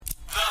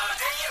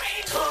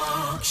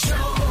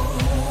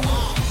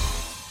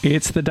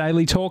It's the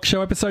Daily Talk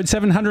Show, episode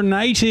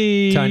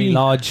 780. Toni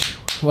Lodge,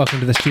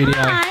 welcome to the studio.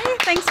 Hi,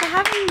 thanks for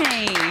having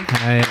me.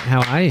 Hey,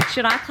 how are you?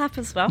 Should I clap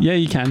as well? Yeah,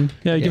 you can.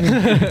 Yeah.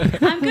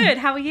 I'm good.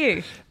 How are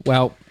you?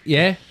 Well,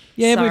 yeah,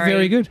 we're Sorry.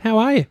 very good. How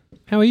are you?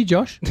 How are you,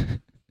 Josh?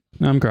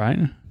 I'm great.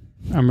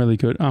 I'm really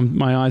good.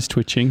 My eye's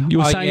twitching. You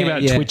were saying yeah,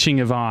 about yeah. twitching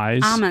of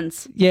eyes.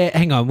 Almonds. Yeah,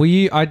 hang on. Were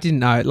you? I didn't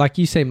know. Like,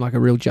 you seem like a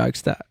real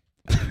jokester.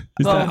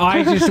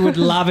 I just would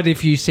love it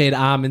if you said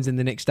almonds and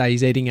the next day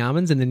he's eating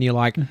almonds and then you're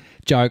like,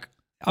 joke.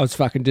 I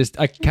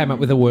came up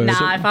with a word.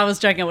 Nah, if I was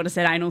joking, I would have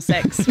said anal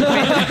sex. And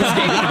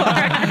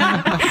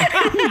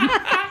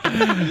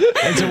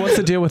so what's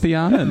the deal with the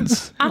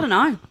almonds? I don't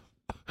know.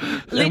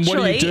 And what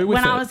do you do with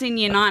when it? I was in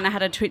year 9, I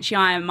had a twitchy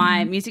eye and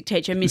my music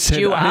teacher, Miss Said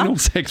Stewart. anal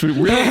sex would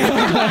really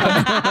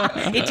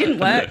It didn't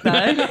work though.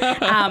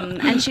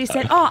 And she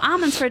said,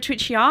 almonds for a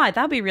twitchy eye,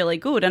 that'd be really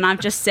good. And I've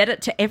just said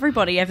it to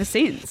everybody ever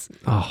since.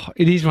 Oh,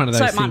 it is one of those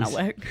So things it might not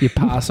work. you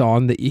pass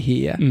on that you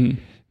hear.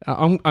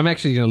 I'm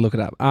actually going to look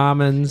it up.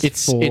 Almonds.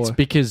 It's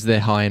because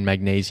they're high in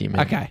magnesium.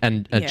 Okay.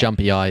 And a Yeah.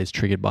 jumpy eye is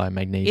triggered by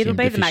magnesium It'll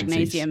be the deficiencies.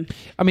 magnesium.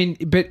 I mean,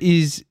 but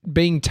is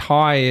being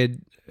tired,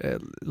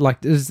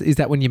 is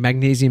that when your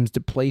magnesium's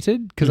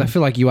depleted? Because I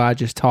feel like you are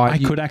just tired. I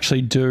could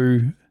actually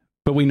do,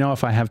 but we know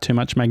if I have too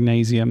much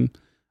magnesium,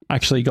 I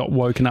actually got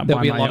woken up There'll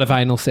by be a my lot of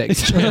anal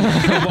sex.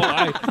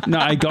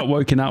 I got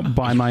woken up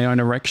by my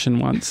own erection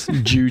once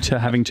due to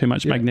having too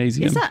much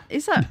magnesium. Is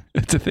that?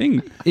 It's a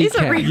thing. Is it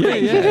can.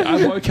 really? Yeah.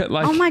 I woke at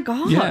like. Oh my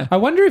God. Yeah. I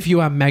wonder if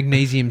you are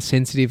magnesium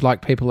sensitive,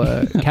 like people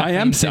are. I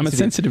am. I'm a sensitive.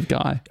 sensitive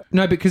guy.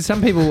 No, because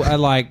some people are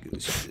like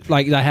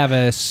they have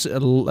a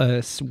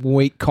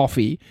sweet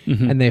coffee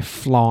and they're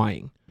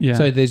flying. Yeah.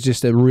 So there's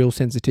just a real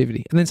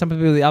sensitivity, and then some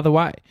people are the other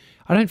way.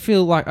 I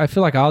feel like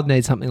I'd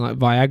need something like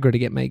Viagra to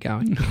get me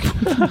going.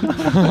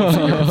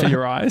 for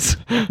your eyes.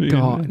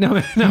 God, no.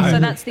 So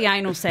that's the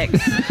anal sex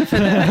for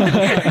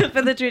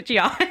the twitchy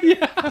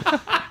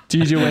eye. Do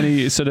you do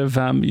any sort of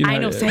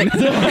Anal sex.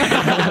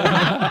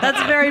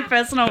 That's very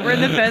personal. We're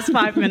in the first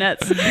 5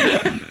 minutes.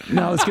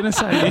 No, I was going to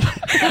say.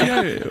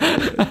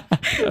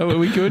 Are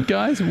we good,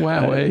 guys?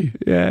 Wow.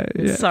 Yeah.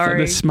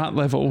 Sorry. The smut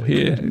level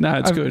here. No,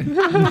 it's good.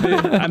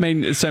 I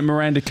mean, so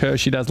Miranda Kerr,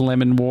 she does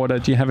lemon water.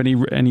 Do you have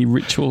any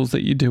rituals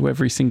that you do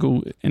every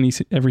single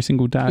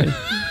day?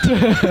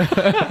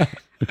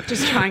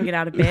 Just try and get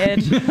out of bed.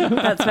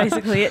 That's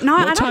basically it. No,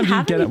 I don't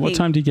have anything. What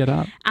time do you get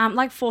up?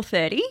 Like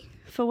 4:30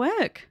 for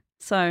work.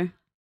 So.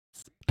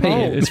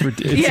 It's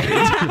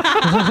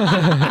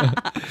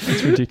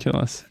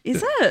ridiculous.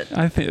 Is it?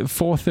 I think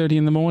 4:30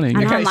 in the morning.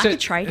 I know, Okay, I'm like so- a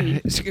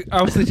tradie.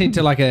 I was listening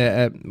to like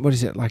what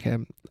is it, like a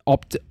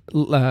what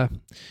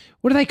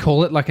do they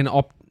call it, like an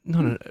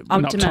Optimum.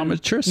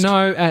 Optometrist?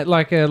 no,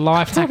 like a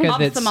life hacker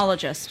that's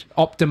Ophthalmologist.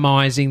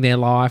 optimizing their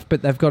life,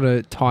 but they've got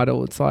a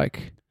title. It's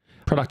like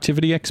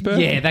Productivity expert?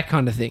 yeah, that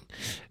kind of thing.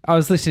 I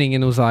was listening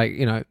and it was like,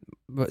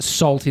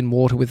 salt in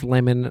water with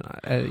lemon.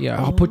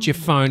 I'll put your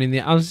phone in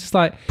there. I was just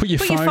like, Put your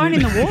phone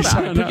in the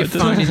water. put your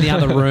phone in the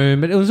other room.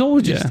 But it was all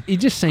just, it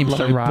just seems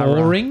so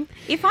boring.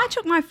 If I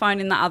took my phone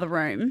in the other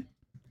room,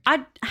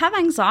 I'd have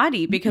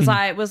anxiety because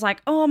I was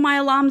like, my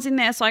alarm's in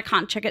there, so I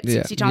can't check it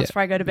 60 times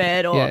before I go to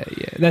bed. Or Yeah.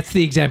 That's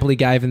the example he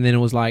gave. And then it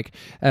was like,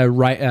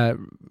 radio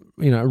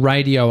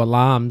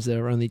alarms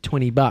are only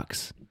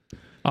 $20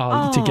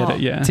 to get it,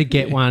 yeah. to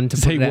get one to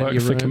put He it out in worked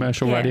your for room.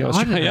 Commercial Yeah. Radio I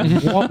don't Australia.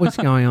 know what was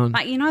going on.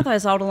 like,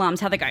 those old alarms,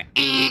 how they go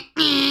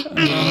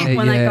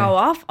when they go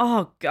off.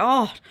 Oh,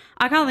 God.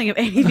 I can't think of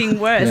anything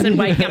worse than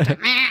waking up to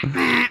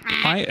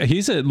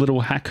Here's a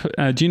little hack.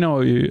 Do you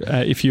know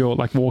if you're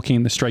like walking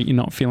in the street, you're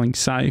not feeling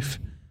safe,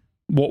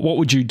 what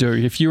would you do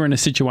if you're in a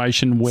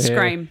situation where...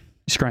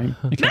 Scream.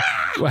 Okay.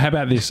 Well, how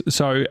about this?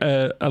 So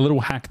a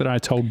little hack that I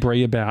told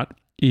Brie about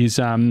is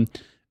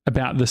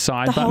about the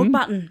side the button. hold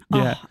button.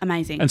 Yeah. Oh,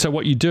 amazing. And so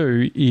what you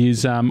do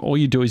is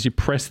you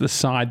press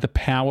the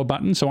power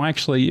button. So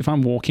actually, if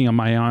I'm walking on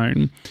my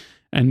own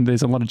and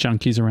there's a lot of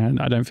junkies around,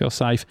 I don't feel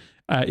safe.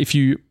 If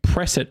you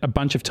press it a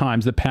bunch of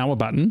times, the power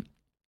button,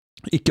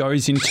 it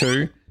goes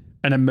into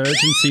an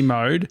emergency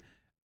mode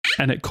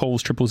and it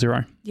calls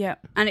 000. Yeah.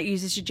 And it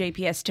uses your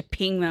GPS to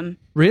ping them.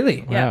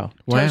 Really? Yeah.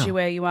 Tells you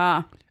where you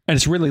are. And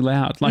it's really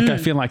loud. Like I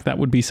feel like that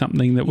would be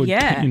something that would,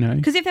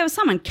 Because if there was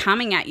someone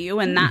coming at you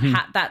and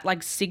that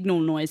like signal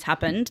noise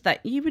happened,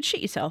 that you would shit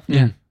yourself.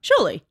 Yeah.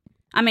 Surely.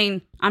 I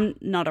mean, I'm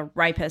not a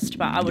rapist,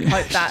 but I would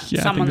hope that Yeah,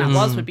 I someone think that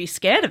that's- was would be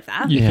scared of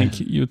that.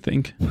 You'd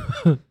think.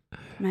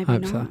 Maybe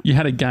Hope not. so. You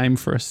had a game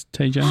for us,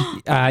 TJ.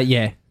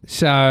 Yeah.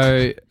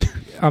 So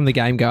I'm the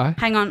game guy.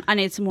 Hang on, I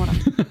need some water.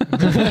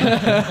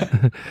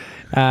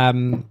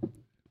 Do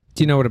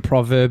you know what a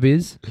proverb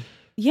is?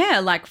 Yeah,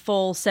 like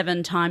fall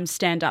 7 times,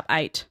 stand up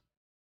 8.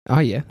 Oh,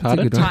 yeah. That's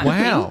a good one. Type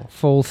Wow.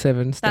 Fall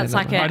 7, stand That's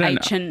up. like I an don't know.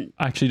 ancient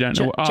I actually don't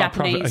know.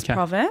 Japanese okay.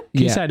 proverb.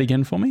 Can you Yeah. say it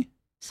again for me?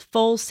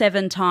 Fall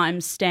 7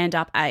 times, stand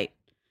up 8.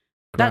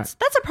 That's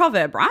a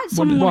proverb, right?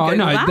 Someone Well, wanna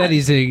no, Google that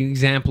is an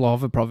example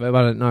of a proverb.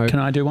 I don't know. Can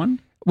I do one?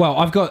 Well,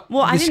 I've got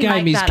I this didn't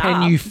game make is that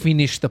can up. you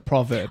finish the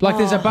proverb? Like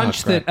there's a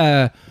bunch great.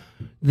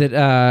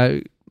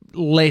 that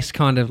less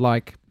kind of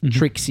like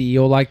tricksy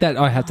or like that.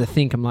 I have to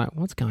think. I'm like,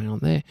 what's going on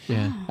there?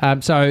 Yeah.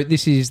 So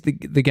this is the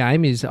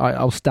game is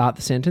I'll start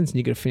the sentence and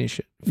you got to finish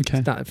it.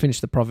 Okay. Finish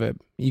the proverb.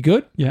 You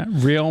good? Yeah.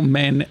 Real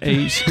men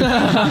eat.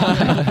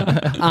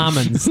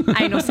 Almonds.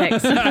 Anal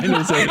sex.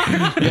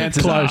 The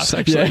answer's arse,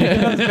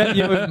 actually.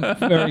 You were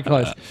very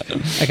close.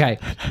 Okay.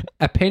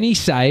 A penny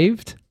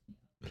saved.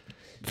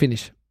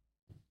 Finish.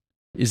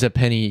 Is a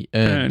penny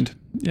earned?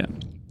 Yeah.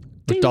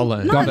 A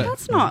dollar. No, Got it.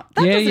 that's not.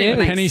 That Yeah, doesn't yeah. even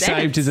make Penny sense.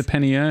 saved is a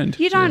penny earned.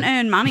 You don't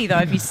earn money though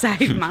if you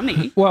save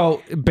money.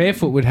 Well,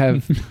 Barefoot would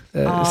have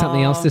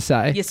something else to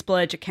say. Your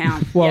splurge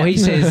account. Well, Yeah. he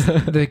says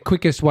the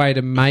quickest way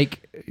to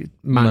make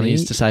money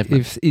is to save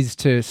money. is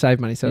to save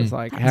money. So it's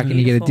like, how can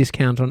you get a beautiful.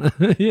 discount on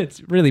it? Yeah,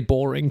 it's really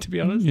boring, to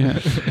be honest. Yeah.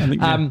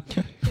 I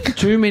think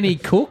Too many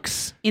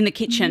cooks. in the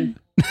kitchen.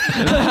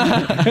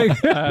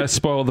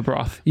 spoil the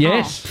broth.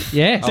 Yes,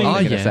 yes. Oh, I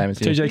think yeah. the same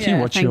as you. TJ, can you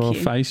Yeah, watch thank your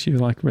you. face? You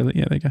like really,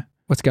 yeah, there you go.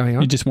 What's going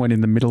on? You just went in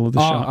the middle of the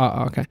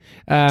shot.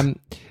 Okay.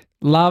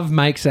 Love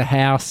makes a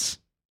house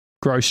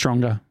Grow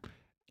stronger.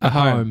 a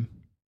home.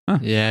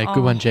 Yeah,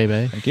 good one,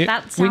 GB. Thank you.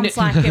 That sounds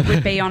like it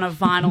would be on a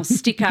vinyl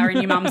sticker in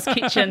your mum's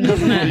kitchen,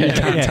 doesn't You it?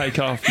 can't take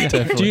off.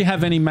 Do you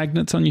have any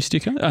magnets on your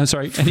sticker?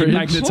 Any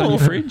magnets on your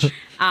fridge?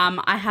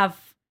 I have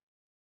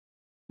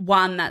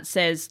one that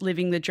says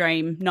 "Living the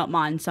dream, not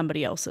mine,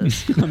 somebody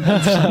else's."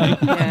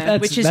 Yeah,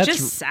 which is that's-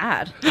 just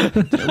sad.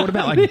 What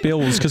about like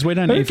bills? Because we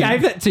don't Who even.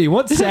 gave that to you?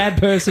 What sad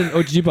person,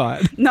 or did you buy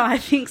it? No, I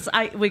think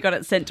we got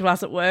it sent to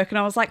us at work, and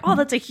I was like, "Oh,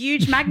 that's a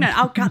huge magnet.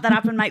 I'll cut that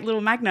up and make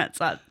little magnets."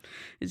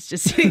 It's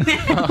just sitting there.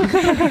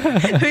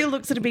 Who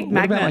looks at a big What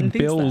magnet about and like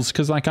thinks bills?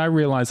 Because like I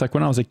realised like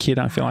when I was a kid,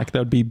 I feel like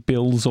there would be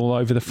bills all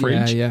over the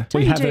fridge. Yeah.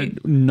 We Don't have you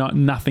it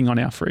nothing on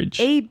our fridge.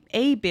 that?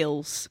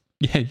 E-bills.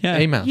 Yeah.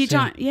 Emails. You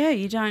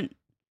yeah. don't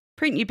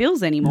print your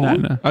bills anymore.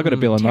 No. I got a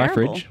bill in my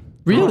Terrible. fridge.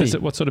 What Really? is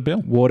it? What sort of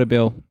bill? Water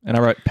bill. And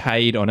I wrote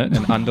paid on it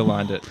and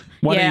underlined it.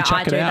 Why Yeah, don't you chuck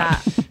I it do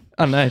out? that.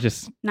 I don't know,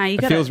 just No, you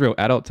it got feels to. real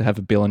adult to have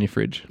a bill on your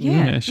fridge.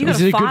 Yeah, sure. you got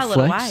Is it to a good file it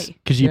flex? away.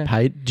 Because you Yeah.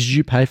 paid. Did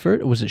you pay for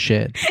it or was it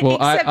shared? Well,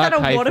 Except I that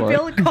a paid water for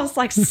bill it. it costs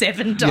like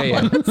 $7.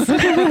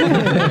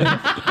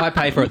 I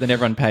pay for it, then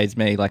everyone pays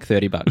me like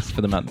 $30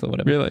 for the month or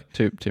whatever. Really?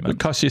 Two It months.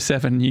 costs you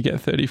 $7, you get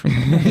 30 from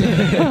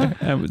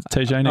TJ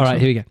next All right, one.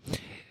 here we go.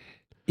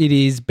 It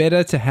is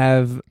better to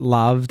have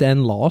loved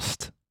and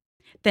lost.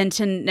 Than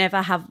to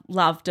never have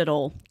loved at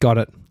all. Got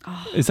it.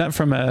 Is that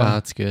from a... Wow,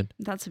 that's good.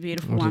 That's a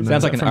beautiful I one. didn't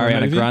Sounds like an From a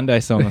Ariana movie?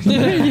 Grande song or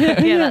something.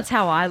 Yeah, that's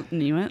how I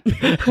knew it.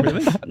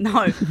 Really?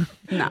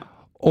 No.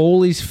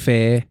 All is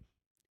fair.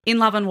 In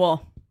Love and War.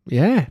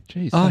 Yeah.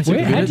 Jeez. Oh, that's so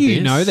Where, good. how at do you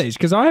this. know these?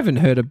 Because I haven't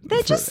heard of.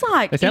 They're just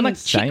like They sound in like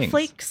chick sayings.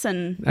 flicks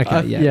and...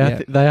 Okay,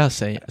 yeah. They are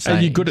saying. Are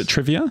you good at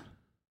trivia?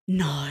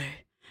 No,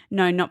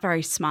 not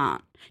very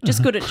smart.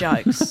 Just good at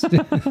jokes,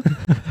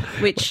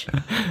 which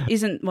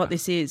isn't what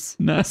this is.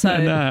 No, So,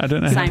 no, I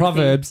don't know. same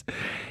Proverbs.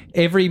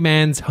 Every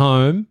man's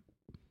home.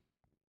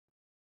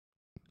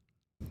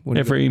 What do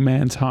you Every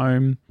man's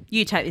home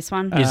You take this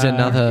one. Is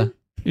another.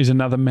 is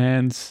another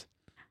man's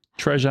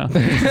treasure.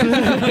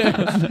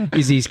 got?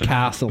 Is his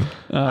castle.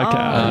 Okay,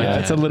 yeah,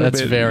 it's a little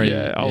That's bit very-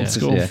 old yeah.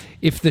 school. Yeah.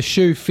 If the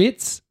shoe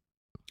fits.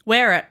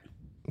 Wear it.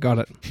 Got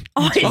it.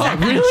 Oh, is that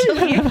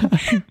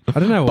actually I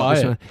don't know what Buy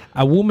this it. one.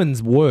 A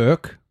woman's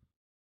work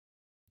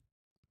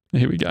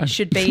Here we go.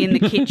 should be in the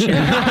kitchen.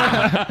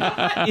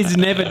 is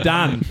never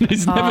done.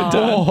 It's never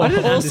done. I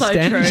don't Also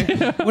understand.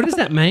 true. What does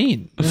that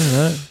mean? I don't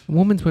know. A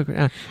woman's work.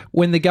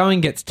 When the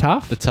going gets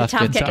tough. The tough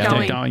tough gets get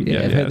going. going. Yeah, Yeah,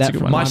 I've yeah, heard that's that a good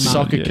from one. My My mum,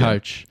 soccer Yeah.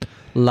 coach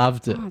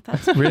loved it. Oh,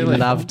 that's Really?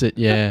 Loved it.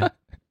 Yeah.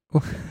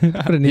 what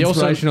an He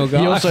also, inspirational guy.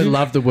 he also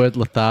loved the word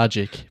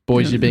lethargic.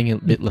 Boys, you're being a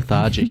bit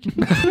lethargic.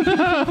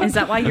 Is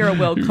that why you're a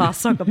world class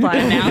soccer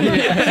player now?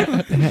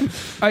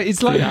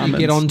 It's like The you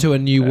get almonds. onto a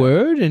new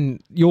word,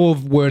 and your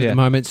word at Yeah. the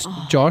moment's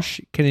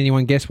Josh. Can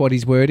anyone guess what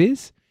his word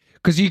is?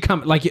 Because you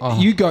come like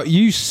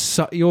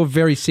you're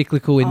very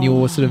cyclical in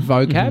your sort of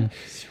vocab,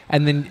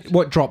 and then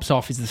what drops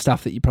off is the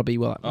stuff that you probably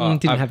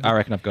didn't have. I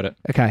reckon I've got it.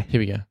 Okay, Here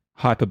we go.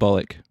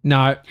 Hyperbolic.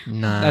 no,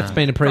 Nah. that's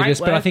been a previous,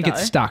 Great but I word, think it's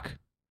though. stuck.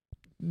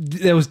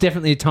 There was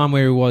definitely a time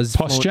where it was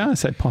Posture? I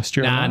say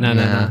posture. Nah, a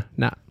lot.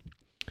 no.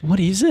 What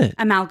is it?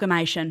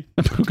 Amalgamation.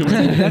 That's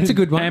a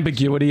good one.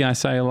 Ambiguity, I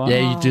say a lot.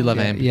 Yeah, you do love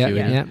Yeah, ambiguity.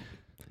 yeah.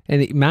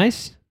 And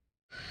Mace,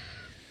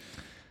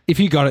 if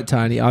you got it,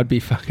 Tony, I'd be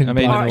fucking. I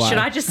mean- blown Or away. should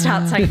I just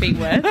start saying big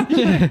words?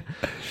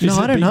 Is No, it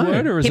I a don't big know.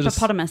 word or is it a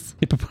Hippopotamus.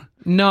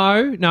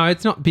 No,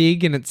 it's not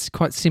big, and it's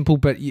quite simple,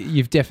 but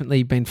you've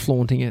definitely been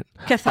flaunting it.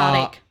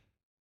 Cathartic.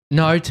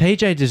 No,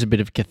 TJ does a bit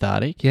of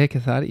cathartic. Yeah,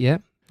 cathartic. Yeah,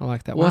 I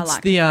like that one. What's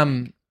like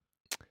the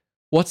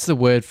what's the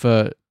word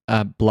for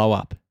blow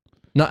up?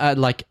 Not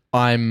like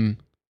I'm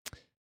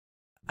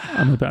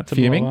about to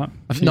Fuming? blow up.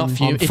 not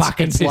fuming. I'm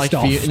fucking it's like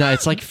pissed off. no,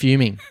 it's like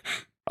fuming.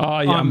 Oh,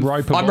 yeah, I'm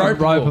ropeable. I'm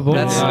ropeable.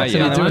 That's- Oh, so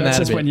yeah, you're doing That's that a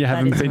just bit. when you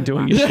haven't is been a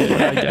doing good your shit.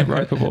 I get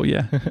ropeable,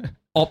 yeah.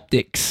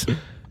 Optics.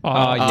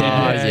 Oh,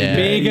 yeah.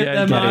 Big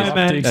at the moment.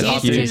 Optics, That's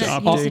optics, huge.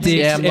 optics. Optics,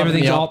 Yeah, I'm loving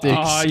everything's the optics.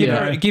 optics.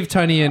 Yeah. Give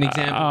Tony an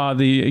example.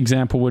 The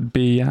example would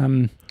be,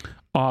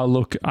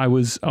 look, I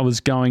was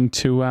going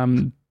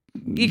to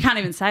You can't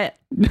even say it.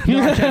 No,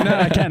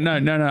 I can't. No.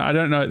 I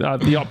don't know.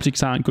 The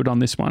optics aren't good on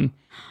this one.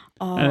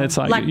 Oh, And it's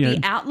like, the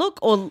outlook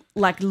or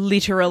like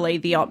literally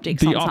the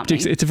optics The on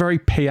optics, something? it's a very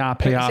PR.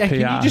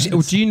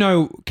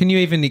 Can you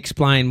even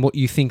explain what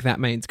you think that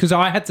means? Because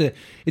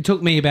it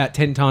took me about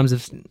 10 times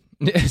of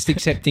just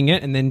accepting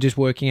it and then just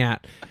working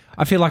out.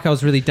 I feel like I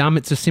was really dumb.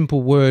 It's a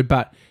simple word,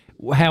 but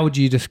how would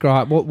you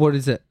describe, what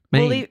does it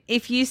mean? Well,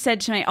 if you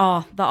said to me,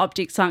 the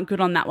optics aren't good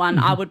on that one,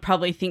 I would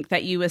probably think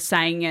that you were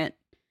saying it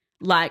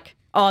like,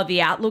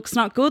 the outlook's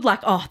not good.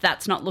 Like,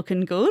 that's not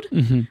looking good.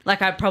 Mm-hmm.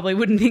 Like, I probably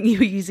wouldn't think you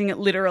were using it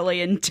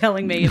literally and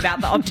telling me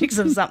about the optics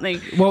of something,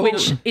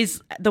 which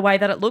is the way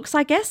that it looks,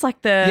 I guess.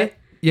 Like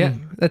Yeah,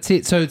 that's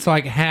it. So it's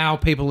like how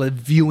people are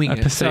viewing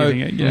it. Perceiving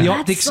it, yeah. The That's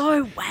optics,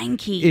 so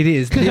wanky. it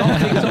is. The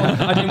optics,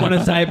 I didn't want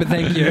to say it, but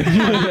thank you.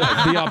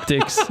 The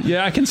optics.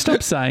 Yeah, I can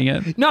stop saying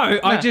it. No,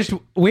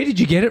 where did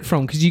you get it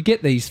from? Because you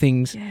get these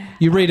things. Yeah.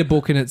 You read a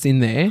book and it's in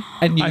there,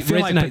 and you I feel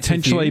like resonates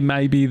potentially with you.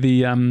 maybe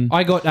the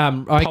I got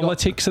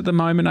politics at the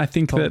moment. I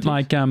think that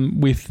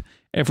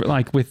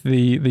with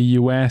the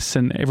US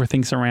and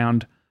everything's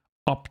around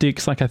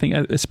optics, like I think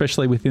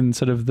especially within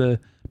sort of the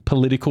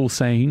political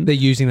scene, they're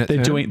using that.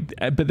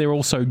 But they're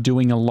also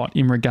doing a lot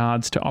in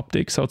regards to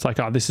optics. So it's like,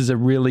 this is a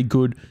really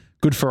good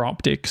for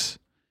optics.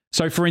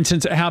 So for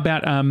instance, how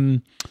about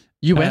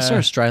US or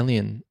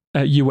Australian?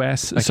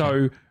 US. Okay.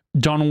 So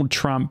Donald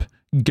Trump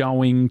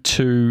going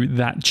to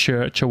that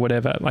church or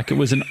whatever, like it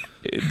was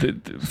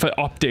for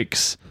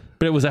optics,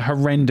 but it was a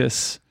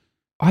horrendous.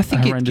 I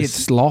think it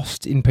gets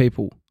lost in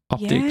people.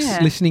 Optics.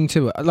 Yeah. Listening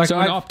to it. Like so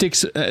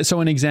optics. So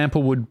an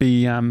example would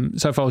be.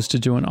 So if I was to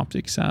do an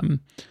optics.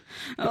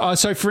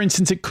 So for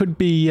instance, it could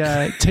be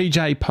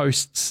TJ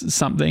posts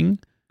something.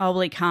 Oh,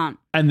 well, he can't.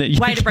 And that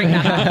Way to bring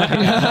that up.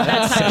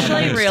 That's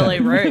actually really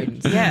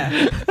rude.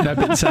 Yeah. No,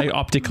 but say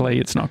optically,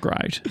 it's not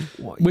great.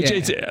 Which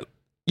is,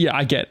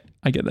 I get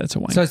that's a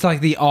wank. So it's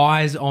like the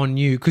eyes on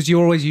you, because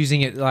you're always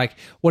using it like,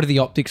 what are the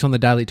optics on the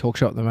Daily Talk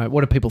Show at the moment?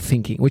 What are people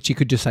thinking? Which you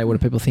could just say, what are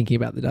people thinking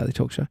about the Daily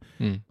Talk Show?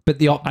 Mm. But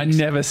the optics. I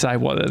never say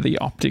what are the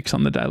optics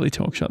on the Daily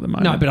Talk Show at the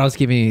moment. No, but I was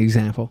giving you an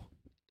example.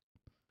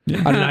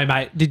 Yeah. I don't know,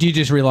 mate. Did you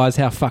just realise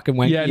how fucking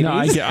wanky it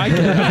is? I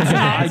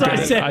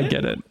get it. I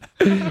get it.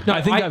 No,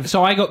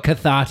 I got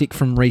cathartic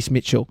from Reece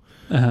Mitchell.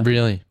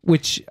 Really?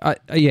 Which,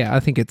 I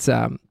think it's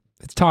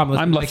timeless.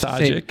 I'm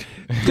lethargic.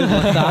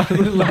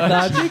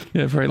 Lethargic?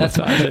 Yeah, very That's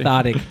lethargic.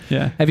 Cathartic.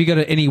 Yeah. Have you got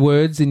any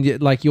words in you're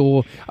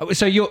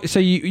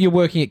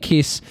working at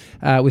KISS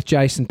with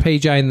Jason,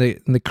 PJ, and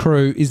the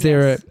crew? Is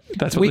there a?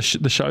 That's what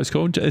the show's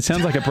called. It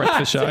sounds like a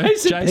breakfast show.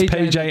 Jace,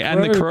 PJ,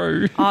 and the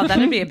crew. Oh,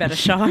 that'd be a better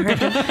show.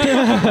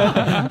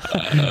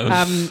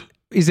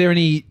 Is there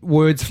any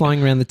words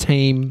flying around the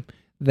team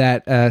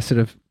that sort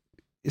of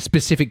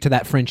specific to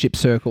that friendship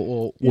circle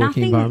or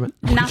working environment?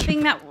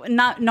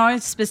 No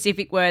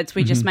specific words.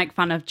 We just make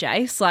fun of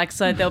Jace. Like,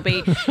 so there'll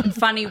be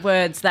funny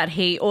words that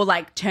or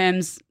like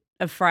turns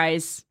of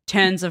phrase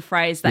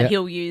that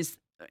he'll use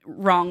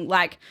wrong.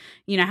 Like,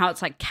 you know how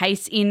it's like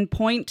case in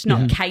point,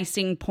 not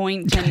casing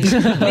point and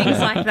things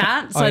like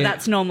that. So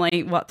that's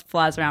normally what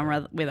flies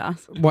around with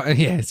us. Well,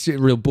 it's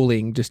real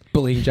bullying, just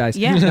bullying Jace.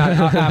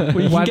 Yeah.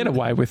 Well, you can get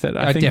away with it.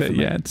 I think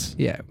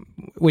definitely.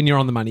 When you're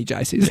on the money,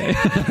 Jace is.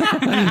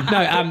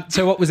 No,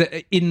 so what was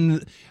it?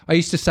 I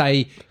used to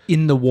say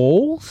in the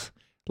walls,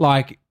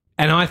 like,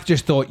 and I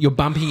just thought you're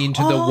bumping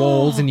into the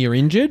walls and you're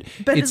injured.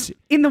 But it's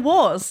in the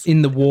wars.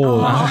 In the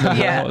wars. Oh,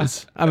 yeah.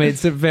 I mean,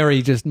 it's a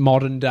very just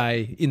modern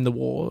day in the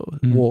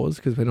wars,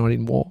 because we're not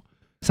in war.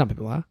 Some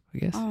people are, I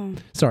guess. Oh.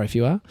 Sorry if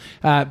you are.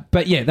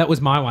 But yeah, that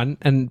was my one,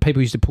 and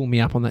people used to pull me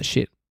up on that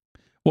shit.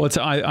 Well,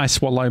 I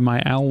swallow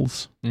my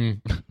L's.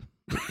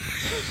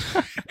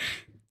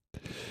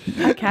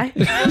 Okay.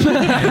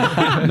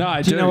 No,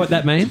 I do. Do you know what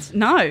that means?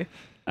 No.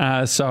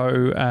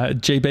 So,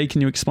 GB, can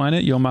you explain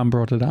it? Your mum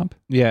brought it up.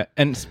 Yeah,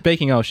 and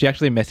speaking of, she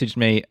actually messaged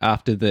me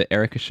after the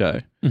Erica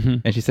show,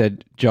 and she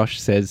said Josh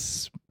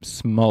says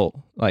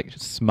small, like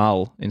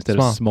small instead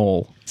of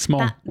small.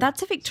 Small.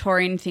 That's a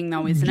Victorian thing,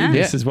 though, isn't it?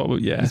 Yeah. This is what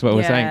we're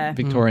saying.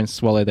 Victorians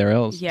swallow their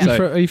L's. Yeah.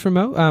 So, Are you from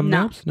Melbourne?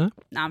 No,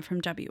 I'm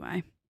from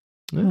WA.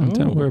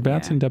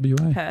 Whereabouts in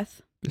WA?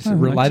 Perth. It's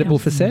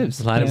relatable for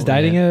Sevs. He's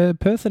dating a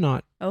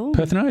Perthanite. Oh,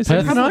 Perthanite?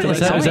 Perthanite? Is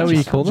that what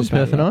you call them?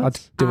 Perthanite? I'd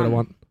do what I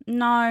want.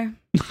 No.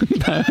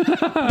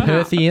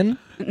 Perthian?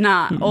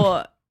 Nah,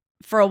 or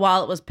for a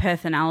while it was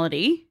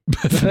personality.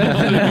 Mike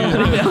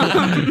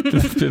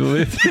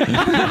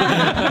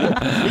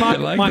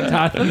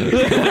Tartan.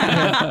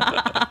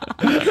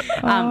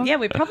 Yeah,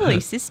 we're probably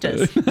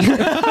sisters.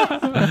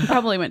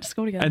 Probably went to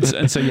school together.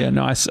 And so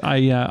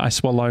I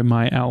swallow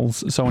my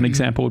L's. So an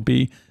example would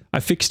be I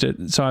fixed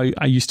it. So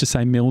I used to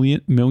say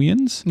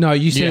millions. No,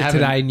 you said it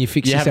today and you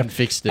fixed yourself. You haven't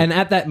fixed it. And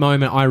at that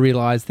moment, I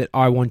realised that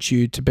I want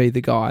you to be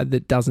the guy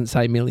that doesn't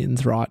say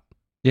millions right.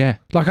 Yeah.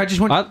 Like, I just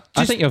want...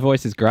 I think your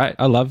voice is great.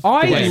 I love the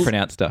way you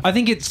pronounce stuff. I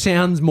think it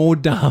sounds more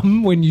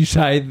dumb when you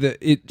say that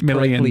it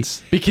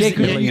millions. Because you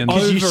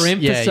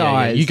overemphasize.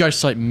 Yeah. You go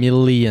like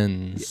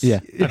millions.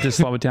 Yeah. I have to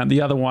slow it down. The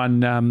other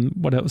one,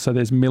 what else? So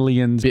there's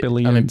millions,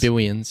 billions.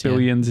 Billions.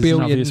 Billions is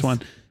an obvious one.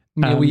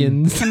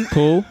 Millions.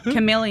 Pool.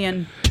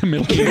 Chameleon.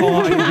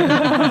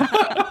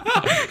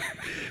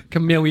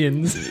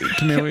 Chameleons.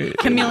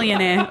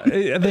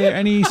 Chameleonaire. Are there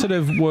any sort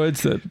of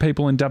words that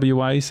people in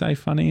WA say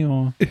funny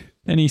or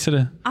any sort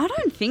of... I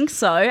don't think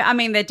so. I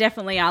mean, there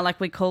definitely are. Like,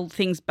 we call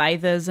things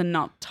bathers and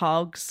not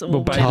togs. Or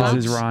Well, bathers whatever.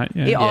 is right. Do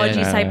Yeah.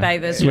 you say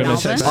bathers, Yeah,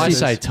 Melbourne? I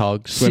say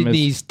togs.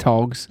 Sydney's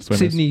togs. Swimmers.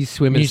 Sydney's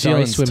swimmers. New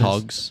Zealand's swimmers.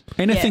 togs.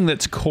 Anything Yeah.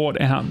 that's caught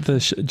out the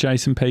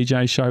Jason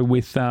PJ show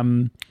with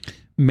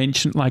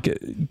mention, like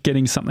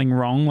getting something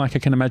wrong. Like I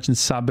can imagine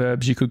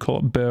suburbs, you could call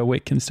it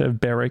Berwick instead of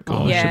Berwick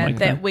or shit Yeah, like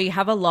that that. we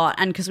have a lot,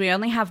 and because we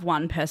only have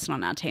one person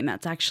on our team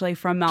that's actually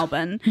from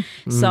Melbourne.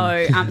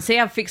 So, see,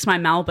 I've fixed my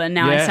Melbourne.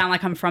 Now I Yeah. sound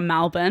like I'm from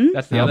Melbourne.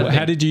 That's the other thing.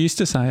 How did you used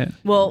to say it?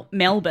 Well,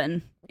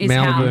 Melbourne is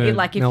how, Melbourne.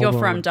 like, if you're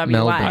from WA,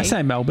 Melbourne. I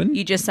say Melbourne.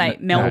 you just say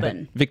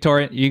Melbourne.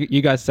 Victoria,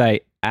 you guys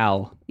say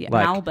al. Yeah,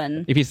 Like,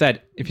 Melbourne. If you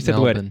said the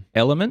word Melbourne.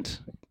 element,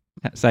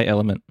 say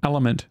element.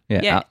 Element.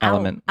 Yeah, Yeah,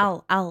 element.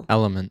 Al.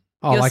 Element.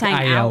 Oh, You're like saying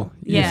AL. L.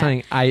 You're Yeah.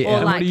 saying AL. Or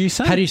like- What do you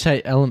say? How do you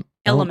say Element.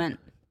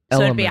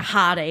 So it'd be a Element.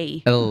 hard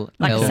E.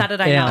 Like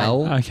Saturday night.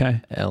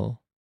 Okay.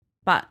 L.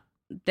 But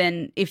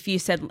then if I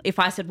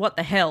said, what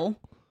the hell,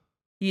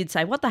 you'd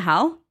say, what the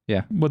hell?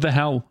 What the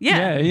hell?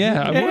 Yeah.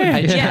 Yeah. I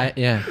would. Yeah.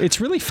 Yeah. It's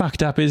really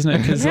fucked up, isn't it?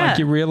 Because Yeah. like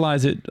you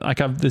realise it. Like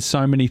there's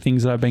so many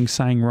things that I've been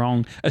saying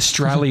wrong.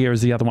 Australia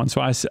is the other one. So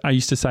I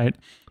used to say it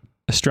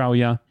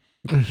Australia.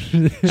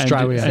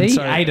 Australia. And See,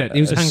 so- he ate it.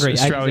 He was hungry.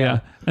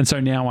 Australia. And so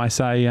now I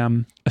say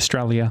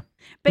Australia.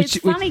 But it's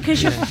funny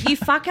because you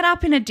fuck it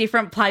up in a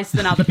different place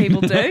than other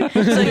people do.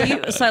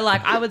 So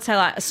like I would say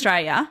like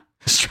Australia,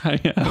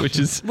 which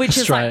is which is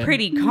Australia. like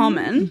pretty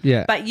common.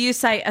 Yeah. But you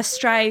say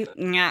Australia.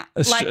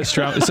 Like,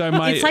 Australia. So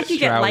my it's like you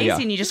get Australia.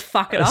 lazy and you just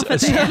fuck it off at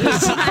the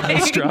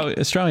end.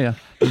 Australia.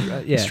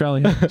 Yeah.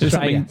 Australia. There's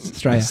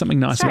Australia. something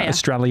nice about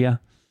Australia.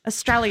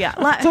 Australia.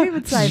 Like, who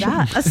would say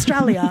that?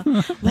 Australia.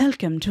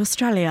 Welcome to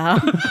Australia.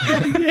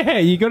 Yeah,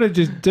 you got to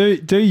just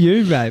do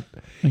you, babe.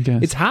 I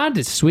guess. It's hard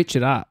to switch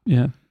it up.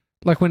 Yeah.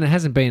 Like when it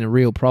hasn't been a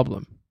real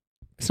problem.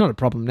 It's not a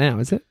problem now,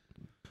 is it?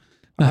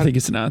 I think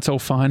it's all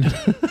fine.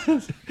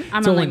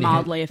 I'm all only in your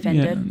head. mildly Yeah.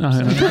 offended. No.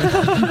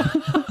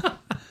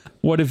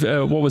 What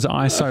was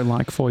ISO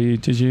like for you?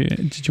 Did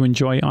you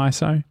enjoy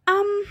ISO?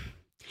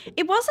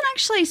 It wasn't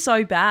actually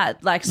so bad.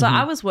 Like, so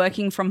I was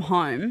working from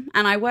home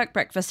and I work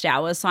breakfast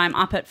hours. So I'm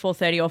up at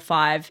 4:30 or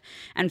 5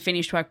 and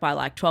finished work by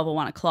like 12 or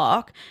 1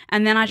 o'clock.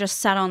 And then I just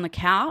sat on the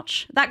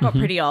couch. That got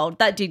pretty old.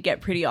 That did get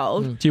pretty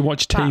old. Do you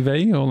watch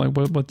TV or like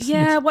what's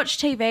Yeah, watch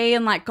TV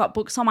and like got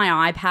books on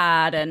my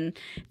iPad and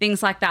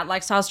things like that.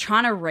 Like, so I was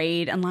trying to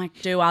read and like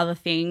do other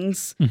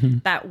things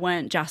that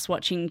weren't just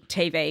watching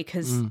TV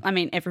because, I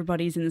mean,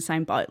 everybody's in the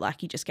same boat.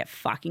 Like, you just get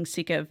fucking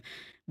sick of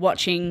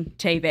watching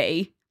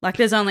TV. Like,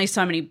 there's only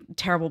so many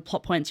terrible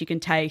plot points you can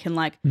take and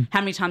like how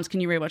many times can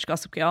you rewatch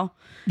Gossip Girl?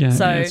 Yeah,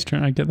 So- that's true.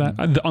 I get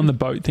that. On the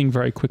boat thing,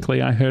 very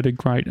quickly, I heard a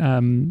great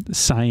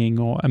saying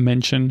or a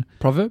mention.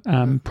 Proverb?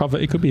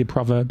 Proverb. It could be a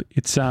proverb.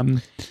 It's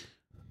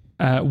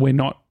we're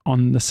not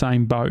on the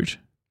same boat.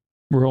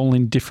 We're all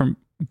in different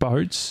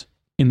boats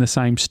in the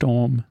same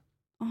storm.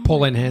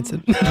 Pauline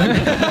Hanson.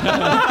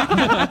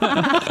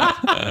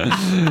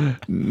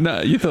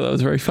 No, you thought that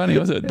was very funny,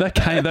 was it? That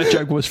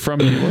joke was from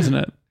you, wasn't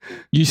it?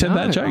 You said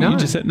that joke? no. You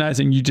just said no,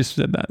 and you just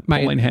said that.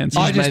 Mate, Pauline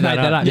Hanson. I just made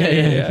that up.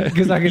 Yeah.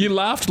 Because I could, You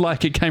laughed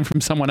like it came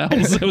from someone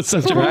else. It was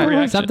such a great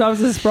reaction.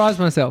 sometimes I surprise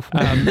myself.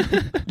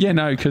 Yeah,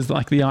 no, because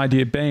like the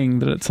idea being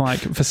that it's like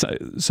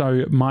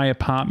so my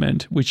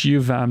apartment, which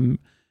you've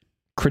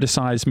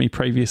criticized me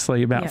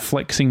previously about Yep.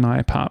 flexing my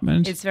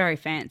apartment. It's very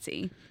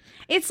fancy.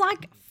 It's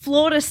like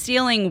floor to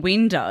ceiling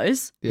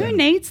windows. Who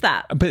needs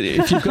that? But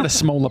if you've got a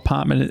small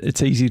apartment,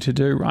 it's easy to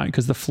do, right?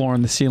 Because the floor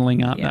and the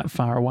ceiling aren't Yeah. that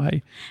far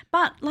away.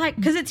 But like,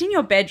 because it's in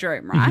your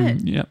bedroom, right?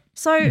 Yeah.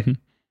 So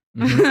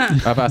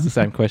I've asked the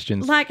same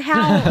questions. like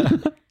how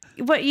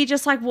what you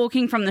just like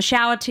walking from the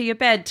shower to your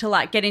bed to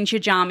like get into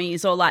your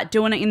jammies or like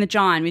doing it in the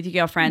gine with your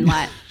girlfriend,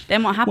 like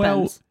then what happens?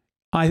 Well,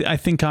 I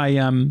think I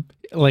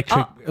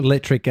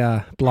electric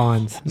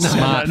blinds.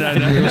 Smart.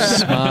 No.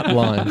 Smart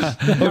blinds.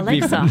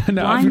 Alexa,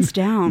 blinds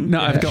down.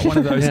 No, I've got one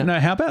of those. No,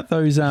 how about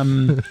those?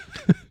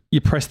 You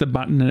press the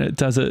button and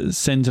it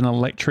sends an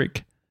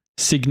electric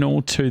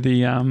signal to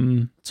the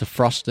To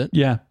frost it.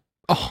 Yeah.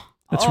 Oh,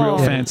 That's real Oh.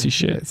 fancy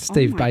shit. it's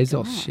Steve Oh my Bezos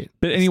God. shit.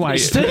 But anyway,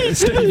 Steve.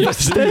 It's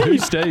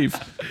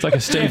like a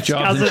Steve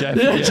Jobs and Jeff.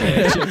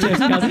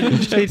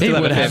 He'd He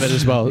would have it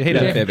as well. He'd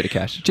have a fair bit of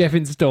cash. Jeff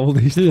installed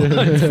these. Steve.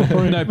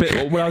 No, but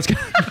what I was going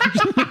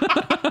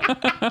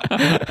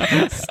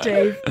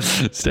Steve.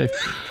 Steve.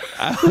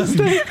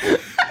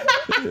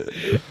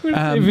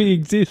 If he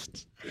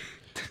exists.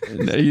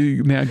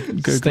 You now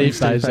Google Steve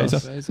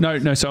Bezos.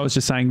 No. So I was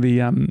just saying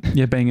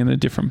the being in a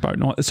different boat.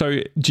 So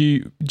do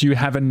you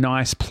have a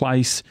nice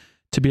place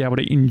to be able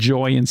to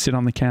enjoy and sit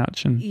on the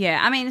couch and Yeah,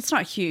 I mean, it's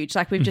not huge.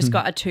 Like, we've just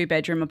got a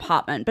 2-bedroom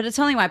apartment, but it's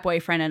only my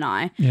boyfriend and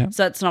I. Yeah.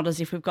 So it's not as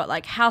if we've got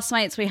like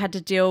housemates we had to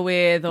deal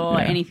with or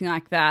Yeah. anything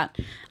like that.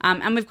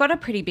 And we've got a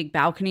pretty big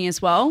balcony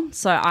as well.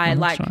 So I Oh,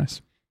 like, that's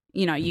nice.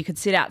 you know, you could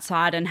sit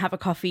outside and have a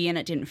coffee and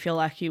it didn't feel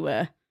like you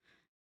were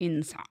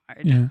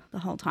inside the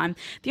whole time.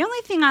 The only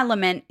thing I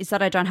lament is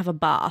that I don't have a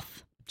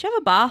bath. Do you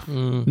have a bath?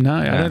 No,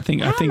 I don't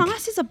think. How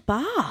nice is a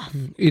bath?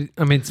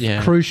 It's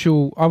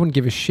crucial. I wouldn't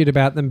give a shit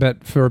about them,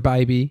 but for a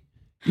baby,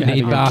 you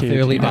need bath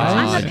early days.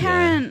 I'm a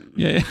parent.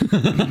 Yeah.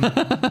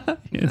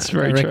 It's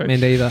very true.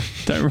 Recommend either.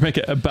 Don't make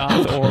it a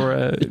bath or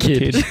a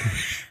kid.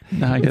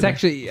 No, it's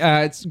actually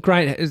it's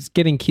great. It's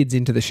getting kids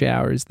into the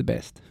shower is the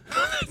best.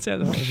 That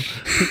sounds horrible.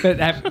 But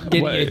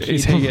getting a kid.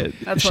 Is he at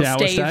That's shower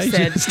what Steve stage?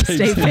 said.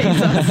 Steve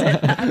Bezos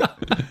said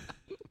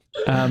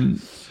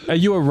that. Are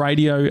you a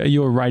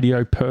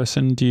radio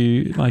person? Do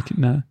you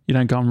no, you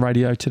don't go on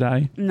radio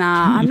today?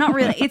 Nah, I'm not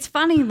really. It's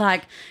funny,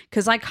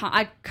 because I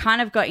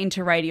kind of got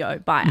into radio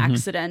by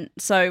accident.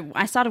 So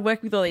I started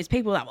working with all these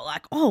people that were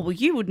like, oh, well,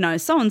 you would know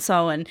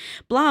so-and-so and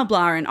blah,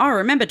 blah. And,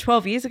 remember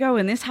 12 years ago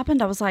when this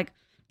happened? I was like,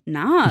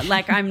 nah,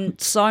 I'm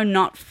so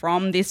not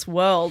from this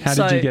world. How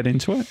did you get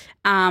into it?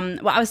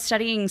 Well, I was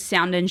studying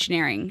sound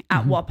engineering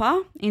at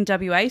WAPA in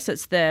WA, so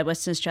it's the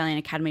Western Australian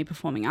Academy of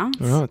Performing Arts.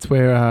 Oh, it's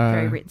where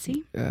very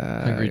ritzy.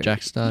 Hungry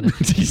Jack started.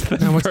 He's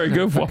very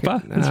good,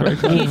 WAPA. That's very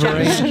cool. Hugh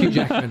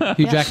Jackman.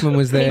 Hugh Jackman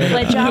was there. Heath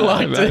Ledger.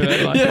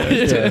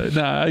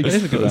 No, I guess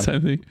it's got the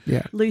same thing.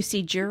 Yeah.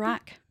 Lucy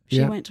Durack.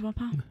 She went to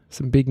WAPA.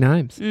 Some big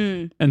names.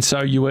 And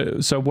so you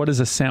were. So what is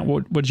a sound?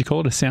 What did you call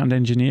it? A sound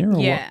engineer? Or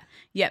Yeah. What?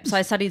 Yep. So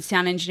I studied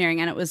sound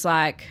engineering, and it was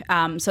so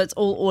it's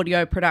all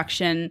audio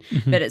production,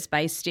 but it's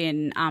based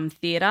in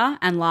theatre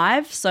and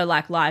live. So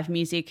live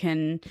music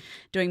and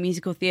doing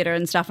musical theatre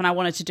and stuff. And I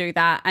wanted to do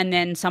that. And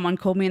then someone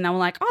called me and they were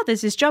like, oh, there's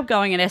this job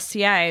going at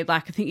SCA. I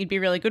think you'd be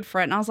really good for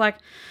it. And I was like,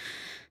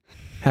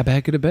 how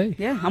bad could it be?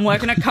 yeah, I'm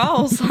working at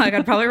Coles.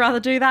 I'd probably rather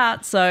do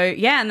that. So,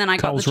 yeah, and then I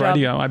got Coles the job.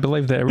 Radio, I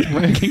believe they're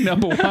ranking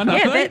number one.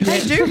 Yeah, they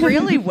do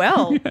really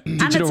well. And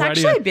it's radio.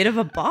 actually a bit of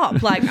a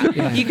bop.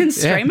 You can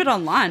stream it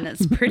online.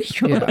 It's pretty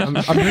good. Yeah, I'm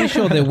pretty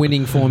sure their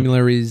winning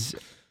formula is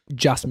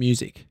just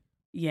music.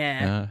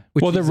 Yeah.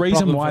 Well, the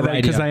reason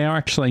why because they are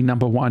actually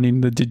number one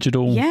in the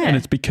digital, and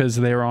it's because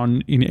they're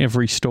in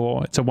every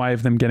store. It's a way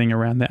of them getting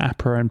around the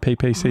APRA and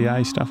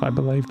PPCA stuff, I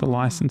believe, the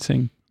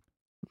licensing.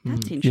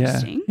 That's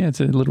interesting. Yeah, it's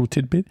a little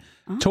tidbit.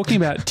 Oh. Talking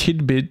about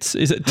tidbits,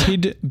 is it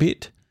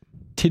tidbit?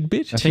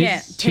 Tidbit?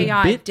 Yeah,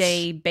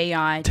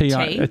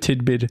 TIDBIT. A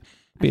tidbit. I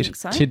think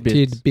so.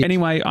 Tidbit.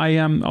 Anyway,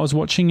 I was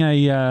watching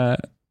I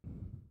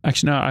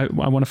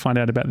want to find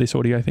out about this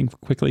audio thing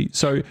quickly.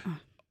 So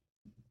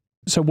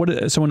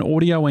an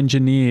audio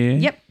engineer,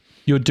 Yep.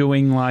 You're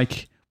doing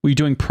were you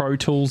doing Pro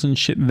Tools and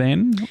shit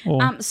then?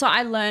 Or? So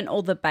I learned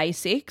all the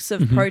basics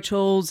of Pro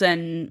Tools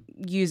and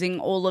using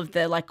all of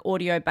the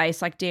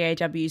audio-based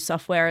DAW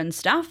software and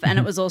stuff. And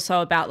it was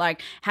also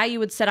about how you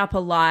would set up a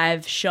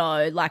live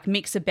show,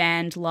 mix a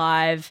band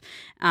live,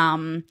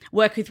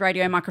 work with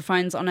radio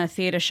microphones on a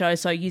theatre show.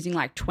 So using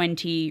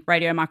 20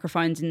 radio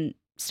microphones and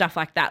stuff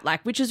like that,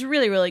 which is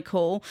really, really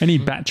cool. Any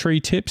battery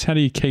tips? How do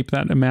you keep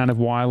that amount of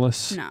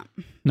wireless?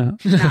 No.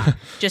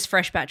 Just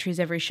fresh batteries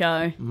every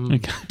show.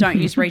 Okay. Don't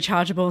use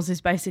rechargeables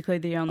is basically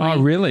the only.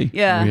 Oh, really?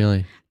 Yeah.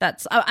 Really?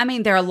 That's. I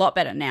mean, they're a lot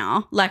better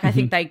now. I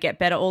think they get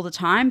better all the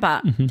time,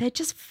 but they're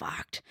just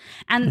fucked.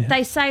 And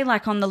they say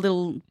on the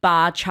little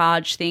bar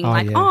charge thing,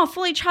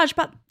 fully charged,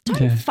 but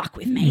don't fuck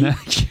with me.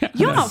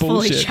 You're not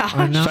fully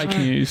charged. Fake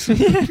news.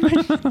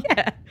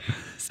 Yeah.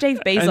 Steve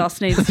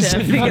Bezos needs to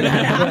figure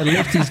that out.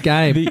 Lift his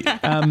game.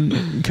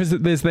 Because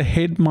there's the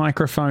head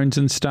microphones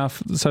and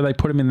stuff, so they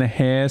put them in the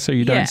hair so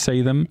you don't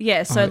see them.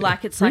 Yeah, so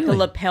it's a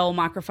lapel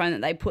microphone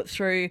that they put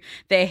through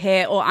their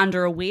hair or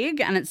under a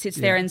wig, and it sits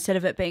there instead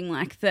of it being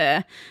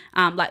the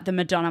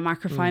Madonna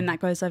microphone that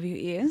goes over your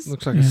ears.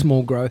 Looks like a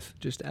small growth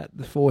just at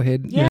the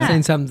forehead. Yeah. I've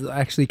seen some that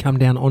actually come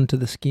down onto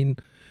the skin.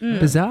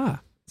 Bizarre.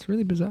 It's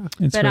really bizarre.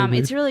 It's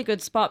a really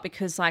good spot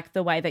because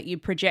the way that you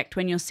project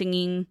when you're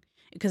singing,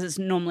 because it's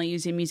normally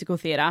used in musical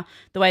theatre,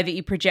 the way that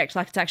you project,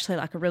 it's actually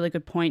a really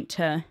good point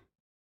to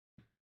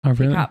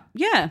pick up.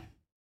 Yeah.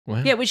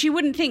 Wow. Yeah, which you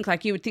wouldn't think.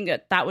 You would think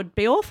that would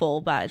be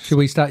awful, but... Should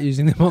we start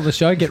using them on the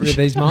show? Get rid of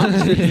these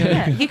mics?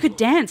 Yeah, you could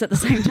dance at the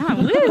same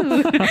time.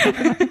 Woo!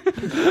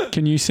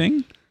 Can you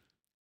sing?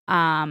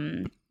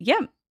 Yeah.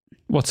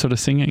 What sort of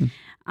singing?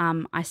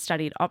 I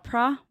studied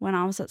opera when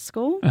I was at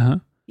school. Uh-huh.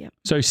 Yep.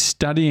 So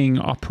studying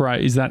opera,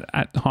 is that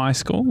at high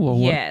school or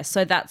what? Yeah,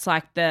 so that's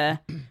the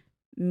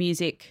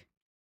music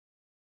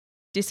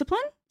discipline.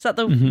 Is that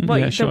the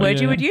word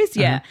you would use?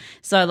 Yeah.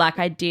 So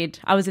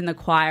I was in the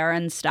choir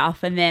and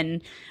stuff, and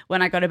then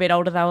when I got a bit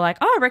older, they were like,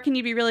 "Oh, I reckon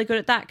you'd be really good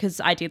at that," because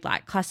I did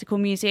classical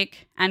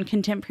music and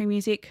contemporary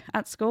music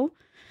at school.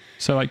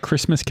 So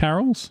Christmas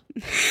carols?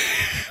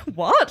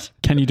 What?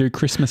 Can you do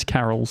Christmas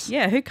carols?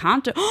 Yeah, who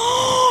can't do?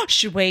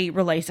 Should we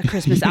release a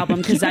Christmas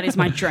album? Because that is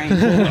my dream.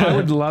 I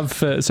would love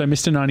for. So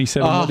Mr.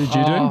 97, what did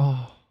you do?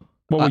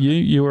 What were you?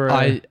 You were.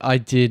 I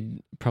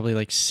did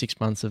probably 6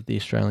 months of the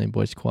Australian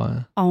Boys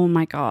Choir. Oh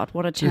my God,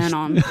 what a turn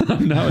on.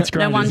 No, it's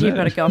great. No wonder you've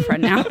got a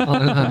girlfriend now.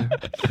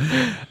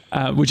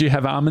 Would you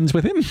have almonds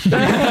with him?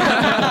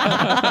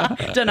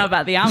 Don't know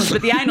about the almonds,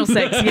 but the anal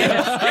sex,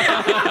 yes.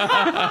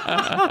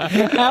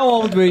 How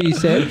old were you,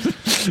 Seb?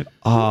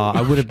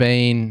 I would have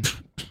been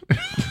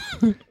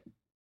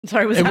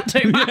Sorry, was that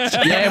too much?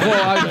 Yeah,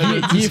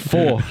 well, year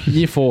 4.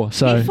 Year 4.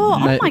 So Year 4.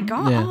 Oh my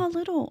God. yeah. Oh,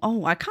 little.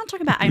 Oh, I can't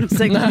talk about anal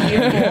sex in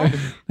year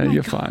 4. No,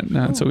 you're fine.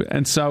 No, it's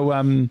all,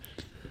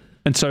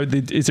 and so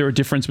is there a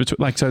difference between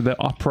the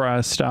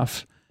opera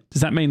stuff?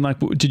 Does that mean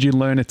did you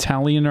learn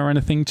Italian or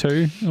anything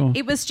too? Or?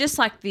 It was just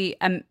like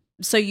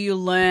so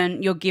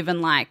you're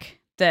given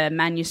the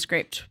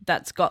manuscript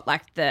that's got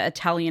the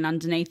Italian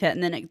underneath it,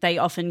 and then they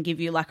often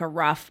give you a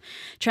rough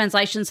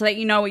translation so that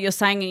you know what you're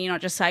saying and you're not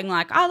just saying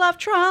I love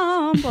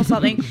Trump or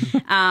something.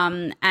 But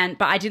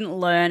I didn't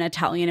learn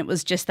Italian. It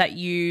was just that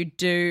you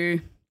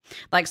do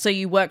so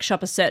you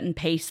workshop a certain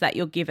piece that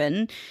you're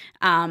given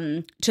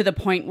to the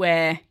point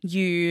where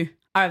you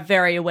are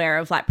very aware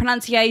of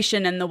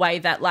pronunciation and the way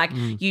that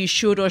you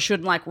should or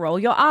shouldn't roll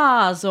your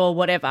R's or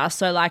whatever.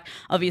 So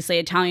obviously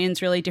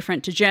Italian's really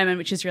different to German,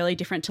 which is really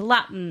different to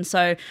Latin.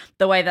 So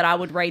the way that I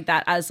would read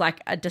that as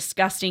a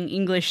disgusting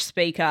English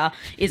speaker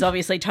is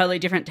obviously totally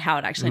different to how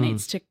it actually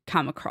needs to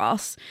come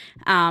across.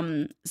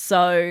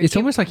 So it's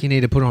almost like you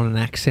need to put on an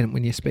accent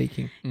when you're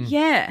speaking.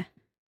 Yeah.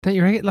 Don't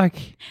you reckon?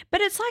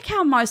 But it's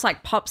how most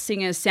pop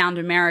singers sound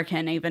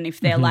American, even if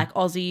they're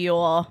Aussie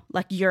or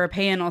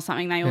European or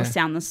something, they all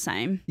sound the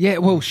same. Yeah,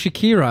 well,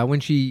 Shakira, when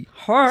she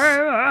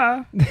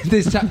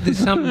there's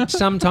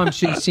sometimes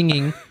she's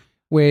singing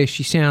where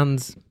she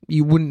sounds,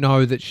 you wouldn't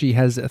know that she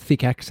has a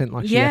thick accent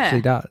like she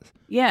actually does.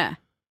 Yeah.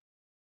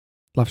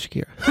 Love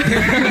Shakira.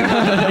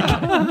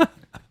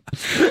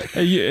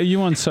 Are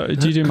you on?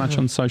 Do you do much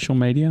on social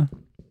media?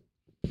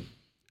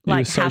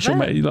 Social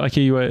media, I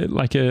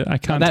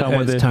can't tell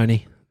whether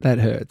Tony. That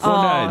hurts.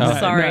 Oh,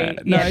 sorry.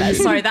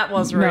 Sorry, that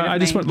was rude. No, I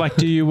just want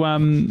do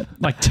you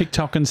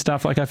TikTok and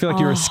stuff? I feel like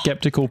you're a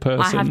skeptical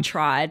person. I have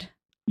tried.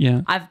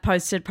 Yeah. I've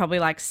posted probably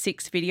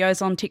 6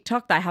 videos on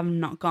TikTok. They have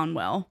not gone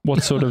well.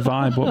 What sort of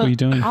vibe? What were you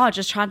doing?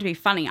 Just trying to be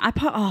funny. I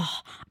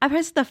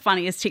posted the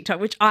funniest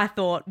TikTok, which I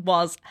thought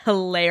was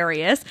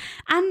hilarious,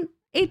 and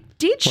it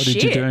did What shit.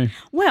 did you do?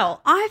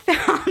 Well, I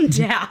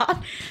found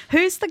out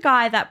who's the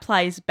guy that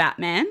plays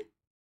Batman.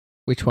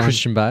 Which one?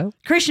 Christian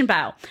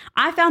Bale.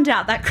 I found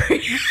out that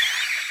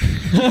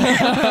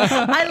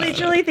I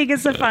literally think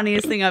it's the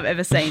funniest thing I've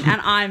ever seen,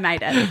 and I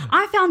made it.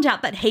 I found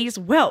out that he's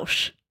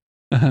Welsh.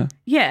 Uh-huh.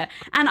 Yeah,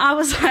 and I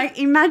was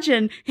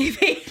imagine if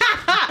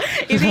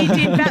he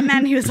did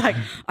Batman, he was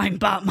I'm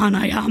Batman,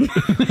 I am.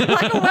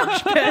 Like a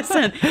Welsh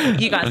person.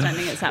 You guys don't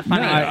think it's that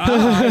funny.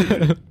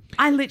 No,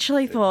 I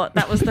literally thought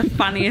that was the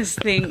funniest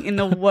thing in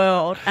the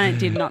world, and it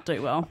did not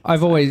do well.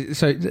 I've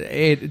always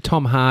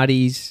Tom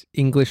Hardy's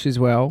English as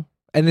well,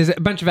 and there's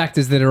a bunch of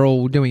actors that are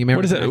all doing American.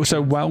 What is it? accents.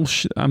 So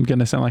Welsh. I'm going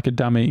to sound like a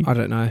dummy. I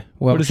don't know.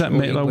 What does that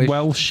mean?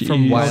 Welsh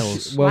from is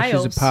Wales. Welsh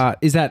is a part.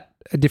 Is that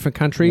a different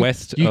country?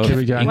 West UK.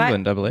 of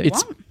England, I believe.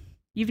 What?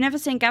 You've never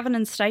seen Gavin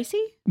and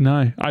Stacey?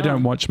 No, I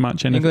don't watch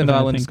much. England,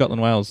 Ireland,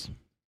 Scotland, Wales.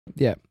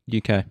 Yeah.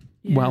 UK.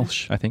 Yeah.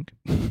 Welsh. I think.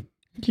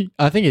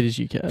 I think it is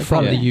UK.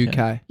 From Yeah. the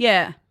UK.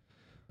 Yeah.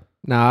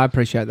 No, I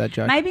appreciate that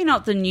joke. Maybe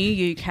not the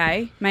new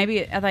UK.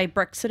 Maybe are they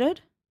Brexited?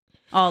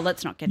 Oh,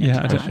 let's not get into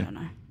Yeah, that. I I don't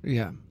know.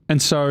 Yeah.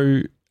 And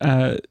so,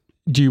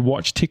 do you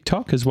watch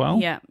TikTok as well?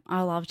 Yeah,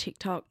 I love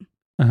TikTok.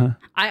 Uh-huh.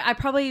 I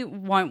probably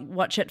won't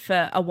watch it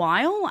for a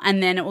while,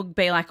 and then it will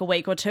be a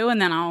week or two,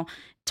 and then I'll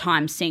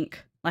time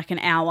sync an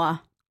hour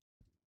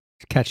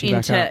Catch you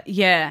back into up.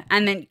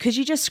 and then because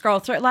you just scroll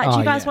through it. Do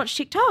you guys watch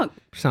TikTok?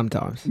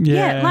 Sometimes.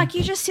 Yeah,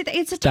 you just sit there.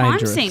 It's a time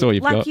Dangerous. sync. That's all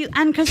you've got.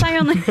 And because they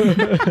only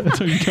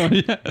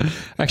Yeah.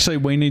 Actually,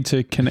 we need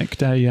to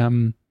connect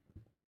a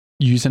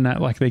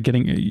Usenet. They're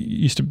getting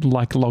used to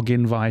log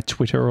in via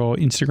Twitter or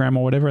Instagram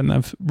or whatever, and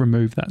they've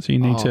removed that. So you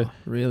need to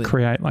really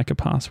create a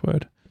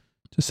password.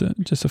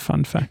 Just a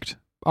fun fact.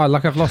 Oh,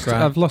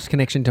 I've lost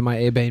connection to my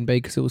Airbnb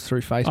because it was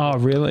through Facebook. Oh,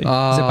 really?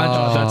 There's a bunch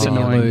of that's stuff you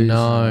annoying. lose.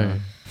 No.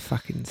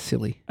 Fucking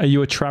silly. Are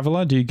you a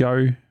traveller? Do you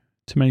go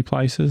to many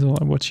places, or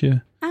what's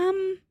your?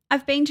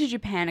 I've been to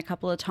Japan a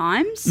couple of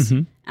times.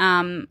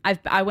 Mm-hmm.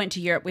 I went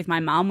to Europe with my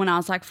mum when I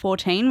was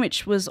 14,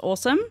 which was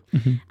awesome.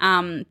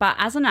 Mm-hmm. But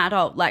as an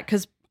adult,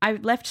 because I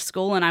left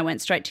school and I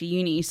went straight to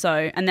uni,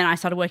 and then I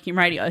started working in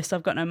radio, so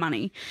I've got no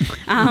money.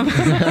 So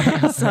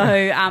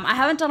I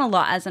haven't done a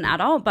lot as an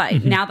adult,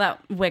 but now that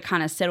we're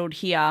kind of settled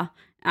here,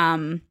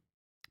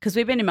 because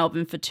we've been in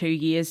Melbourne for 2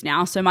 years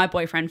now. So my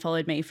boyfriend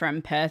followed me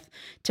from Perth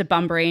to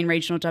Bunbury in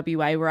regional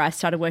WA, where I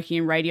started working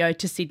in radio,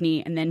 to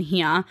Sydney, and then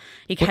here.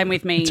 He came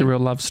with me. It's a real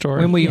love story.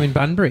 When were you in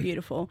Bunbury?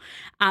 Beautiful.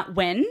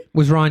 When?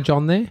 Was Ryan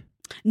John there?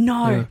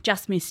 No, Yeah.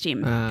 just missed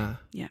him.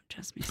 Yeah.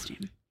 Just missed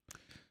him.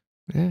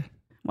 Yeah.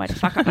 Way to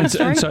fuck up my and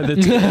story. so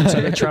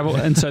the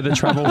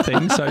travel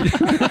thing. So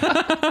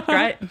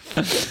Great.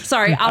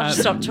 Sorry, I'll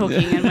just stop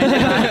talking and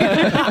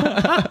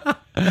we're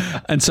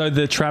and so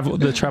the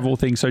travel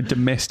thing. So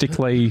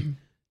domestically,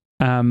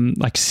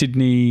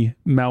 Sydney,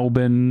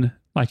 Melbourne,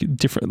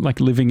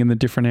 different, living in the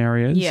different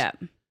areas. Yeah.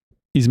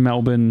 Is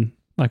Melbourne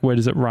where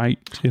does it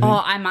rate? Do you think?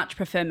 Oh, I much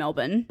prefer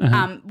Melbourne.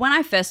 When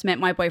I first met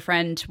my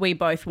boyfriend, we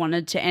both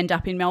wanted to end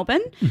up in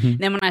Melbourne.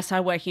 Then when I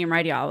started working in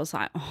radio, I was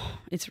like, oh,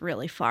 it's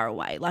really far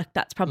away.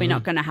 That's probably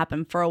not going to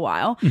happen for a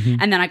while.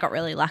 And then I got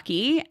really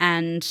lucky,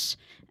 and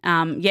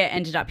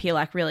ended up here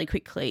like really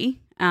quickly.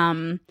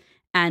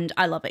 And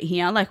I love it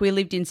here. Like, we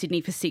lived in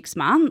Sydney for 6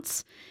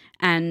 months,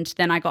 and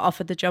then I got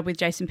offered the job with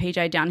Jason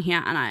PJ down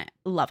here, and I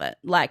love it.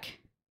 Like,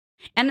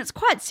 and it's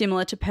quite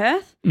similar to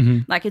Perth.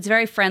 Like, it's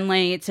very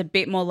friendly. It's a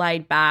bit more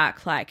laid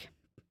back, like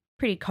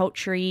pretty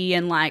culture-y,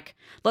 and like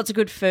lots of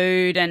good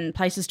food and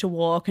places to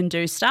walk and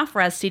do stuff.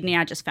 Whereas Sydney,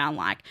 I just found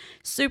like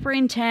super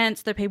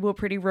intense. The people were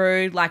pretty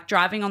rude. Like,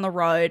 driving on the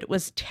road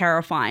was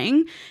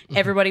terrifying.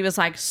 Everybody was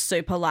like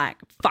super like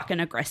fucking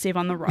aggressive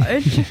on the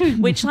road,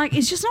 which like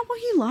is just not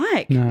what you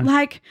like. No.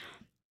 Like,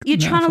 you're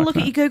trying to look that.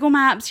 at your Google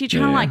Maps, you're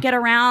trying to like get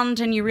around,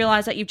 and you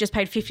realise that you've just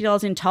paid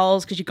 $50 in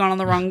tolls because you've gone on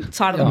the wrong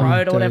side of the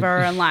road or whatever,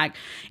 and like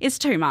it's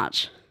too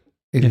much.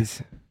 It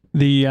is.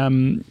 The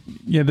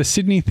the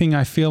Sydney thing,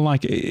 I feel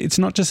like it's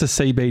not just a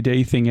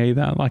CBD thing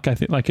either. Like, I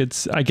think like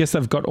I guess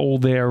they've got all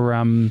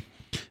their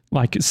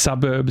like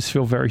suburbs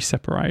feel very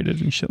separated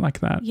and shit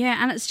like that.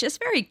 Yeah, and it's just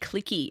very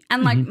cliquey.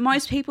 And like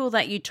most people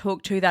that you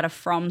talk to that are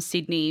from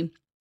Sydney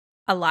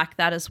are like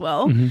that as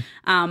well.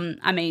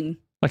 I mean,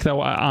 like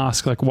they'll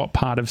ask like what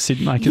part of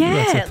Sydney, like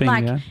that's the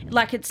thing.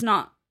 Like it's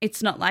not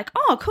like,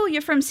 oh, cool,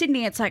 you're from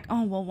Sydney. It's like,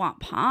 oh, well,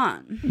 what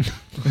part?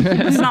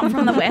 It's not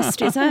from the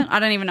West, is it? I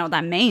don't even know what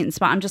that means,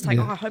 but I'm just like,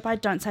 oh, I hope I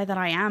don't say that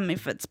I am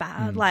if it's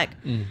bad. Like,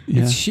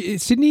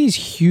 Sydney is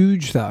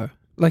huge though.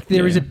 Like,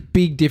 there is a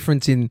big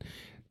difference in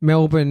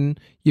Melbourne.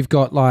 You've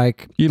got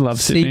like, you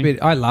love Sydney.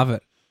 I love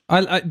it.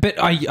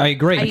 But I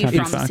agree. Are you Okay,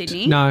 from fact.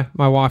 Sydney? No,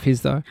 my wife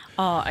is though.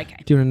 Oh, okay.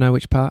 Do you want to know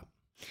which part?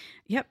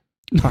 Yep.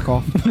 Fuck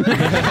off.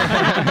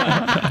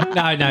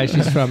 No,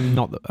 she's from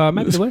not the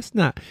maybe the West.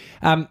 No,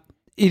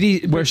 it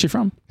is. Where's she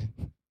from?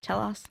 Tell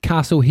us.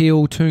 Castle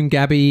Hill,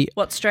 Toongabbie.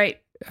 What street?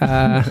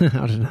 I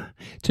don't know.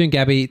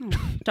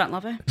 Toongabbie. Don't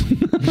love her.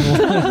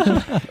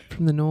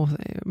 From the north.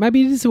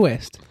 Maybe it is the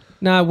West.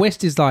 No,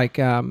 West is like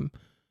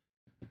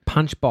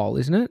Punch Bowl,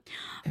 isn't it?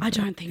 I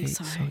don't think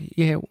so.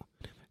 Yeah.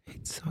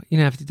 It's, you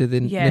don't have to do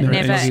the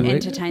Never easy work.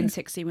 entertain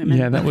sexy women.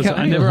 Yeah, that was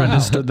I never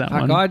understood that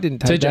Fuck, one. I didn't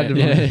take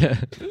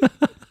that.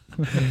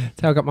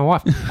 That's how I got my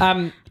wife.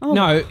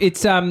 No,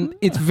 it's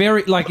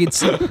very like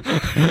it's.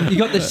 You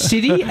got the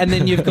city, and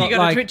then you've got you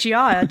got like a twitchy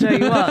eye. I tell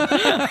you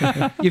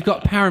what. you've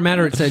got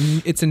Parramatta.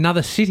 It's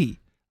another city.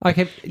 Like,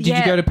 did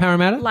you go to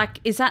Parramatta? Like,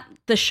 is that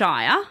the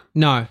Shire?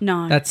 No,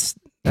 No. That's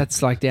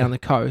like down the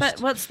coast. But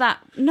what's that?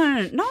 No,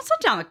 it's not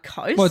down the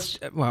coast.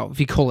 Well, if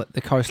you call it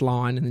the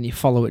coastline and then you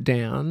follow it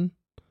down.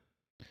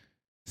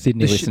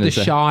 Sydney The listeners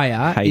are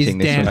Shire is hating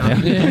this down.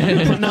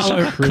 right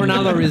now.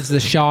 Cronulla is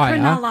the Shire.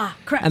 Cronulla.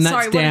 And that's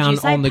Sorry, what did down you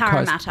say? on the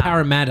Parramatta. coast.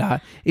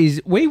 Parramatta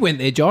is. We went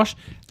there, Josh.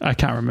 I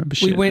can't remember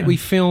shit. We went. yeah. We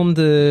filmed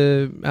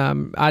the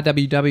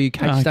RWW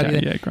case study. Okay,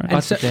 There. yeah, great. And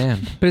That's so-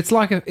 damn. But it's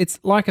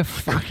like a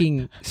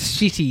fucking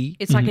city.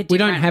 It's like a We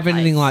don't different have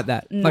anything place. like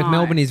that. Like, No.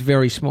 Melbourne is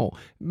very small.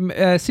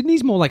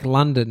 Sydney's more like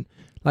London.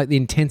 Like, the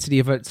intensity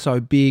of it's so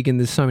big and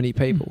there's so many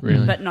people.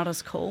 Really? But not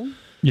as cool.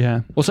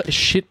 Yeah. Also,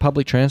 shit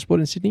public transport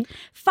in Sydney?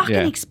 Fucking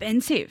Yeah.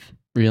 expensive.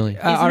 Really?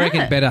 I Isn't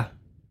reckon it? better.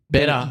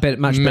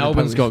 Much better.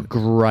 Melbourne's public- got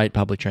great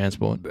public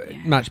transport.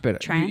 much better.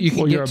 Trains? You can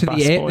Well, you're get a to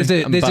bus the air. boy.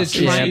 There's a bus-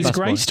 train. yeah, Is bus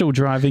Grace boy. still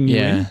driving you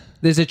Yeah. in?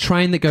 There's a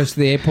train that goes to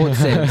the airport.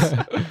 Says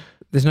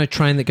there's no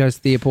train that goes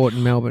to the airport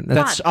in Melbourne.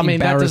 That's That doesn't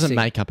embarrassing.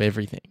 make up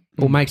everything.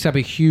 or makes up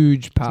a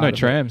huge part. No of it.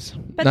 trams.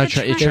 But No the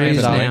tra- train, There is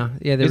Transit, now.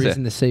 Yeah, there Is is it?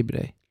 in the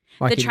CBD.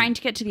 Like the train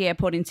to get to the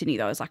airport in Sydney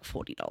though is like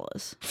 $40.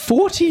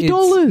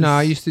 $40. No,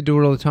 I used to do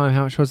it all the time.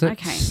 How much was it?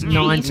 Okay.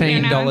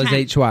 $19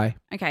 Okay. each way.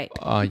 Okay.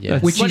 Oh, yeah.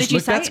 Which What is- did you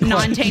say? that's quite-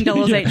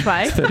 $19 each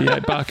way.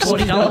 $38.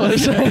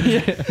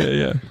 $40.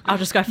 Yeah. I'll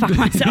just go fuck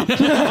myself.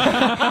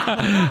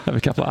 Have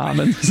a couple of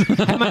almonds.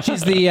 How much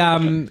is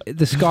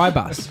the Sky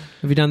Bus?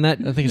 Have you done that?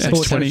 I think it's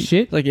Thought that 20.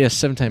 shit. Like, yeah,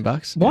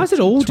 $17. Why is it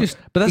all just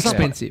But that's not-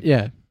 expensive?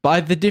 Yeah.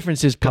 But the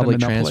difference is Got a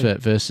public monopoly.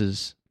 transport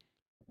versus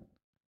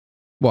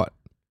What?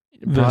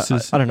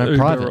 Versus I don't know, Uber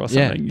private. or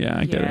Yeah. something. Yeah,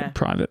 I get Yeah. it.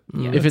 Private.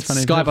 Mm. Yeah, If that's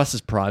it's funny. Skybus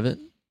is private,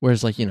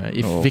 whereas like, you know,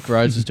 if Oh. Vic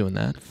Rhodes was doing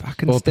that.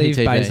 Fucking Or Steve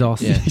PTV,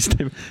 Bezos. yeah.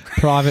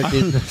 Private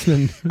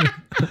businessman.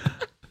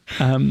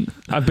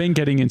 I've been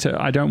getting into.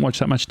 I don't watch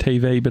that much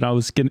TV, but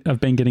I've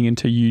been getting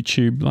into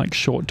YouTube like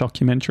short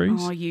documentaries.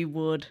 Oh, you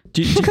would.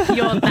 Do you-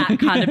 You're that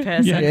kind of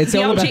person. Yeah, it's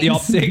all about the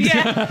optics.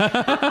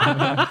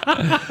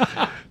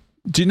 Yeah.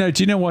 Do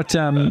you know what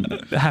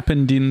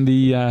happened in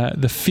the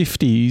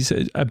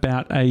 50s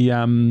about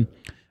a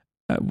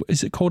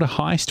is it called a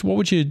heist? What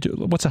would you do?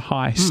 What's a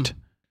heist?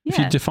 If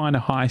you Yeah. define a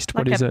heist,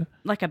 what Like is it?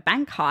 Like a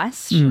bank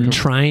heist, Mm.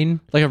 Train.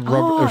 Like a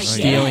Oh, or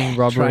stealing,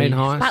 robbery. Train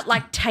heist. but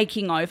like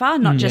taking over,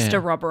 not just Yeah. a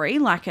robbery,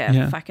 like a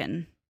Yeah.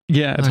 fucking.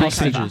 Yeah, it's Okay.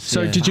 possible. Hostages,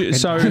 So yeah. did you?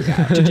 So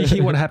did you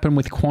hear what happened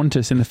with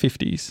Qantas in the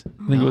 50s?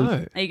 I think it was.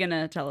 No. Are you going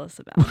to tell us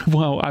about it?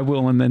 Well, I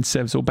will, and then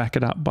Sevs will back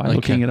it up by Okay.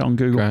 looking at it on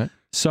Google. Great.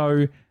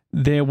 So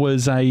there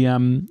was a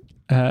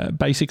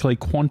basically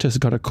Qantas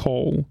got a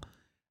call.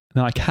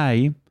 They're like,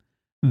 hey,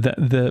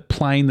 the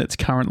plane that's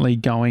currently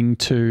going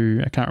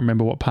to, I can't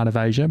remember what part of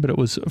Asia, but it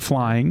was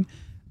flying.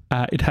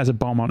 It has a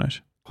bomb on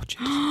it. Oh,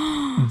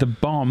 jeez. The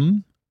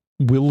bomb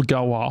will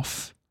go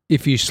off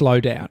If you slow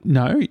down.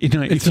 No,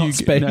 It's not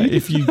speed.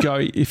 if you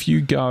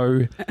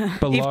go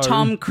below. If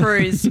Tom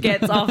Cruise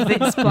gets off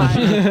this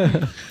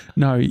plane.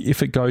 No,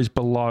 if it goes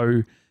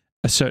below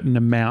a certain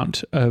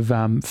amount of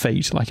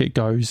feet, like it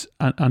goes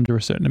under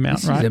a certain amount,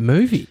 This right? is a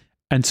movie.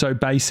 And so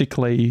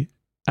basically,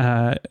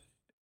 they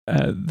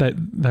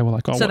were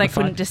like, "Oh, So what they the fuck?"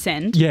 couldn't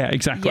descend. Yeah,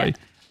 exactly. Yeah.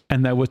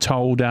 And they were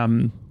told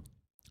to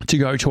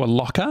go to a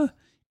locker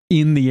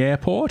in the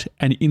airport,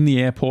 and in the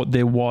airport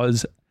there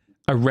was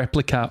a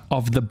replica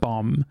of the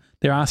bomb.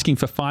 They're asking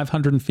for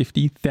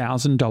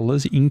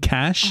 $550,000 in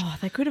cash. Oh,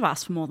 they could have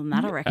asked for more than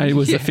that, I reckon. It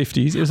was the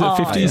 50s. It was the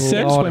 50s,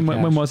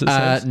 Sebs? When was it,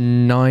 Sebs?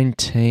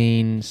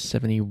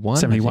 1971.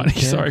 71. I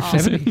think, yeah. Sorry.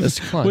 70s. That's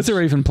close. Was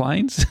there even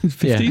planes?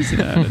 50s?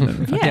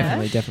 No. Yeah.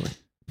 Definitely.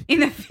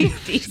 In the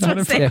 50s, I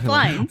what's don't their know.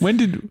 planes? When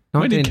did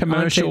 19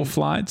 commercial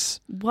flights?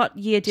 What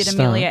year did Start.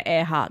 Amelia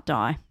Earhart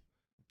die?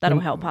 That'll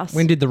help us.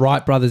 When did the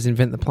Wright brothers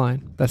invent the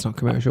plane? That's not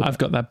commercial. I've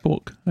got that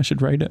book. I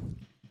should read it.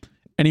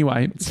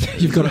 Anyway,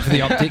 You've got it for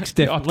the optics,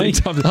 definitely.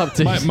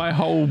 Optics. My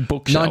whole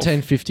bookshelf.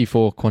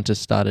 1954, Qantas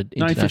started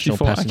international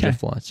 1954, passenger okay.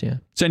 flights. Yeah,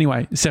 So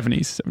anyway,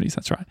 70s,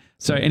 that's right.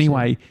 So 70s,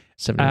 anyway,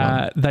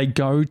 71. they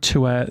go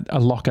to a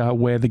locker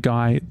where the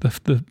guy,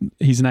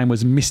 his name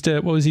was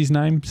Mr. What was his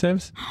name,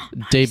 Sevs?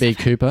 DB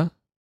Cooper.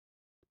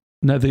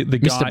 No, the guy.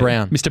 Mr.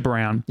 Brown. Mr.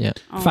 Brown. Yeah.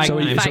 Oh, Fake So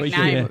he- name. so Fake he-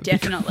 name, yeah.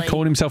 definitely. He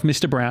called himself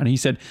Mr. Brown. He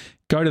said,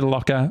 go to the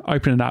locker,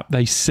 open it up.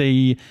 They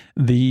see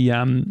the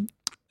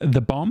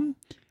bomb.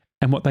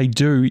 And what they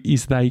do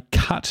is they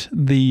cut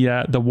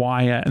the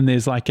wire, and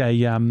there's like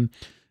an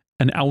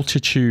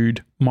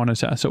altitude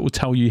monitor, so it will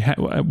tell you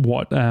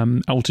what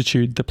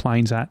altitude the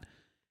plane's at.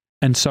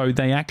 And so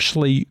they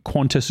actually,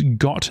 Qantas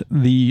got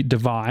the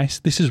device.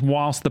 This is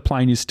whilst the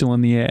plane is still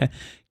in the air.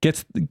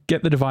 Get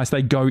the device.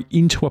 They go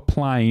into a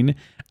plane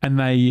and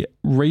they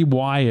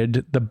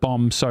rewired the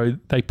bomb, so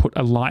they put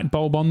a light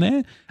bulb on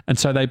there. And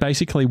so they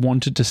basically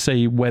wanted to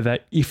see whether,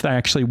 if they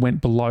actually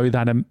went below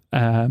that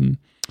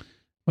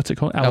what's it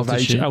called?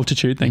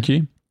 Altitude. Thank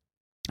you.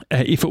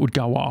 If it would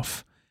go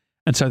off.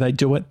 And so they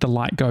do it, the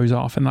light goes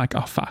off, and like,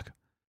 oh, fuck.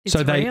 It's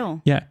so they,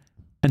 real. Yeah.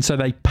 And so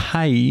they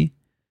pay.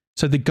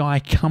 So the guy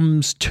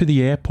comes to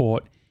the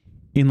airport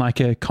in like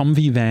a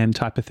combi van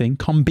type of thing.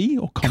 Combi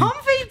or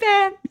Combi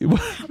van.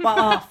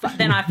 Well,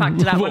 then I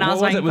fucked it up when I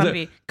was What like was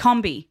it?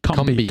 combi.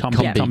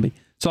 Combi.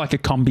 So like a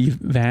combi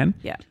van.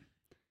 Yeah.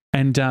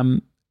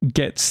 And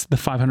gets the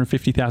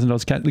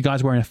 $550,000. The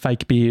guy's wearing a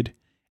fake beard.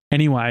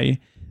 Anyway,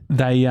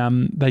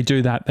 they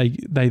do that.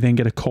 They then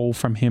get a call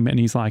from him, and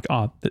he's like,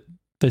 "Oh,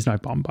 there's no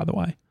bomb, by the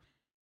way."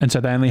 And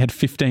so they only had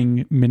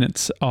 15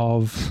 minutes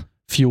of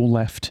fuel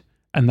left,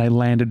 and they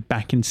landed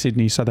back in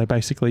Sydney. So they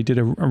basically did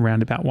a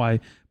roundabout way.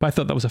 But I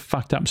thought that was a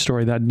fucked up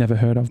story that I'd never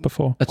heard of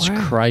before. That's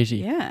crazy.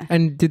 Yeah.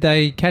 And did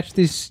they catch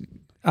this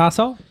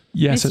arsehole?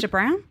 Yeah, Mr. so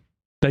Brown?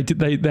 they did.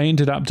 They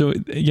ended up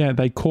doing. Yeah,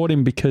 they caught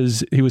him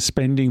because he was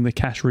spending the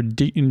cash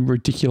in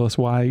ridiculous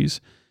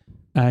ways.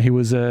 He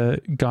was a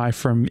guy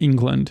from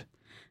England.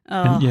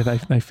 Oh. And yeah,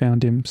 they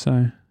found him.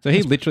 So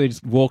he literally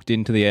just walked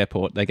into the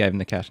airport. They gave him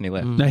the cash and he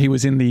left. no, he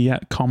was in the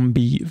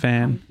combi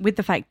van With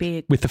the fake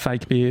beard. with the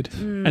fake beard.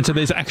 And so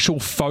there's actual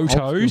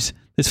photos.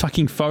 There's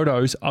fucking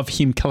photos of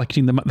him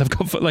collecting them. They've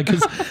got like,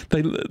 'cause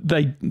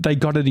they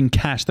got it in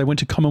cash. They went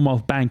to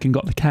Commonwealth Bank and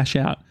got the cash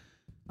out.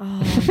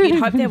 Oh, you'd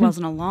hope there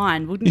wasn't a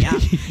line, wouldn't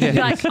you? You'd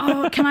be like,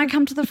 oh, can I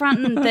come to the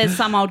front? And there's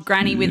some old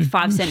granny with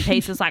 5-cent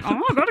pieces like,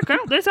 oh, I've got to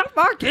count this up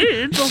my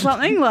kids or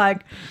something.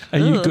 Like, Are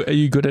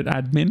you good at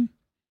admin?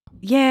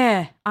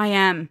 yeah, I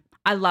am.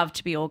 I love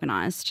to be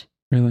organised.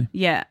 Really?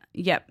 Yeah,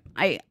 yep.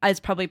 It's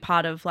probably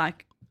part of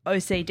like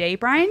OCD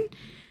brain.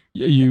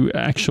 Are you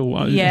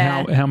actual?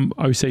 Yeah. How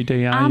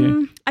OCD are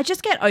you? I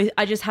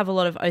just have a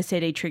lot of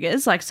OCD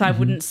triggers. Like, so I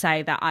wouldn't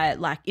say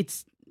that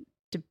it's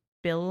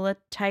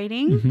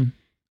debilitating. Mm-hmm.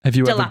 Have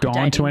you ever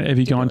gone to a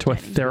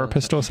Debilitating.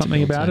 therapist or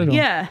something about it? Or?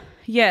 Yeah.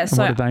 And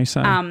So, what did they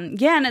say?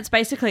 yeah, and it's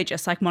basically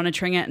just like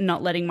monitoring it and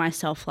not letting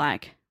myself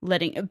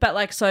but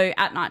like, so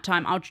at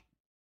nighttime, I'll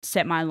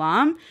set my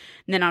alarm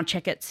and then I'll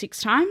check it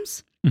 6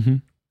 times. Mm-hmm.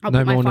 I'll No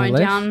put my more, no phone less?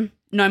 down,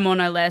 no more,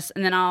 no less.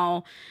 And then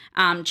I'll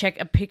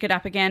pick it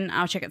up again.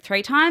 I'll check it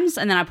 3 times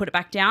and then I put it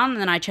back down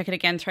and then I check it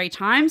again 3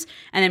 times.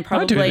 And then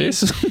probably. I do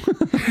this.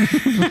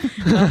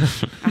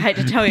 I hate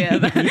to tell you.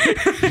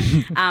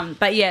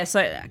 But yeah,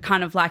 so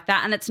kind of like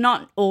that. And it's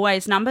not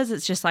always numbers.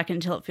 It's just like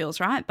until it feels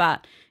right.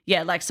 But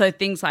yeah, like so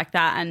things like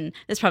that. And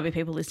there's probably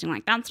people listening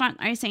like, that's not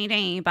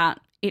OCD, but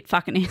it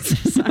fucking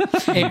is. So,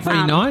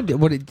 Every night?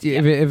 Have you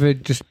ever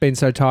just been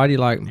so tired you're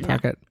like,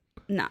 fuck it?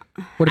 no.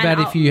 What about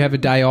And if you have a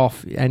day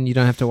off and you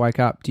don't have to wake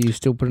up? Do you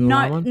still put an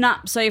alarm on? No.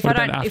 So if What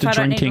I about don't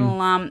after need drinking? an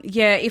alarm,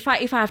 yeah. If I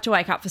have to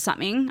wake up for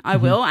something, I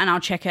will, and I'll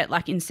check it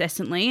like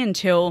incessantly and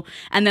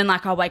then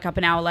like I'll wake up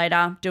an hour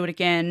later, do it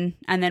again,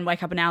 and then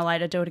wake up an hour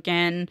later, do it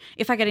again.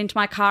 If I get into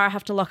my car, I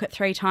have to lock it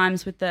 3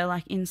 times with the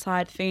like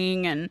inside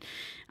thing and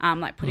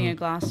like putting a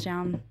glass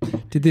down.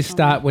 Did this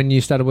start when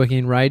you started working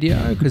in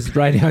radio? Because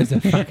radio is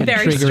a fucking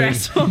Very triggering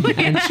stressful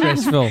and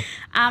stressful.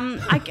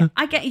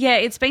 I get, yeah,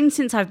 it's been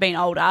since I've been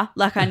older.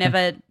 Like I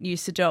never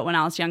used to do it when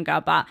I was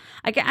younger, but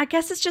I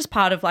guess it's just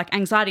part of like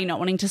anxiety, not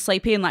wanting to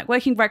sleep in. Like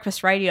working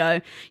breakfast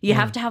radio, you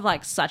have to have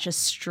like such a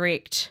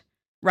strict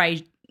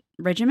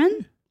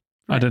regimen.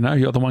 I don't know.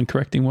 You're the one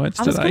correcting words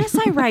I was today. going to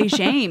say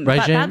regime,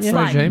 but that's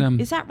like,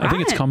 is that right? I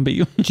think it's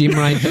combi. Gym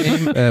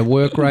regime,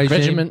 work regime.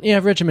 Regiment. Yeah,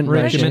 regiment.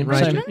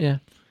 Regiment? Yeah.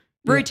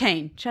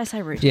 Routine. Should I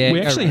say routine? Yeah,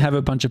 We actually have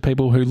a bunch of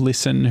people who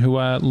listen who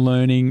are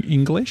learning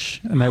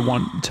English and they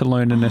want to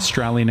learn an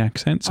Australian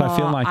accent. So I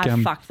feel like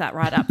I fucked that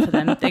right up for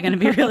them. They're going to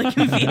be really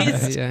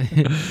confused.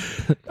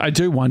 I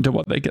do wonder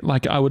what they get.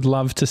 Like I would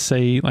love to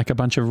see like a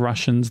bunch of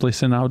Russians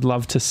listen. I would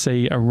love to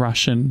see a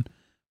Russian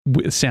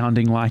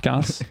sounding like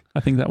us. I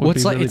think that would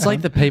be really it's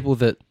like the people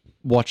that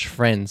watch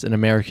Friends and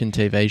American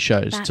TV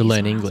shows to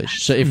learn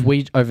English. So if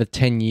we, over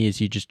 10 years,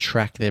 you just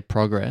track their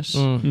progress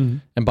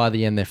and by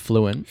the end they're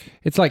fluent.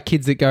 It's like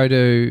kids that go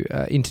to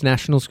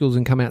international schools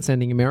and come out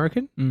sounding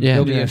American. Yeah.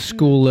 There'll be a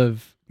school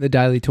of the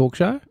Daily Talk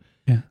Show.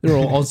 Yeah. They're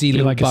all Aussie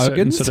little like a certain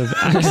bogans. sort of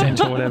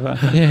accent or whatever.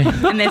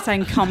 Yeah. And they're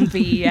saying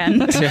comfy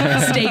and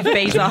Steve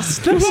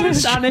Bezos. The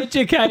most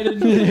uneducated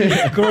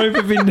group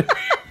of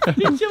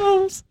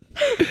individuals.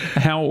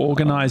 How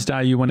organised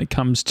are you when it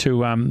comes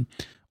to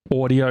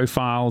audio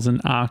files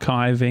and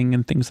archiving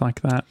and things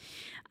like that?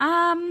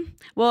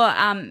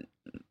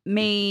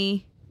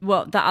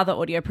 The other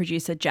audio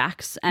producer,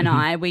 Jax,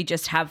 and we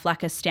just have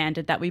like a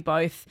standard that we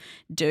both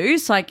do.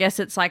 So I guess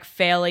it's like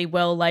fairly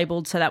well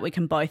labelled so that we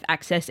can both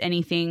access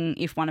anything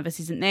if one of us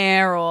isn't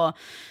there or...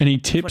 Any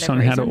tips on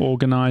how to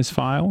organise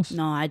files?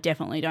 No, I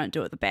definitely don't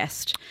do it the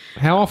best.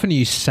 How often are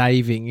you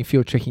saving if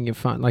you're checking your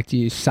phone? Like, do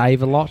you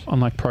save a lot?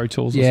 On like Pro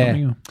Tools or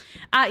something?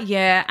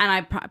 Yeah, and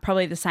I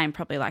probably the same,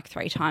 probably like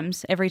 3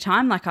 times every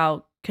time. Like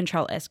I'll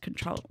Control S,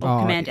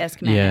 Command S,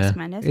 Command S,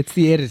 Command S. It's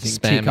the editing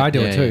tick. I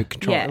do it too.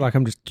 Control. Yeah. Like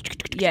I'm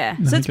just. Yeah.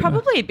 So it's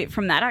probably a bit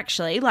from that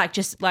actually. Like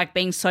just like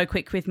being so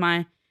quick with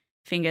my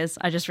fingers.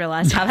 I just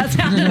realised how that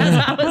sounded as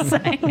I was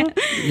saying it.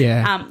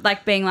 Yeah.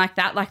 Like being like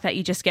that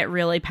you just get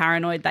really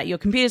paranoid that your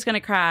computer's going to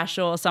crash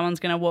or someone's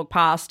going to walk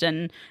past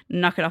and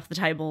knock it off the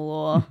table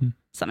or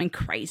something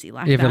crazy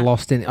like that. You ever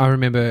lost any? I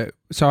remember.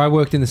 So I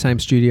worked in the same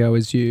studio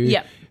as you.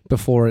 Yep.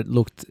 Before it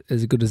looked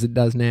as good as it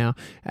does now.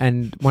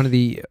 And one of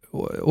the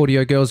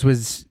audio girls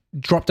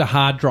dropped a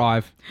hard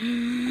drive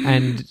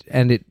and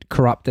it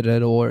corrupted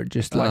it or it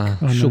just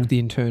shook the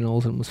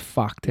internals and was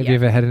fucked. Have you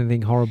ever had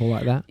anything horrible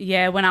like that?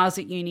 Yeah, when I was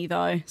at uni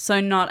though. So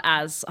not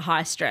as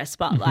high stress,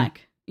 but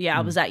like, yeah,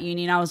 I was at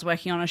uni and I was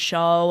working on a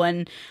show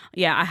and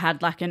I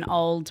had like an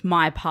old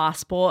My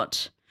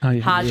Passport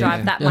hard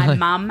drive that my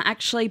mum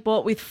actually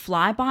bought with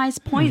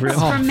Flybys points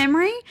from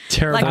memory.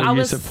 Terrible like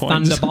use of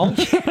points. Thunderbolt.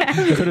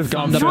 Could have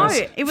gone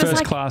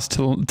first class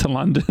to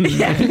London.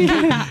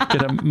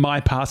 Get a My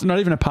Passport, not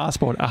even a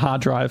passport, a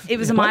hard drive. It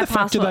was a My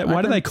Passport.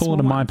 Why do they call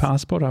it a My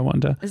Passport, I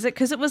wonder? Is it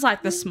because it was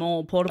like the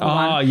small portable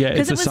one? Oh, yeah,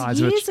 it's the it was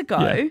size years of it. ago.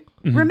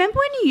 Yeah. Remember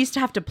when you used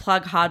to have to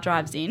plug hard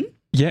drives in?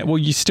 Yeah, well,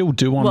 you still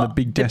do on the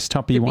big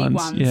desktop-y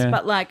ones. Yeah.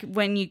 But like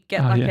when you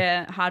get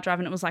a hard drive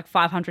and it was like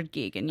 500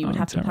 gig and you would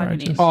have to plug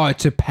it in. Oh,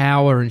 it's a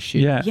power and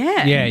shit. Yeah.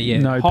 Yeah.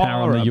 No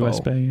power on the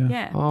USB.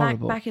 Yeah,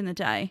 back in the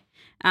day.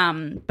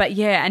 But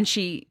yeah, and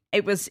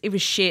it was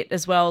shit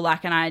as well.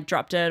 Like, and I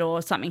dropped it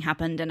or something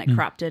happened and it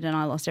corrupted and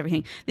I lost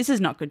everything. This is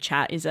not good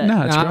chat, is it?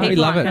 No, it's great. We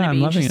love it.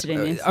 I'm loving interested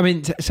in this. I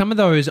mean, some of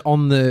those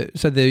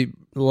the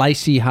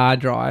lacy hard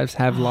drives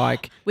have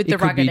like with the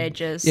rugged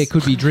edges. Yeah, it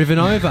could be driven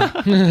over.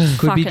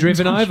 Could be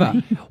driven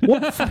over.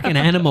 What fucking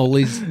animal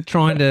is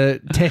trying to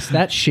test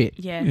that shit?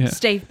 Yeah.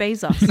 Steve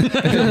Bezos.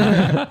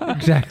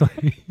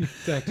 Exactly.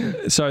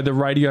 So the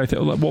radio,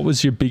 what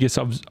was your biggest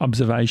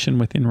observation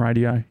within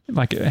radio?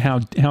 Like how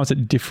is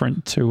it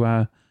different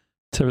to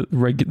the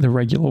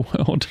regular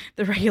world?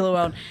 The regular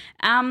world.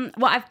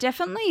 Well, I've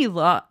definitely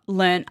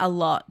learned a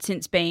lot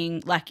since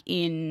being like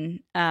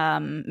in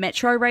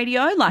metro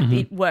radio. Like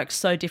it works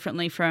so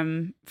differently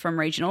from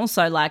regional.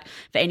 So like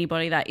for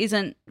anybody that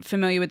isn't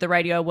familiar with the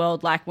radio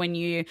world, like when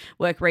you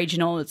work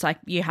regional, it's like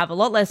you have a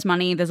lot less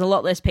money, there's a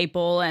lot less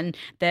people, and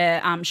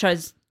their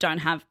shows don't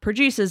have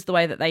producers the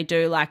way that they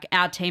do. Like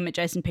our team at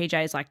Jason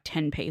PJ is like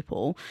 10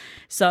 people.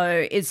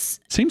 So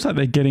seems like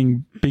they're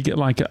getting bigger.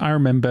 Like I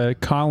remember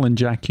Kyle and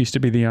Jack used to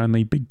be the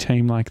only big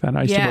team like that.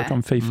 I used to work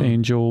on Fifi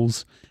and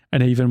Jules,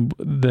 and even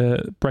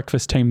the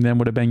breakfast team then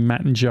would have been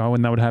Matt and Joe,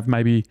 and they would have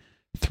maybe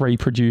 3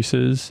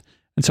 producers.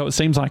 And so it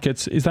seems like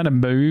is that a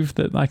move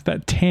that like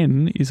that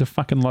 10 is a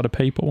fucking lot of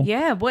people?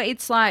 Yeah, well,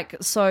 it's like,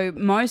 so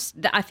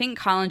I think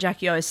Kyle and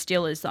Jackie O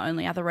still is the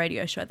only other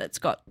radio show that's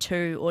got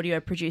 2 audio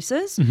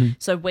producers.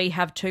 So we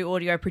have 2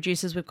 audio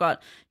producers. We've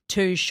got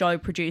 2 show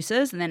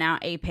producers and then our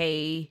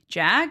EP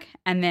Jag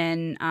and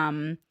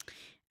then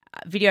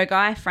video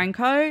guy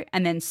Franco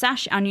and then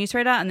Sash, our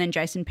newsreader, and then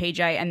Jason PJ.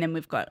 And then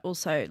we've got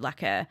also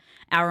like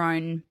our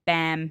own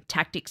BAM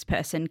tactics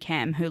person,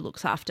 Cam, who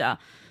looks after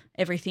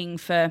everything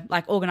for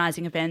like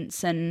organising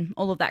events and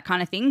all of that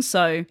kind of thing.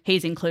 So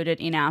he's included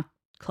in our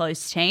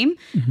close team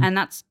and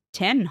that's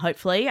 10,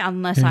 hopefully,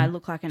 unless I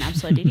look like an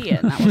absolute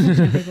idiot. And that wasn't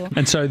 10 people.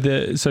 And so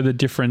the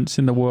difference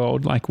in the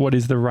world, like what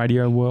is the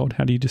radio world?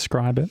 How do you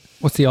describe it?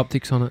 What's the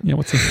optics on it? Yeah,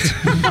 what's it?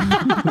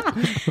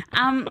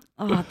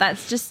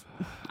 That's just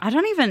I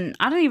don't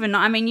even know.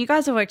 I mean, you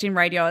guys have worked in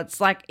radio.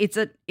 It's like it's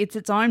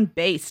its own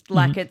beast.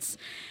 Like it's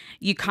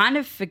you kind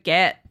of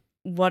forget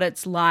what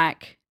it's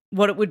like,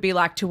 what it would be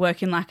like to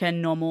work in like a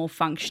normal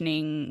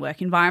functioning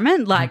work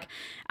environment, like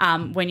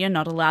when you're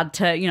not allowed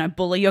to,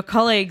 bully your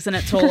colleagues and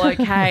it's all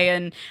okay.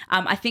 And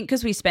I think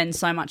because we spend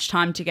so much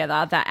time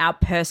together that our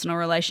personal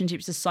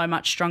relationships are so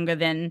much stronger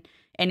than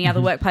any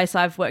other workplace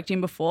I've worked in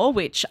before,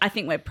 which I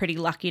think we're pretty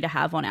lucky to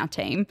have on our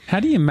team.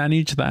 How do you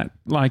manage that?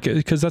 Like,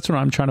 because that's what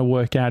I'm trying to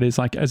work out is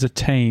like as a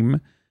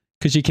team,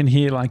 because you can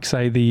hear like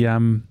say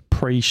the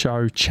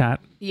pre-show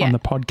chat on the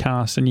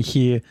podcast and you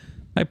hear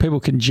like people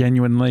can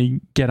genuinely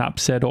get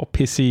upset or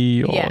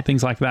pissy or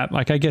things like that.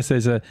 Like I guess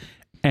there's a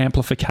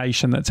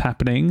amplification that's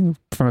happening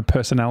from a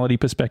personality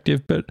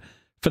perspective, but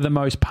for the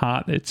most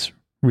part, it's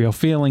real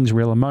feelings,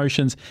 real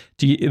emotions.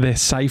 They're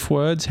safe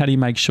words? How do you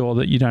make sure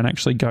that you don't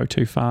actually go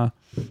too far?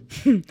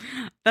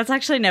 That's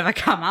actually never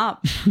come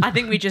up. I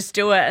think we just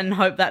do it and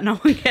hope that no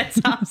one gets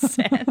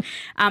upset.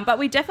 But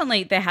we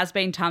definitely, there has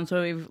been times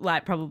where we've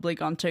like probably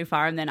gone too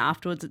far and then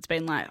afterwards it's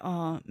been like,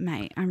 oh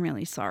mate, I'm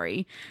really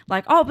sorry.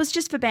 Like, oh, it was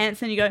just for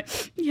bands. And you go,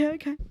 yeah,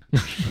 okay.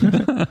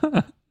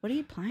 What are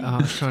you playing? I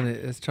was trying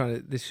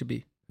to, this should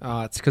be,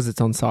 it's because it's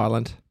on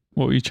silent.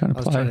 What were you trying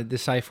to play? The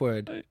safe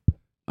word.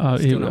 I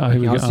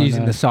was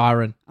using the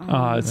siren.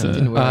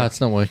 It's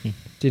not working.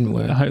 Didn't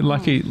work.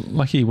 Lucky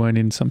you weren't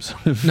in some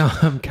sort of... No,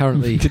 I'm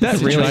currently... Did that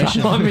really?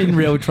 I'm in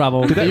real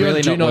trouble. Did that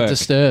really do not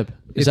disturb?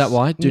 Is that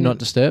why? Do not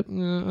disturb?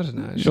 No, I don't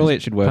know. Surely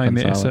it should work on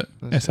the silent.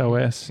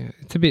 SOS. Yeah,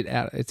 it's a bit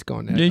out. It's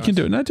gone out. Yeah, you can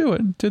do it. No, do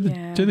it. Do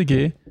the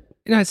gear.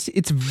 No, it's there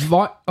you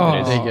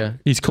go.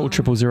 He's called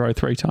 000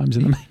 3 times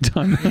in the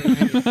meantime.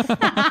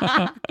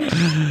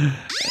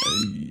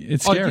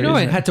 It's scary.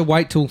 I had to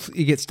wait till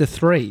he gets to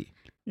 3.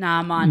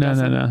 Nah, mine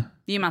doesn't. No.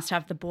 You must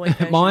have the boy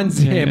version.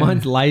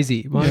 Mine's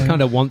lazy. Mine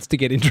kind of wants to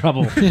get in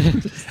trouble.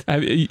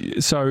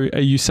 So are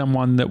you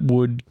someone that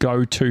would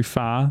go too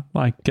far?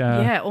 Like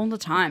yeah, all the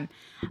time.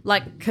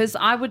 Like, because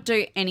I would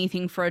do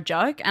anything for a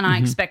joke and I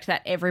expect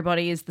that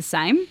everybody is the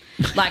same.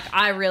 Like,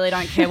 I really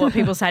don't care what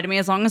people say to me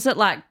as long as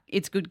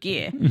it's good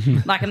gear.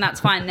 Like, and that's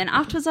fine. And then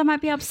afterwards I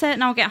might be upset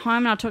and I'll get home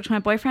and I'll talk to my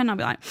boyfriend and I'll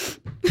be like...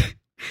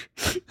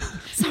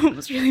 Someone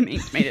was really mean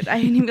to me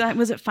today and he'd be like,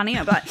 was it funny?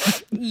 I'd be like,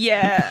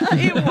 yeah,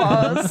 it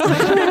was.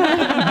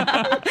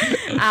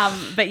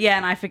 But yeah,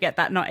 and I forget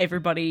that not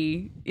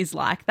everybody is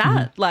like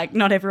that. Like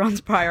not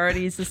everyone's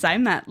priority is the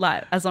same, that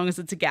like as long as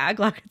it's a gag,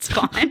 like it's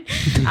fine.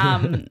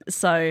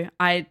 So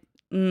I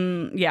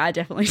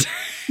definitely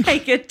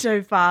take it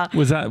too far.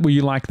 Were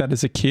you like that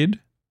as a kid?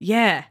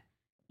 Yeah.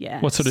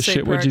 What sort of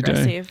shit would you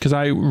do? Because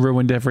I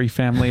ruined every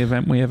family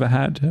event we ever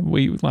had.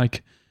 We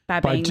like... By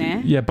being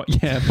there? Yeah,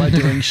 by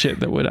doing shit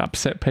that would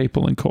upset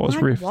people and cause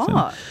rifts.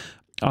 What?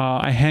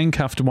 I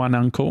handcuffed one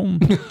uncle,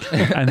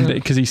 and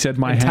because he said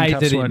my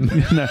handcuffs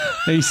weren't. No,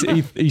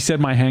 he said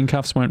my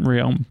handcuffs weren't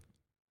real,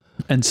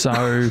 and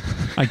so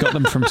I got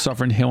them from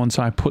Sovereign Hill, and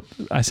so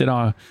I said,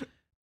 "Oh,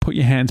 put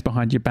your hands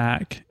behind your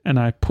back," and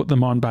I put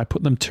them on, but I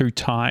put them too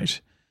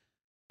tight,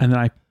 and then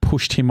I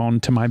pushed him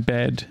onto my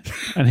bed,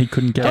 and he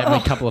couldn't get me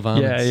a couple of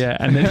almonds. Yeah,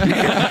 and then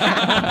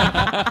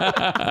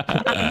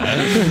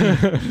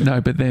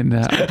no, but then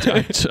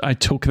I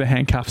took the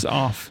handcuffs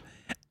off,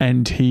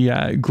 and he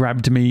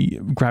grabbed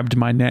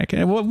my neck.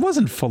 And it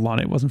wasn't full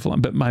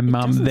on. But my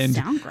mum then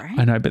sound great.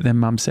 I know, but then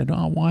mum said,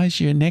 "Oh, why is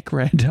your neck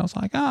red?" I was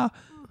like, "Yeah,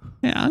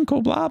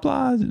 Uncle blah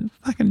blah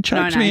fucking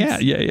choked me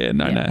out." Yeah,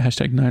 no,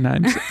 hashtag no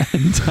names.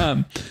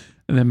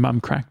 And then mum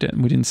cracked it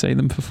and we didn't see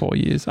them for 4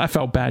 years. I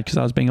felt bad because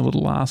I was being a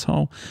little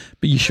asshole,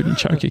 but you shouldn't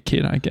choke your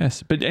kid, I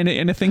guess. But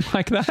anything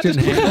like that?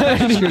 Shouldn't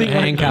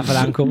handcuff an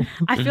uncle.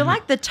 I feel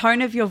like the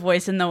tone of your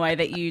voice and the way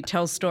that you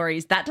tell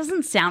stories, that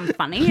doesn't sound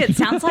funny. It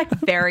sounds like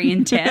very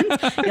intense.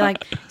 You're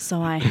like,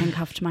 so I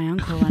handcuffed my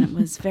uncle and it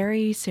was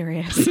very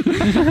serious.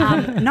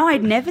 No,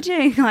 I'd never do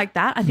anything like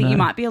that. I think you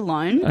might be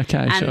alone. Okay,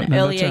 and sure. And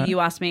earlier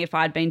you asked me if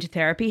I'd been to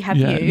therapy. Have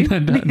you?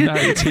 No,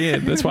 it's here.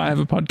 That's why I have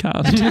a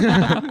podcast.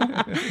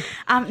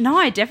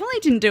 No, I definitely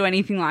didn't do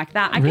anything like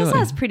that. I guess I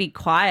was pretty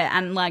quiet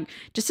and like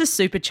just a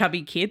super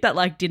chubby kid that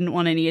like didn't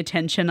want any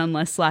attention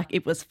unless like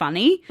it was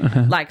funny.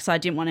 Like, so I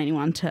didn't want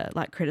anyone to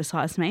like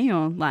criticize me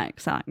or like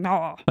say like,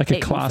 no. Like a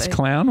class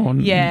clown or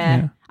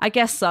yeah. I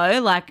guess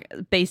so. Like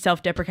be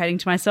self-deprecating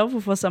to myself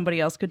before somebody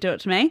else could do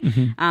it to me,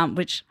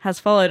 which has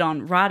followed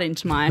on right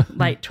into my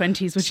late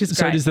 20s, which is great.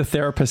 So does the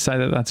therapist say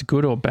that that's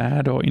good or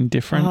bad or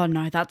indifferent? Oh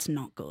no, that's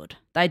not good.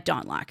 They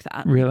don't like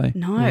that. Really?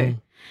 No.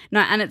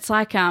 No, and it's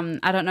like I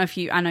don't know if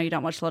I know you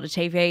don't watch a lot of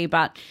TV,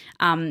 but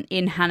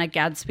in Hannah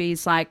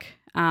Gadsby's like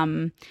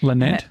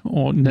Lynette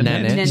or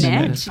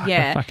Nanette,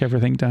 yeah. Fuck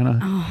everything, don't I?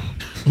 Oh.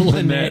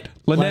 Lynette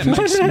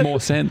makes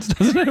more sense,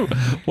 doesn't it?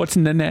 What's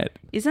Nanette?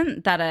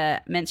 Isn't that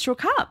a menstrual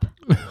cup?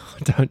 I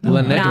don't know.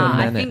 Lynette or Nah,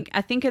 Nanette?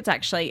 I think it's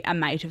actually a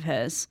mate of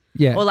hers.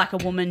 Yeah. Or like a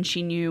woman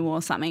she knew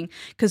or something.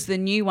 Because the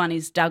new one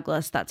is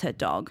Douglas. That's her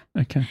dog.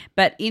 Okay.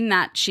 But in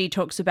that, she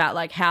talks about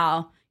like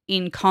how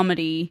in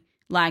comedy,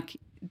 like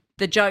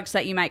the jokes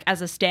that you make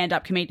as a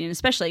stand-up comedian,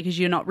 especially because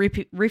you're not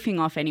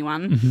riffing off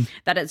anyone,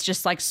 that it's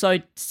just like so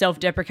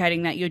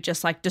self-deprecating that you're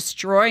just like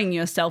destroying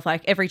yourself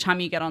like every time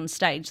you get on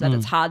stage, that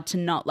it's hard to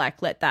not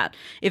like let that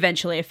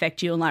eventually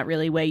affect you and like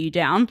really wear you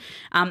down.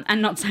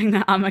 And not saying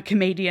that I'm a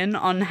comedian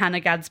on Hannah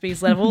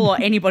Gadsby's level or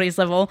anybody's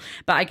level,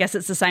 but I guess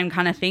it's the same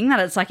kind of thing, that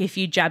it's like if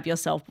you jab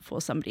yourself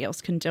before somebody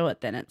else can do it,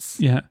 then it's...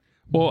 Yeah.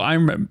 Well, I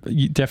remember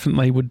you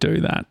definitely would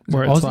do that.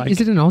 Where it's like, is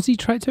it an Aussie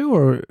trait too,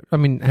 or I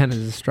mean,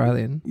 Hannah's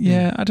Australian?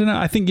 Yeah, I don't know.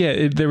 I think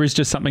there is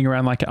just something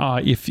around like,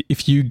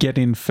 if you get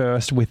in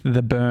first with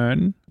the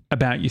burn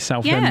about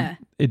yourself, then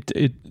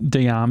it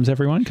de-arms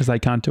everyone because they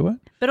can't do it.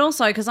 But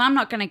also because I'm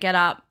not going to get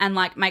up and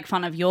like make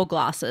fun of your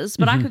glasses,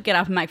 but I could get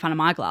up and make fun of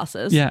my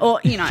glasses. Yeah. Or,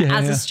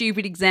 a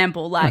stupid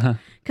example, like,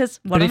 because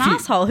what an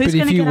asshole. Who's But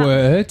going if to you get up?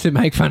 were to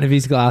make fun of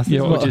his glasses,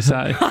 Yeah, what would you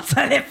say? Oh,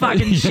 so they're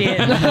fucking shit.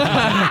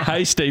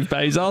 Hey, Steve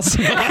Bezos.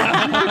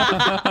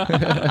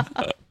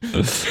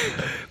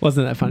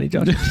 wasn't that funny,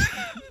 Josh?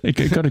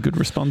 It got a good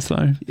response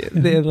though. Yeah,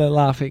 they're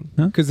laughing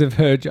because of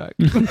her joke.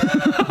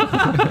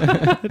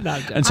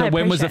 And so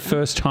when was the appreciate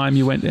first time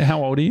you went?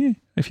 How old are you,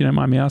 if you don't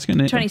mind me asking?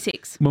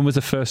 26. When was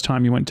the first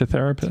time you went to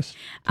therapist?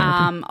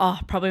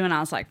 Probably when I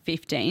was like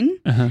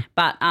 15.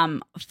 But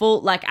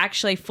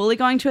actually fully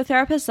going to a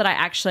therapist that I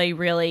actually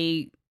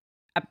really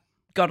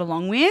got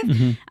along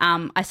with.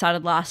 I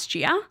started last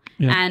year.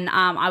 Yeah. And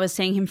I was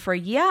seeing him for a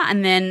year,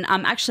 and then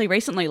actually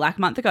recently, like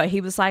a month ago,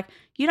 he was like,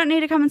 "You don't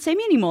need to come and see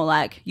me anymore.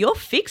 Like, you're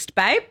fixed,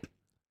 babe."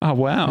 Oh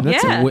wow,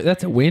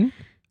 That's a win.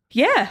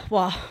 Yeah.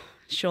 Well,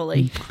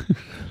 surely.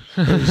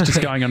 It's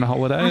just going on a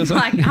holiday.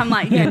 I'm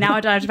like, yeah. Now I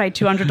don't have to pay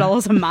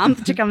 $200 a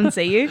month to come and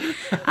see you.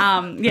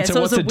 So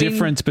what's the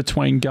difference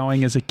between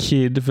going as a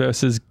kid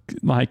versus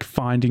like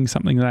finding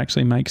something that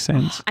actually makes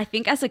sense? I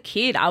think as a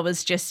kid, I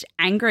was just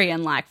angry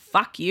and like,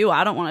 fuck you.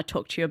 I don't want to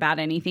talk to you about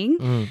anything.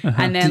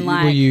 And then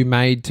were you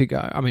made to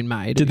go? I mean,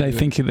 made. Did they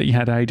think that you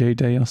had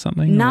ADD or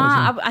something?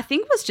 Nah, I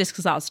think it was just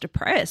because I was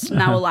depressed.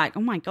 And they were like,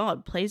 oh my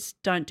God, please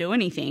don't do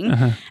anything.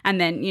 And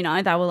then, they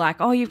were like,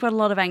 oh, you've got a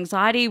lot of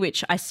anxiety,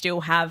 which I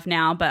still have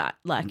now, but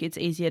like it's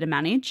easier to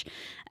manage.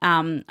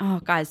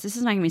 Guys, this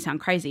is making me sound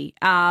crazy.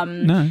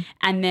 No.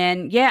 And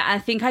then, I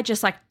think I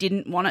just like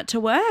didn't want it to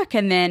work.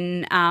 And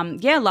then,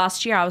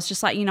 last year I was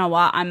just like, you know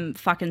what? I'm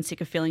fucking sick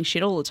of feeling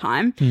shit all the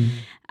time.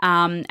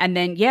 And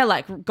then,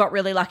 got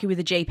really lucky with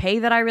a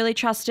GP that I really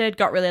trusted,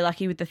 got really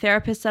lucky with the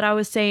therapist that I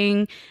was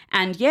seeing,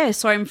 and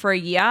saw him for a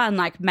year and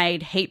like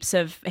made heaps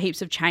of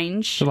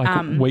change. So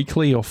like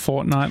weekly or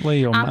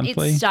fortnightly or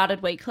monthly? It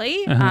started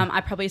weekly.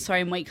 I probably saw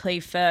him weekly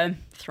for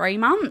 3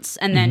 months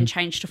and then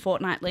changed to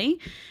fortnightly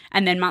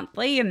and then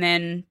monthly. And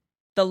then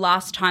the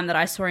last time that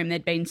I saw him,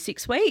 there'd been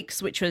 6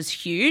 weeks, which was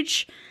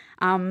huge.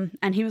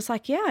 And he was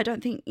like, I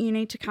don't think you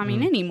need to come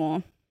in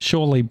anymore.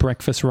 Surely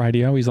breakfast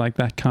radio is like,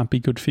 that can't be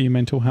good for your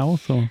mental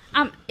health? Or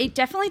it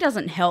definitely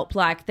doesn't help.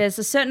 Like there's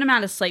a certain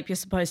amount of sleep you're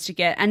supposed to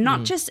get, and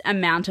not just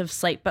amount of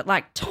sleep, but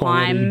like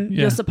time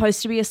you're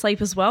supposed to be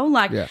asleep as well.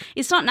 Like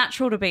it's not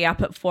natural to be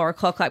up at 4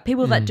 o'clock. Like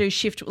people that do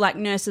shift, like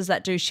nurses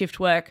that do shift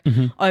work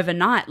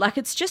overnight, like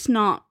it's just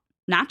not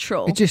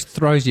natural. It just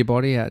throws your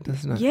body out,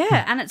 doesn't it?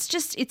 Yeah, and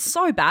it's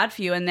so bad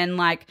for you. And then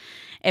like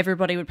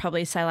everybody would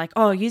probably say like,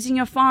 oh, using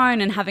your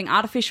phone and having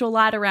artificial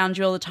light around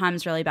you all the time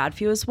is really bad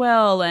for you as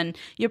well, and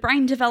your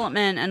brain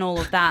development and all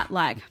of that.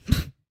 Like,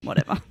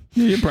 whatever.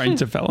 Your brain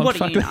development.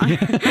 What do you know?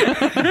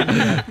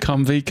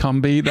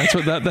 Combi. That's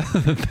what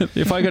that.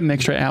 If I got an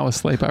extra hour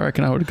sleep, I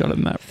reckon I would have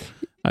gotten that.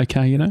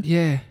 Okay,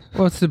 Yeah.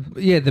 Well, it's the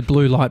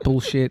blue light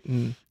bullshit,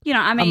 and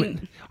I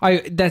mean,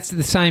 that's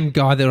the same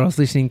guy that I was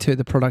listening to,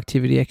 the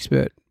productivity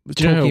expert, was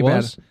Do you know talking who it about.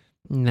 was?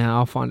 No,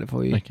 I'll find it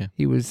for you. Okay.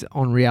 He was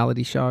on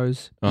reality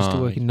shows, used to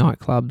work in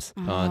nightclubs.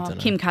 I don't know.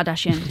 Kim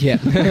Kardashian.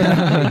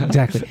 Yeah,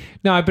 exactly.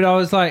 No, but I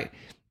was like,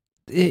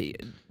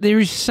 there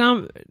is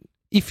some.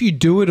 If you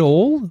do it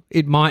all,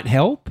 it might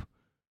help.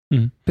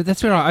 But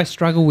that's where I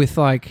struggle with,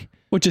 like,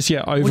 well, just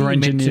over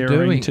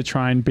engineering to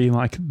try and be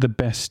like the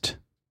best.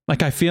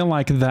 Like I feel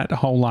like that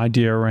whole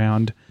idea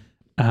around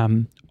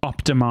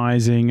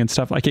optimizing and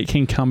stuff, like it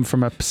can come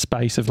from a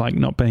space of like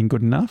not being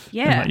good enough.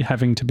 Yeah. And like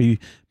having to be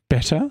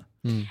better.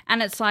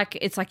 And it's like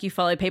you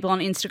follow people on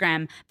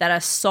Instagram that are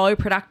so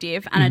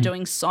productive and are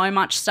doing so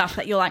much stuff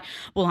that you're like,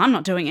 well, I'm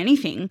not doing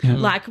anything.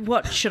 Like,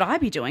 what should I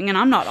be doing? And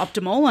I'm not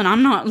optimal, and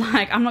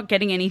I'm not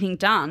getting anything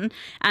done.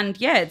 And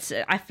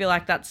I feel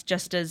like that's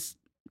just as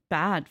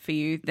bad for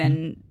you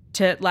than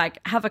to like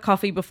have a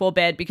coffee before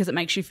bed because it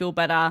makes you feel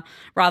better,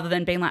 rather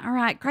than being like, all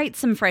right, grate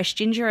some fresh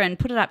ginger and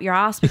put it up your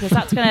ass because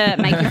that's going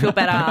to make you feel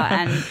better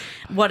and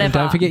whatever. And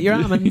don't forget your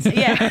almonds.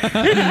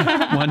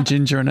 Yeah. One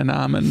ginger and an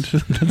almond.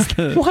 That's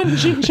the One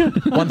ginger.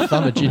 One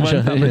thumb of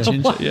ginger. one thumb of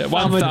ginger. Yeah.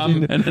 One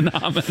thumb and an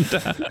almond.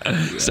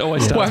 So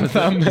always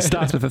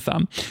starts with a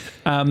thumb.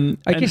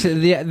 I guess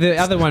the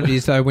other one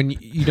is though when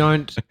you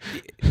don't.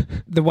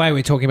 The way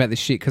we're talking about this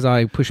shit, because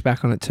I push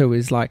back on it too,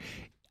 is like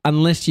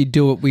unless you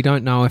do it, we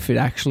don't know if it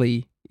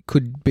actually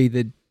could be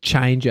the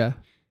changer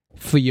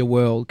for your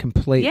world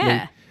completely.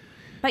 Yeah.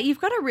 But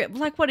you've got to,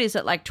 like, what is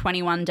it, like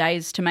 21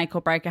 days to make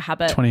or break a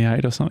habit?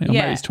 28 or something. Or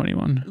maybe it's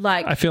 21.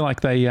 Like, I feel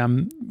like they, I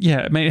mean,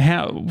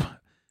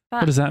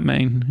 what does that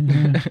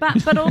mean? Yeah.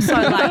 But also,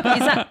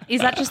 like,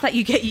 is that just that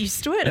you get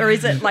used to it, or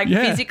is it like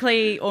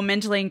physically or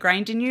mentally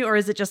ingrained in you, or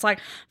is it just like,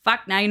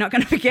 fuck, now you're not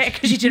going to forget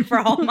because you did it for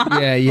a whole month?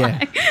 Yeah.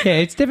 Yeah,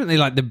 it's definitely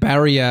like the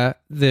barrier,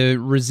 the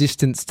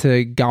resistance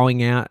to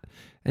going out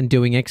and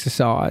doing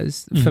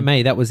exercise. Mm-hmm. For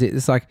me, that was it.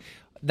 It's like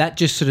that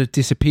just sort of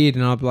disappeared,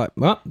 and I'd be like,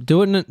 well,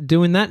 doing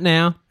that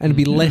now, and it'd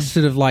be less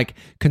sort of like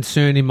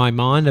concern in my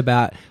mind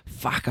about,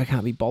 fuck, I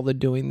can't be bothered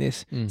doing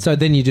this. So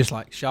then you just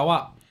like show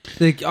up.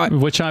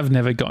 Which I've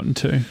never gotten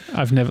to.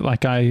 I've never,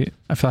 like, I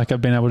feel like I've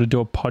been able to do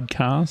a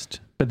podcast,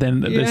 but then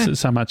there's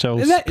so much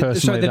else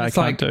personally that I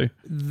can't do.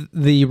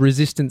 The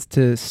resistance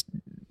to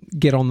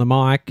get on the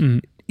mic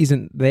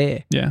isn't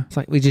there. Yeah. It's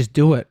like we just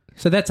do it.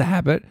 So that's a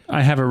habit.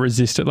 I have a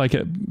resistant, like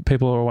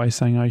people are always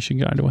saying, oh, you should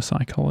go to a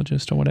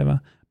psychologist or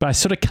whatever. But I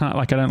sort of can't,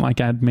 like I don't like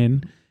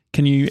admin.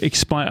 Can you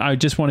explain? I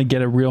just want to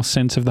get a real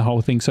sense of the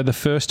whole thing. So the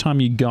first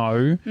time you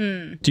go,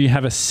 do you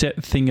have a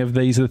set thing of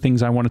these are the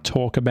things I want to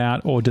talk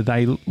about, or do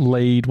they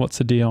lead? What's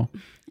the deal?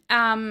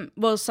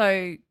 Well,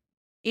 so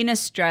in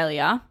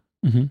Australia,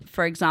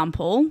 for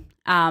example,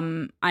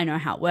 I know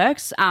how it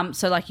works.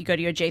 So like you go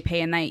to your GP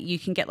and you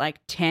can get like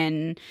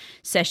 10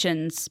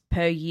 sessions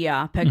per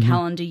year, per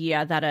calendar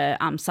year that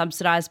are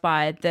subsidised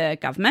by the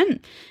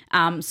government.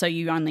 So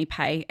you only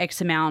pay X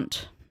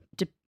amount.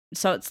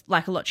 So it's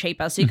like a lot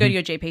cheaper. So you go to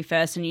your GP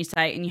first and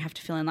you have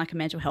to fill in like a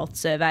mental health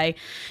survey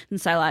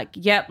and say like,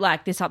 yep,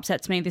 like this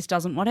upsets me, this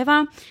doesn't,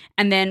 whatever.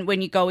 And then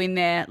when you go in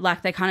there,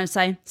 like they kind of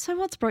say, so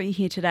what's brought you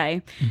here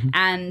today?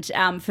 And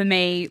for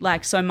me,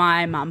 like, so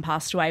my mum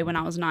passed away when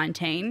I was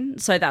 19.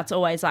 So that's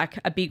always like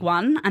a big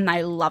one and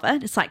they love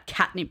it. It's like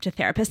catnip to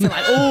therapists. They're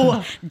like,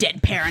 oh,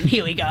 dead parent,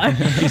 here we go.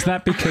 Is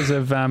that because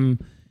of...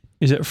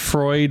 is it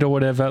Freud or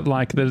whatever,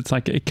 like that it's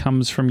like it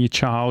comes from your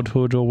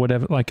childhood or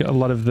whatever, like a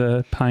lot of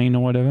the pain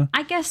or whatever?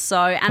 I guess so.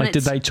 And like,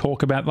 did they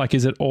talk about, like,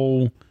 is it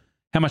all,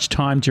 how much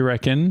time do you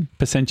reckon,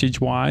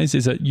 percentage-wise,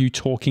 is it you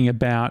talking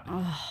about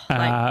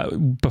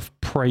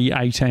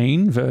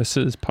pre-18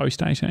 versus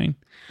post-18?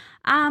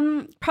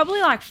 Probably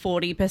like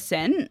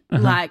 40%.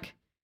 Like,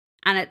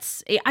 and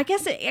I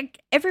guess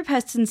every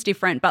person's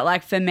different, but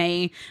like for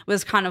me it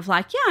was kind of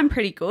like, yeah, I'm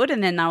pretty good.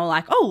 And then they were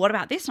like, oh, what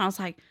about this? And I was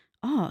like,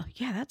 oh,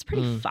 yeah, that's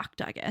pretty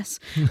fucked, I guess.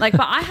 Like,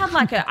 but I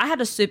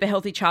had a super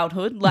healthy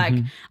childhood. Like,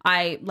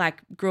 I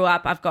like grew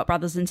up, I've got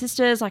brothers and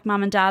sisters, like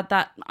mum and dad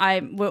that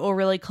were all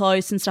really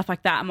close and stuff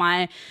like that.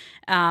 My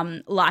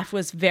life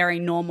was very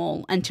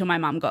normal until my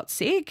mum got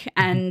sick.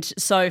 And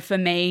so for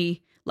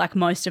me, like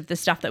most of the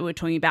stuff that we're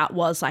talking about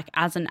was like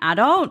as an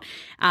adult.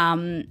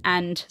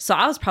 And so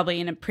I was probably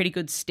in a pretty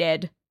good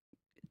stead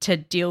to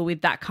deal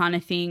with that kind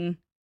of thing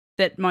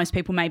that most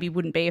people maybe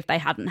wouldn't be if they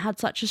hadn't had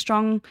such a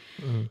strong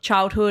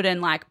childhood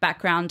and like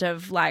background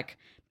of like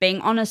being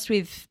honest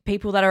with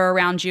people that are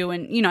around you.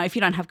 And, you know, if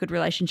you don't have good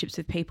relationships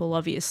with people,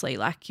 obviously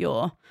like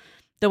the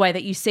way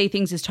that you see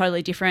things is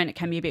totally different. It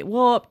can be a bit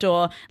warped,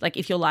 or like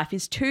if your life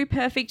is too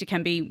perfect, it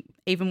can be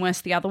even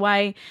worse the other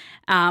way.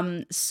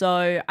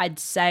 So I'd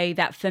say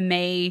that for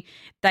me,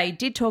 they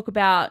did talk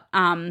about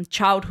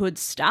childhood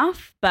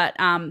stuff, but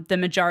the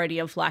majority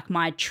of like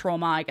my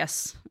trauma, I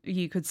guess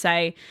you could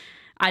say,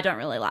 I don't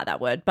really like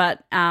that word,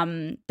 but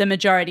the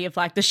majority of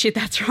like the shit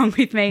that's wrong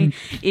with me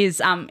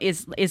is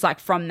like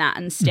from that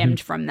and stemmed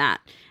from that.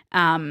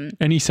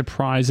 Any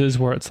surprises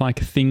where it's like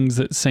things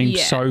that seem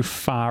so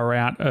far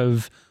out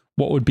of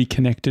what would be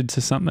connected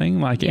to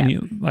something? Like any,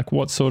 like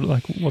what sort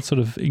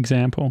of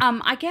example?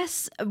 I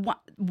guess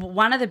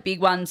one of the big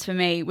ones for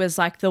me was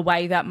like the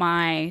way that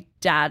my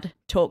dad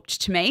talked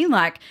to me.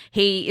 Like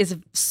he is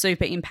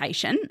super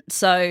impatient.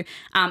 So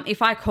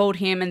if I called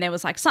him and there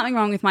was like something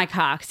wrong with my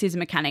car, because he's a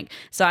mechanic,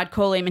 so I'd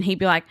call him and he'd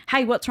be like,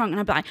 hey, what's wrong? And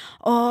I'd be like,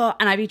 oh,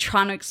 and I'd be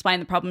trying to explain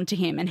the problem to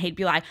him and he'd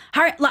be like,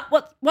 hurry, like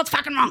what's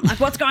fucking wrong? Like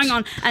what's going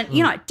on? And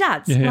you know,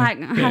 dads,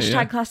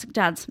 hashtag classic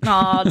dads.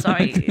 Oh,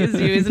 sorry, it's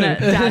you, isn't it?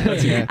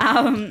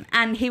 Dad.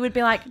 And he would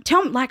be like,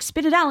 tell me, like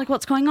spit it out, like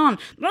what's going on?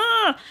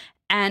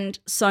 And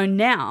so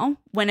now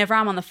whenever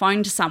I'm on the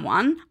phone to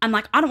someone, I'm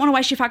like, I don't want to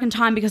waste your fucking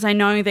time because I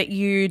know that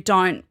you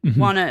don't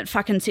want to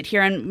fucking sit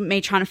here and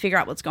me trying to figure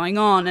out what's going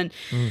on. And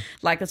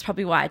like, that's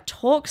probably why I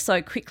talk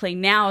so quickly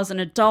now as an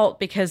adult,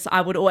 because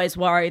I would always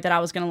worry that I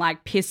was going to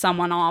like piss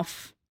someone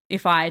off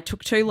if I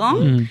took too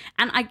long.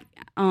 And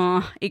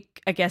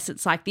I guess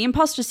it's like the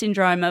imposter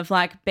syndrome of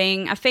like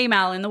being a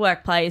female in the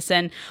workplace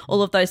and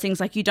all of those things.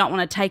 Like you don't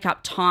want to take up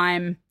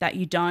time that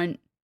you don't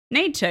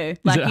need to.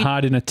 Like, is it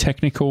hard in a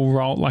technical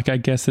role? Like I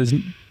guess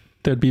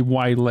there'd be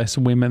way less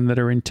women that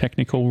are in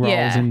technical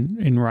roles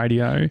in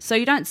radio. So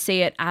you don't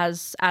see it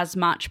as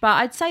much. But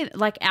I'd say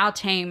like our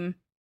team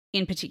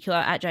in particular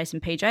at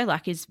Jason PJ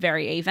like is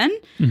very even.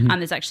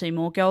 There's actually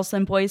more girls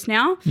than boys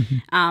now.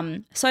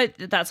 So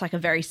that's like a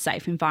very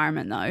safe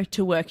environment though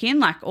to work in.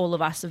 Like all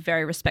of us are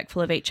very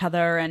respectful of each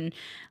other and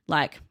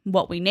like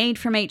what we need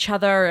from each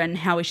other and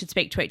how we should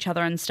speak to each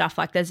other and stuff.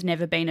 Like there's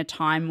never been a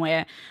time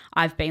where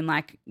I've been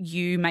like,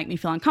 you make me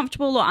feel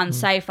uncomfortable or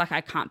unsafe, like I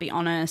can't be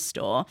honest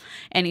or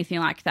anything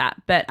like that.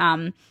 But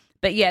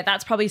yeah,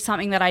 that's probably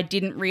something that I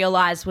didn't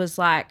realize was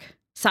like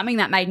something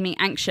that made me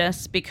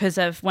anxious because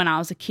of when I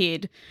was a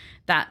kid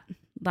that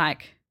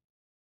like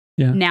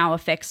now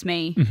affects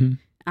me.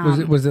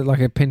 Was it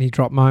like a penny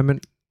drop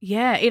moment?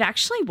 Yeah, it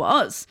actually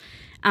was.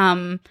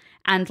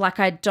 And like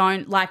I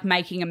don't like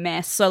making a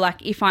mess. So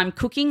like if I'm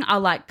cooking, I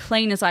like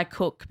clean as I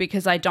cook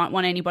because I don't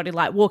want anybody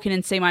like walk in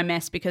and see my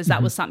mess because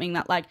that was something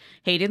that like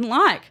he didn't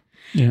like.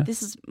 Yeah.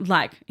 This is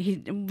like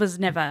he was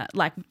never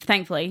like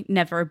thankfully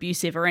never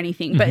abusive or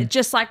anything, but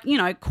just like, you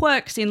know,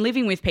 quirks in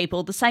living with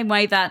people the same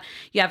way that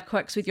you have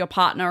quirks with your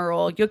partner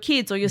or your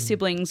kids or your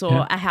siblings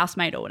or a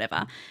housemate or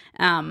whatever.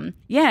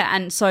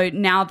 And so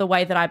now the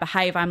way that I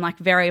behave, I'm like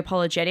very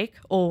apologetic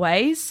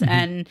always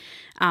and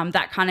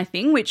that kind of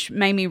thing, which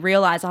made me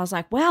realize I was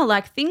like, wow,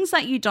 like things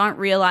that you don't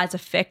realize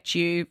affect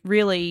you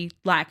really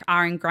like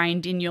are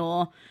ingrained in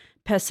your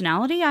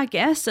personality, I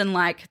guess, and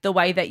like the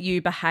way that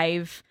you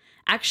behave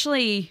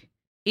actually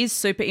is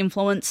super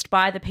influenced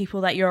by the people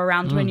that you're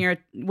around when you're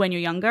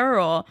younger.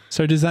 Or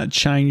so does that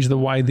change the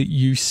way that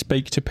you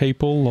speak to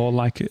people or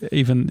like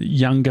even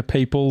younger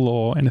people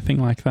or anything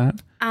like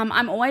that?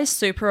 I'm always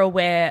super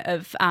aware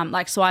of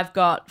so I've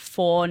got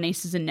 4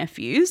 nieces and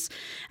nephews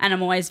and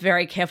I'm always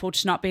very careful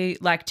to not be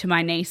like to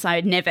my niece. I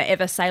would never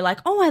ever say like,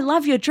 oh, I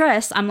love your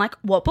dress. I'm like,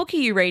 what book are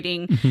you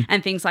reading?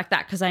 And things like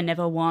that because I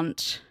never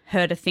want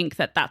her to think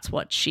that that's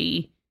what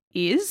she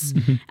is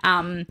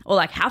or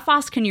like how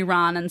fast can you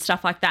run and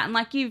stuff like that. And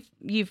like you've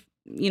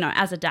you know,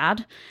 as a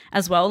dad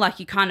as well, like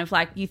you kind of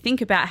like you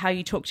think about how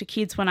you talk to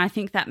kids when I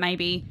think that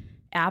maybe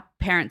our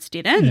parents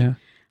didn't. Yeah.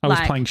 I was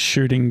playing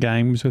shooting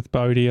games with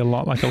Bodhi a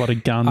lot, like a lot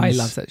of guns. He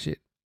loves that shit.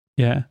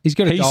 Yeah. He's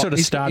got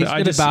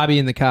a Barbie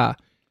in the car.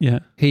 Yeah.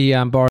 He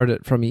borrowed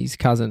it from his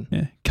cousin.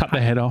 Yeah. Cut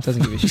the head off.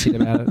 Doesn't give a shit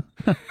about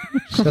it.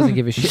 Doesn't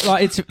give a shit.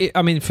 Like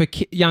I mean, for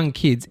young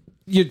kids,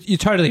 you're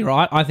totally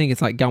right. I think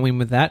it's like go in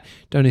with that.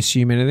 Don't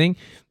assume anything.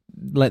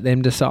 Let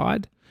them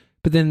decide.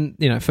 But then,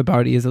 you know, for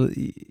Bodhi as a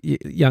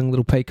young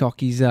little peacock,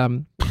 he's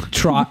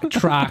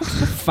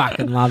trucks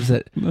fucking loves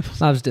it.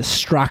 Loves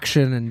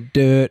destruction and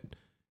dirt.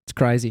 It's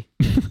crazy.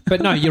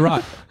 But no, you're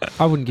right.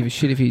 I wouldn't give a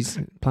shit if he's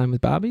playing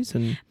with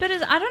Barbies. But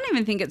I don't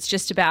even think it's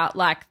just about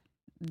like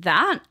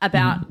that,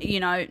 about, you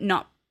know,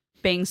 not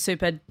being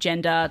super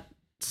gender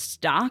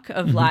stuck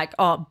of like,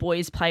 oh,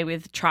 boys play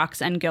with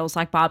trucks and girls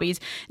like Barbies.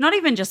 Not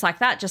even just like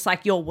that, just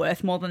like you're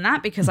worth more than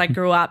that because I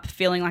grew up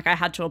feeling like I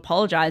had to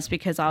apologize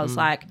because I was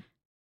like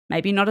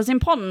maybe not as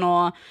important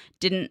or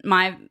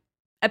my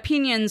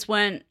opinions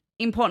weren't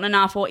important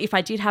enough, or if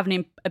I did have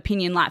an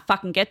opinion, like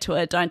fucking get to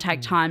it, don't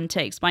take time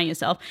to explain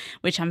yourself,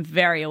 which I'm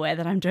very aware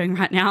that I'm doing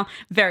right now.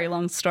 Very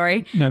long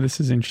story. No, this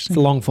is interesting. It's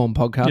a long form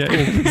podcast.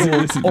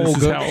 Yeah. All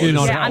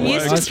good. I'm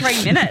used to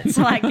 3 minutes,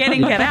 like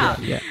get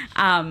out. Yeah.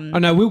 Oh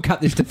no, we'll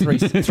cut this to 3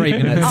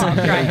 minutes. Oh,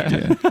 great.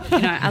 Yeah.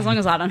 You know, as long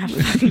as I don't have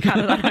to fucking cut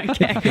it, I don't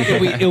care.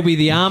 It'll be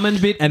the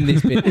almond bit and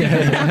this bit.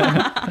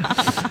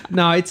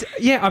 No, it's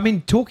I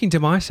mean, talking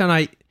to my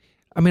son,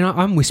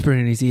 I'm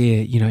whispering in his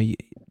ear, you know,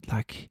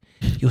 like,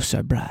 you're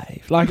so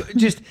brave. Like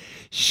just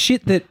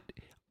shit that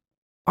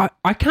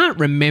I can't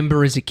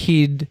remember as a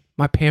kid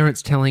my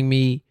parents telling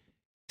me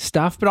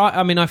stuff, but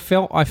I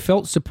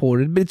felt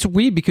supported. But it's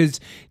weird because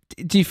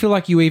do you feel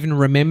like you even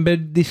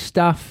remembered this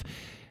stuff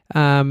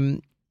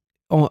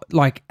or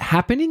like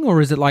happening, or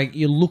is it like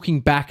you're looking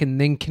back and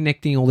then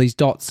connecting all these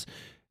dots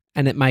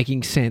and it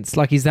making sense?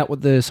 Like, is that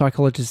what the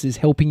psychologist is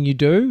helping you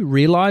do?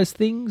 Realize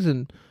things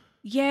and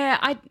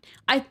Yeah,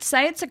 I'd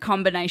say it's a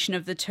combination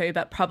of the two,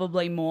 but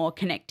probably more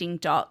connecting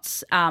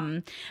dots.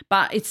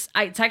 But it's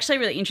actually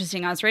really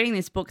interesting. I was reading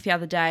this book the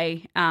other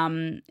day.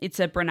 It's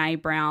a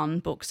Brené Brown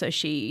book. So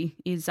she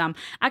is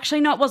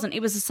actually no, it wasn't.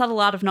 It was A Subtle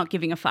Art of Not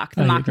Giving a Fuck,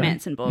 the Mark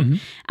Manson book.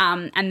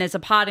 And there's a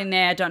part in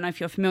there. I don't know if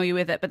you're familiar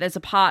with it, but there's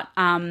a part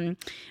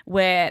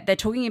where they're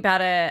talking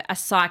about a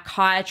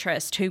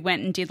psychiatrist who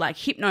went and did like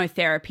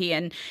hypnotherapy,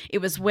 and it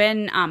was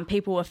when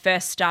people were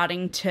first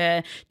starting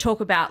to talk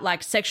about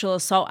like sexual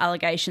assault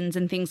allegations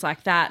and things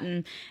like that,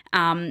 and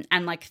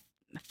like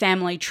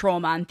family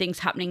trauma and things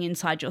happening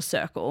inside your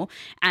circle.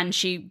 And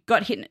she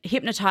got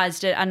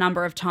hypnotized a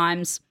number of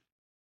times.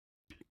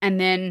 And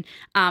then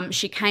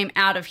she came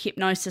out of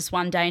hypnosis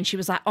one day and she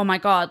was like, oh my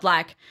God,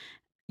 like,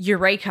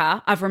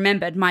 eureka, I've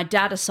remembered my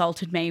dad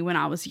assaulted me when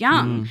I was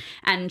young.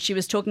 And she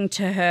was talking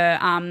to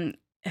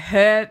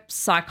her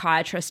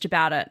psychiatrist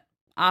about it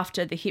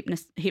after the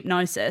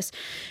hypnosis,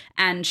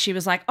 and she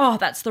was like, oh,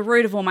 that's the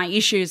root of all my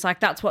issues, like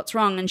that's what's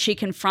wrong. And she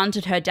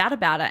confronted her dad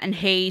about it, and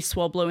he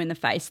swore blue in the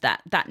face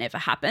that never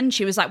happened.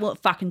 She was like, well, it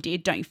fucking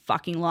did, don't you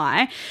fucking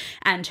lie.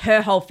 And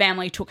her whole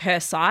family took her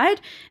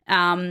side,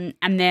 and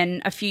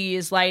then a few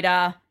years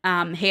later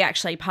he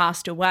actually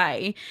passed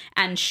away,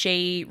 and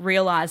she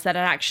realized that it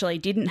actually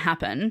didn't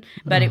happen,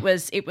 but it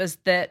was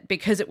that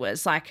because it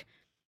was like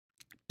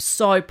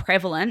so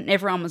prevalent,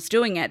 everyone was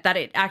doing it, that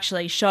it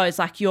actually shows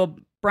like your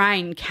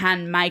brain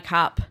can make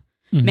up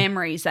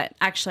memories that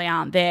actually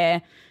aren't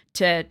there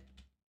to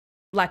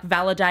like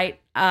validate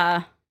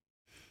not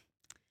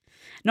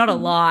a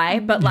lie,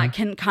 but like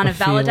can kind of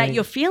validate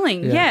your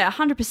feeling. Yeah,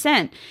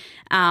 100%.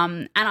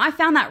 And I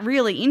found that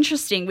really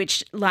interesting,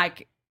 which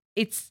like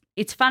it's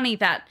funny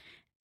that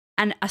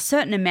a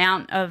certain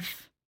amount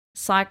of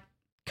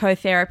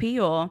psychotherapy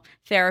or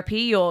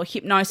therapy or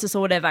hypnosis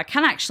or whatever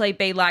can actually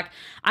be like,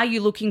 are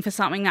you looking for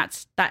something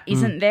that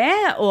isn't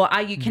there, or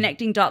are you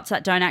connecting dots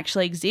that don't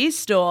actually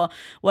exist, or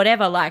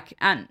whatever, like,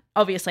 and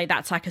obviously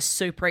that's like a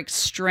super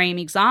extreme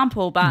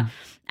example, but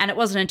and it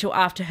wasn't until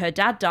after her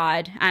dad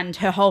died and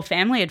her whole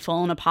family had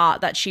fallen apart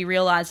that she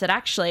realized that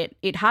actually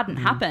it hadn't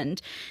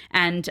happened,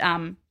 and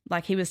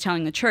like he was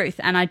telling the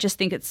truth. And I just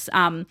think it's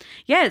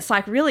it's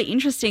like really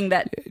interesting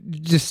that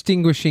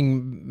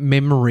distinguishing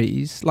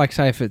memories, like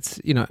say if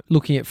it's, you know,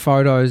 looking at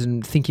photos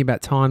and thinking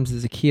about times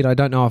as a kid, I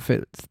don't know if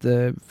it's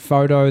the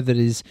photo that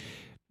is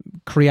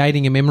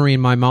creating a memory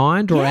in my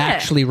mind, or I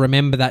actually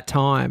remember that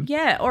time.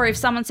 Yeah, or if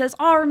someone says,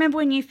 oh, remember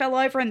when you fell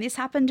over and this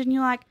happened, and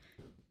you're like,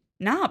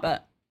 nah,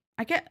 but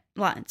I get,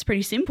 like, it's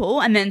pretty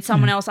simple. And then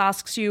someone else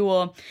asks you,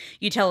 or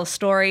you tell a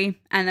story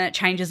and then it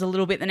changes a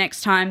little bit the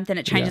next time, then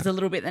it changes a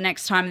little bit the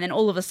next time, and then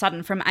all of a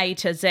sudden from A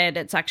to Z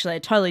it's actually a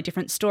totally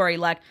different story.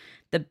 Like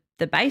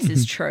the base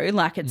is true,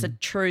 like it's a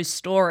true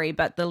story,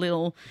 but the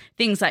little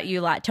things that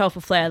you like tell for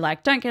flair,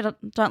 like don't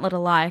let a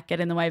lie get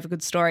in the way of a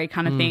good story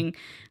kind of thing,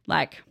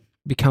 like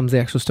becomes the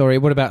actual story.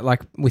 What about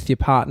like with your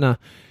partner?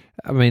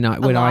 I mean,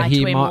 when I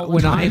hear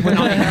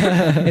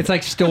it's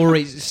like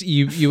stories.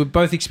 You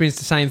both experience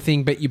the same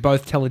thing, but you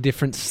both tell a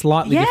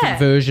slightly different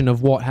version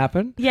of what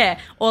happened. Yeah,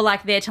 or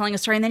like they're telling a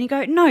story, and then you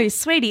go, "No,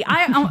 sweetie,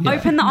 I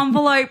opened the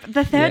envelope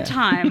the third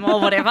time," or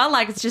whatever.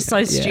 Like it's just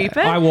so stupid.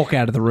 I walk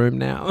out of the room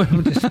now.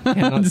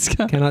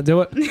 Cannot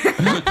do it.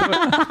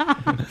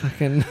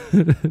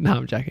 No,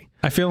 I'm joking.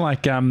 I feel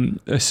like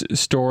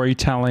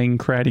storytelling,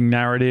 creating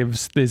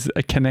narratives. There's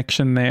a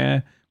connection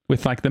there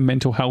with like the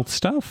mental health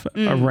stuff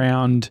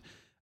around,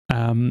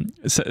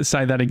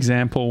 say that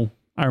example.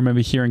 I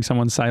remember hearing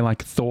someone say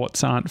like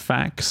thoughts aren't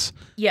facts.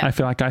 Yeah. I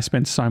feel like I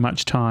spend so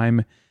much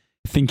time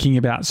thinking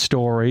about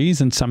stories,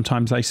 and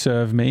sometimes they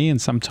serve me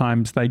and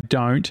sometimes they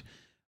don't.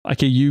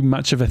 Like, are you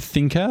much of a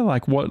thinker?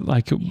 Like what,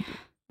 like,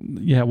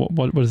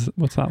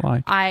 what's that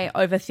like? I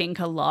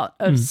overthink a lot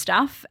of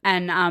stuff,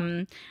 and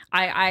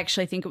I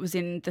actually think it was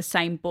in the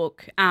same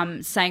book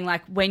saying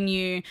like when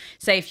you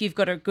say if you've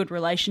got a good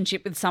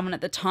relationship with someone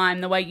at the time,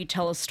 the way you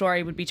tell a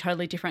story would be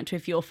totally different to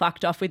if you're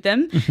fucked off with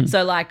them.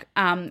 So like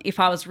if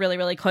I was really,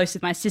 really close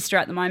with my sister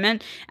at the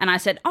moment and I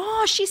said,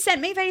 oh, she sent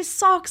me these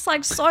socks,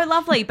 like so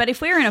lovely. But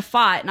if we were in a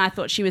fight and I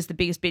thought she was the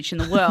biggest bitch in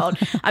the world,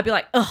 I'd be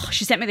like, oh,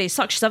 she sent me these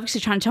socks. She's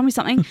obviously trying to tell me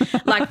something.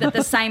 Like that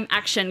the same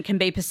action can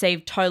be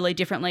perceived totally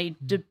differently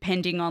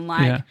depending on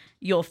like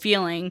your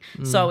feeling.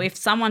 So if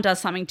someone does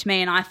something to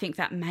me and I think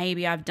that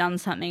maybe I've done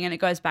something, and it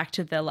goes back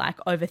to the like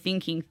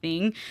overthinking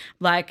thing,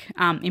 like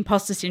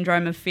imposter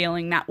syndrome of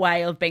feeling that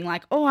way, of being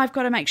like, oh, I've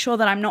got to make sure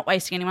that I'm not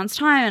wasting anyone's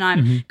time and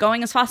I'm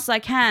going as fast as I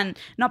can,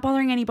 not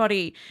bothering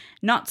anybody,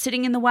 not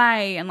sitting in the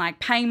way, and like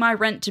paying my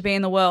rent to be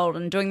in the world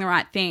and doing the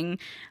right thing.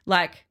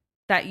 Like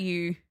that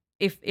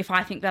if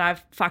I think that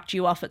I've fucked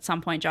you off at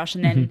some point, Josh,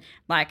 and then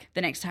like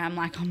the next time I'm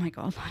like, oh my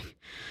God, like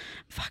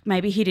fuck,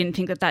 maybe he didn't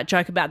think that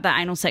joke about the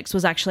anal sex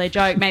was actually a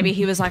joke. Maybe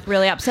he was like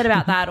really upset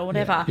about that or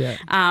whatever.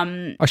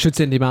 I should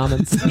send him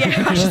almonds.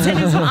 I should send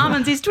him some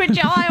almonds. He's twitchy.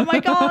 Oh my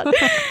God.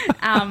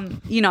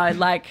 You know,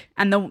 like,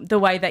 and the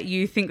way that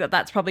you think that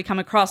that's probably come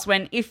across,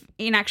 when if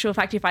in actual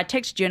fact, if I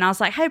texted you and I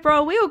was like, hey bro,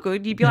 are we all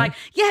good? You'd be like,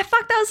 yeah,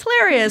 fuck, that was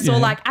hilarious. Or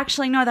like,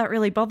 actually, no, that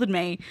really bothered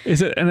me.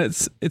 Is it? And it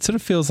sort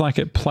of feels like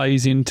it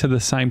plays into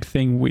the same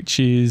thing, which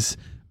is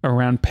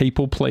around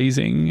people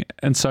pleasing.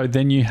 And so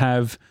then you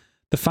have,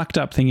 the fucked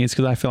up thing is,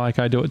 because I feel like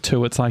I do it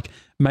too, it's like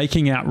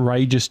making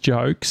outrageous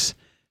jokes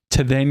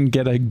to then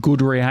get a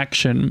good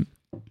reaction,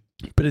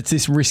 but it's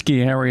this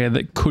risky area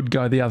that could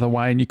go the other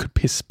way and you could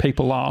piss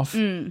people off.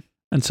 And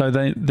so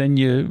then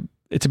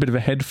it's a bit of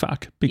a head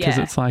fuck, because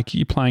it's like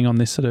you're playing on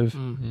this sort of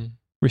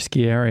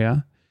risky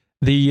area.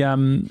 I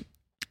was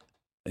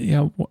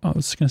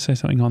going to say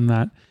something on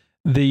that.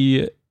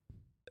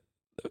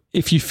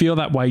 If you feel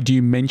that way, do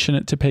you mention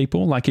it to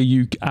people? Like, are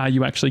you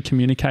actually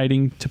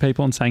communicating to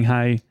people and saying,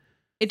 hey?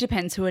 It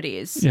depends who it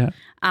is. Yeah.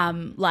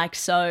 Like,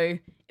 so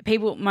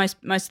people, most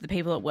of the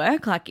people at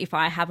work, like if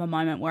I have a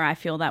moment where I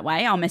feel that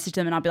way, I'll message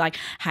them and I'll be like,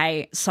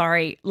 hey,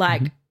 sorry,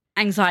 like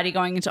anxiety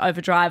going into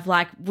overdrive,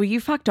 like, were you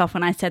fucked off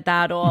when I said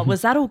that, or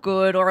was that all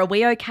good, or are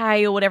we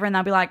okay, or whatever, and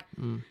they'll be like,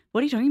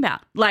 what are you talking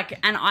about? Like,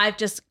 and I've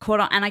just caught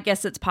on, and I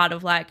guess it's part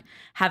of like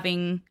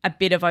having a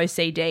bit of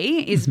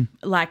OCD is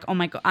like, oh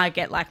my God, I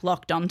get like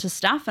locked onto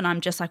stuff, and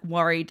I'm just like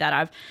worried that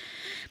I've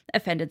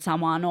offended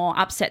someone or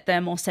upset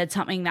them or said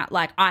something that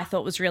like I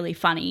thought was really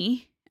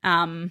funny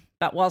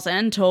but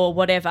wasn't, or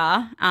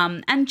whatever.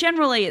 And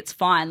generally it's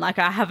fine. Like,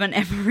 I haven't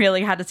ever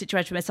really had a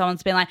situation where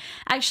someone's been like,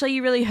 actually,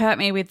 you really hurt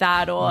me with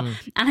that, or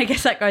and I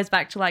guess that goes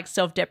back to like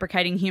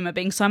self-deprecating humor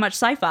being so much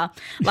safer.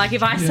 Like,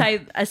 if I say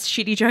a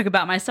shitty joke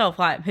about myself,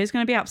 like, who's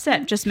going to be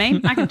upset? Just me?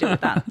 I can deal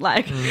with that.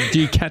 Like, do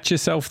you catch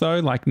yourself though,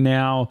 like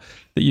now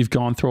that you've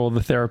gone through all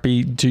the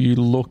therapy, do you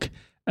look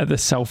at the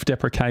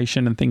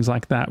self-deprecation and things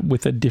like that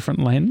with a different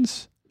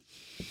lens?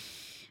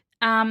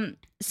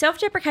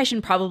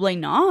 Self-deprecation, probably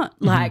not,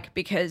 like,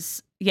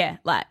 because,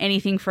 like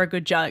anything for a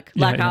good joke.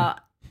 Like,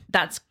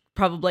 that's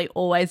probably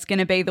always going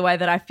to be the way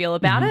that I feel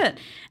about it.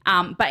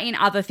 But in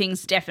other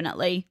things,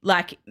 definitely,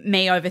 like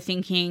me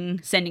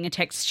overthinking, sending a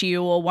text to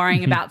you or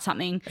worrying about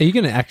something. Are you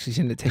going to actually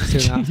send a text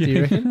to him after,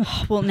 you reckon?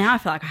 Well, now I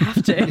feel like I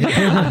have to.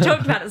 I've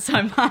talked about it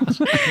so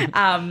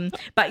much.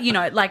 But, you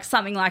know, like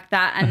something like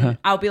that, and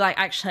I'll be like,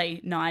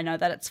 actually, no, I know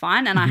that it's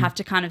fine. And I have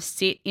to kind of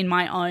sit in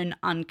my own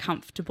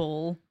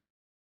uncomfortable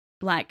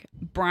like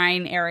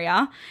brain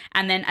area,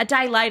 and then a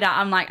day later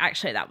I'm like,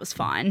 actually, that was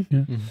fine.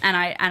 And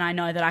I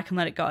know that I can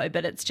let it go,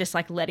 but it's just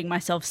like letting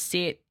myself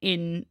sit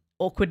in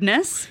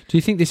awkwardness. Do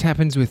you think this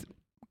happens with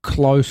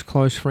close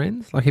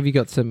friends? Like, have you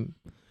got some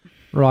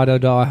ride or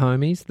die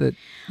homies that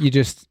you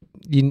just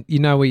you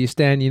know where you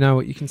stand, you know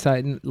what you can say,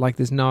 and like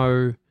there's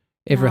no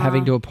ever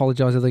having to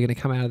apologize, or they're going to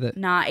come out of it?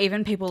 Nah,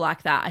 even people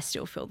like that, I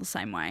still feel the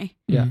same way.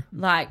 Yeah.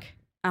 Like,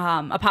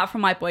 apart from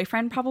my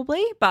boyfriend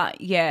probably,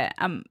 but yeah,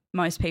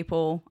 most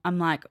people I'm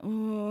like,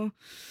 oh,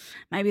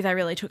 maybe they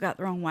really took that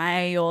the wrong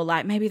way, or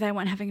like maybe they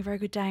weren't having a very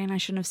good day and I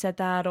shouldn't have said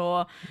that,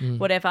 or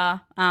whatever.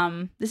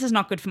 This is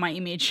not good for my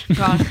image.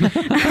 God.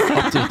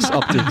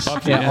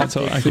 Optics. Yeah, that's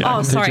all. I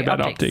can sorry, teach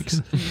about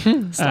optics.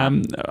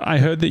 I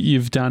heard that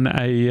you've done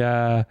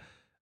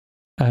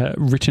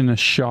written a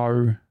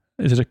show.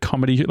 Is it a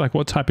comedy? Like,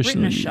 what type of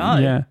Written a show?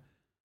 Yeah.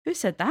 Who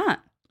said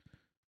that?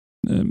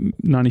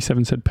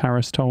 97 said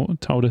Paris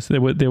told us there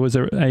was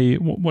a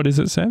what is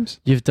it, Sebs?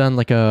 You've done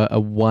like a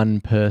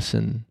one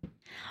person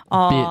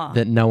bit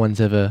that no one's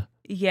ever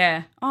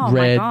my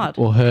read God.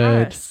 or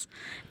heard. Paris.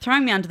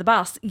 Throwing me under the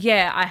bus.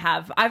 Yeah, I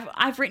have.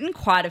 I've written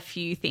quite a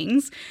few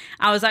things.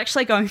 I was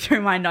actually going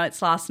through my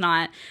notes last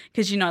night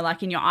because, you know,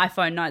 like in your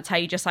iPhone notes, how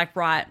you just like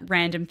write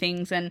random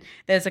things, and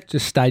there's a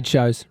just stage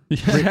shows.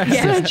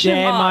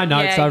 My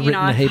notes. I've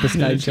written a heap of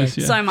stage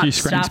shows. So much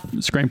stuff.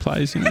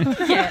 Screenplays. You know?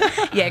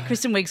 yeah.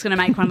 Kristen Wiig's going to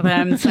make one of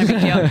them. It's no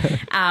big deal.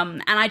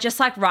 And I just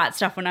like write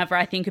stuff whenever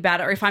I think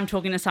about it, or if I'm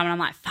talking to someone, I'm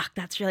like, fuck,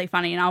 that's really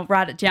funny, and I'll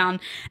write it down.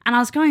 And I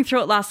was going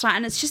through it last night,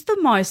 and it's just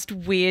the most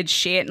weird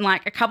shit. And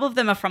like a couple of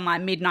them are from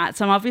like midnight,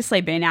 so I'm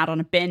obviously been out on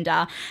a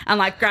bender and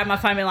like grab my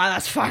phone and be like,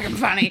 that's fucking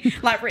funny.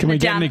 Like, written Can we it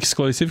get down. an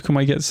exclusive? Can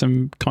we get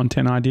some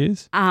content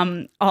ideas?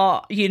 You're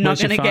not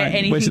going to get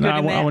anything good in there.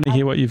 I want to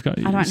hear what you've got.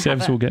 I don't Sevs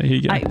have it. will get. Here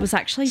you go. It was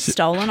actually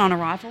stolen on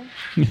arrival.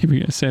 Here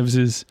we go.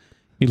 Sevs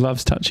he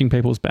loves touching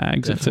people's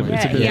bags. It's a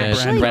bit of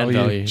brand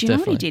value. Do you know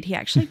what he did? He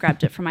actually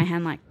grabbed it from my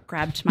hand, like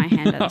grabbed my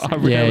hand at the same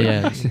time.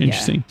 Yeah.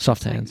 Interesting.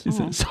 Soft hands. Is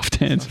it soft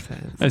hands?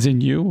 As in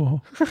you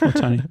or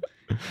Tony?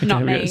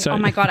 Not me. Oh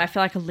my God, I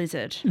feel like a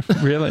lizard.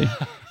 Really?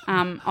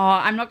 I'm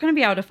not going to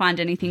be able to find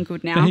anything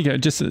good now. There you go.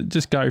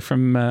 Just go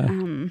from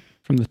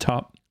the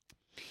top.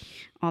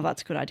 Oh,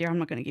 that's a good idea. I'm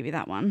not going to give you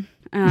that one.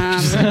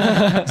 Is it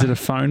a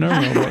phoner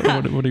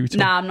or what are you talking?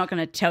 Nah, I'm not going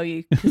to tell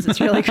you because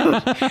it's really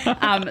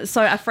good.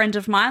 So a friend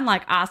of mine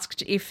like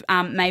asked if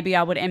maybe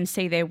I would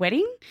MC their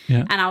wedding,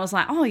 and I was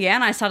like, oh yeah,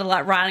 and I started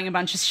like writing a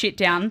bunch of shit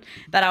down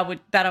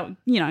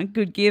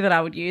good gear that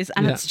I would use,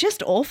 and it's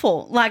just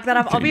awful. Like that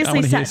I've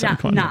obviously sat down.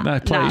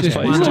 Please.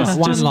 Just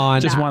one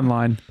line. Just one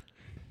line.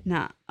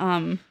 Nah.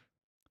 Oh,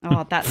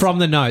 that's From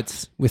the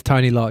Notes with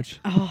Toni Lodge.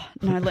 Oh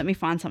no, let me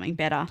find something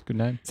better. Good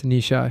name. It's a new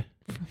show.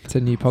 It's a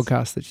new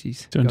podcast that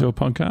she's doing. Do a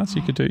podcast.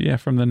 You could do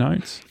From the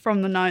Notes.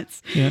 From the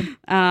Notes. Yeah.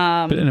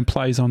 But then it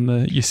plays on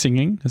your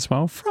singing as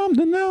well. From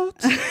the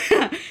Notes.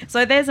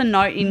 So there's a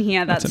note in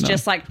here that's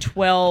just like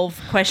 12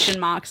 question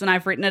marks, and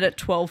I've written it at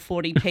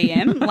 12:40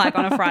 p.m. like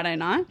on a Friday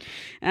night.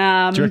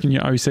 Do you reckon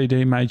your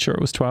OCD made sure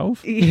it was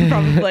 12? Yeah,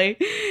 probably.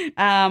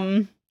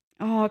 Guys,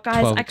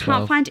 I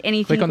can't find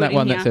anything. Click on that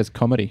one here that says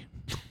comedy.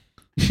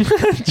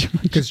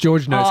 Because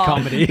George knows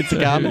comedy. It's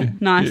a comedy.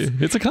 Nice. Yeah,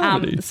 it's a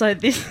comedy. So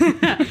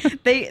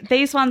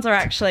these ones are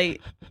actually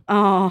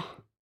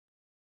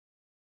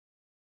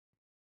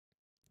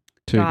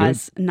Too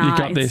guys, good. no, you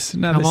got this.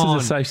 No, Come this on.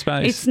 is a safe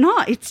space. It's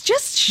not. It's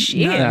just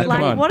shit. No, like,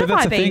 come on. what But have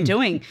I that's a been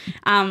thing.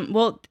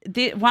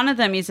 doing? One of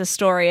them is a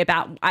story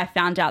about I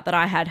found out that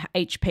I had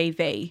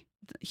HPV,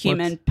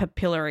 human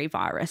papillary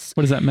virus.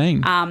 What does that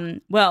mean?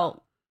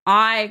 Well,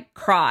 I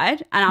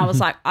cried and I was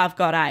like, I've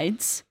got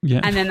AIDS.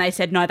 Yeah. And then they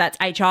said, no, that's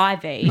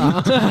HIV.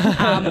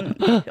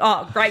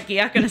 Great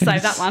gear. Going to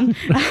save that one.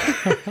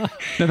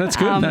 No, that's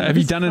good. Have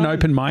you done an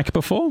open mic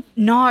before?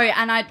 No,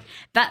 and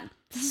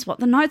this is what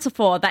the notes are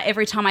for, that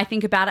every time I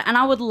think about it, and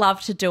I would love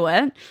to do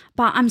it,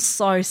 but I'm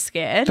so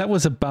scared. That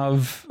was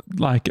above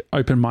like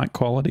open mic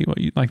quality.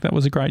 That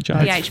was a great joke.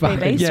 The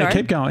HBB, Yeah, sorry.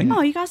 keep going.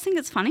 Oh, you guys think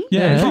it's funny?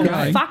 Yeah, Oh, keep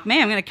going. fuck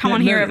me. I'm going to come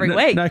on here every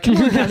week. No, come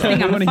on. You guys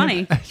think I'm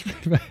funny?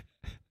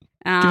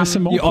 Give us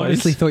some more, You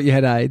obviously please. thought you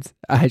had AIDS,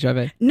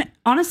 HIV. No,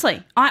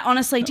 honestly, I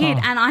honestly did.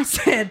 And I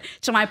said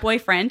to my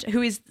boyfriend,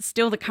 who is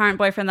still the current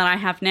boyfriend that I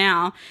have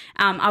now,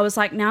 I was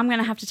like, now I'm going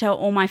to have to tell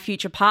all my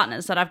future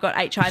partners that I've got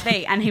HIV.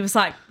 And he was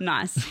like,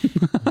 nice.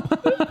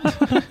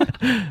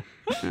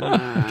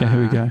 Okay,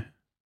 here we go.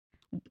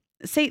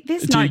 See,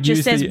 this Do you note just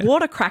use says the-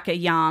 water cracker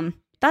yarn.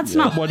 That's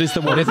not. What does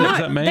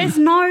that mean? There's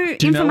no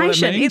Do you know what it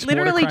information. means, It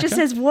literally just water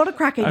says water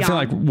cracker yarn. I feel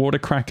like water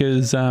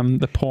crackers,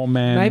 the poor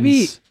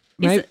man's...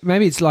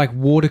 Maybe it's like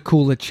water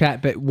cooler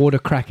chat, but water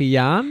cracker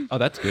yarn. Oh,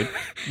 that's good.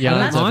 Yeah,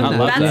 that's I love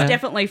that's that.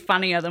 definitely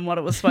funnier than what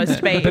it was supposed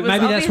to be. But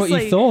maybe that's what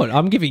you thought.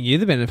 I'm giving you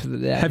the benefit of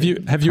the doubt. Have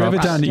you ever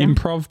done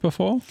improv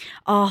before?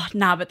 Oh,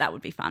 no, but that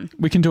would be fun.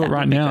 We can do it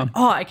right now.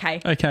 Oh,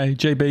 okay. Okay,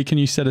 GB, can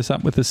you set us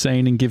up with the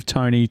scene and give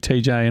Tony,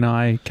 TJ and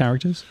I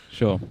characters?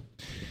 Sure.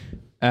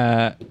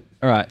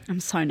 All right. I'm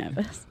so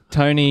nervous.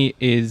 Tony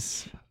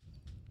is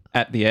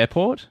at the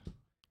airport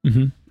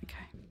Mm-hmm.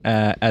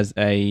 Okay. as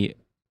a...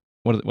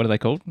 What are they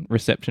called?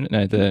 Reception?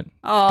 No, doing the ticket.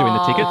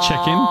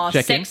 Oh,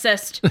 Check-in.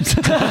 sexist.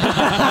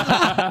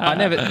 I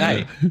never...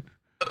 Hey.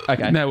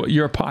 Okay. No,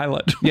 you're a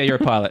pilot. Yeah, you're a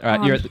pilot. All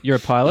right, you're a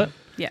pilot.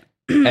 Yeah.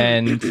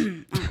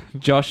 And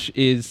Josh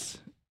is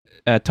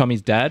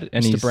Tommy's dad.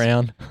 And Mr. he's...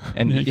 Brown.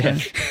 And, yeah.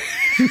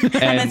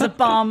 And there's a and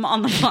bomb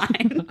on the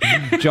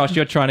plane. Josh,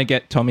 you're trying to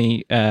get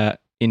Tommy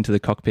into the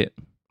cockpit,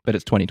 but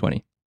it's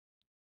 2020.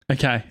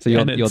 Okay. So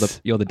you're and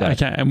the dad.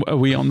 Okay, and are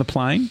we on the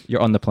plane?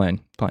 You're on the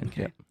plane.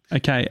 Yeah.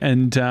 Okay,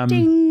 and...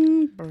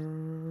 Ding.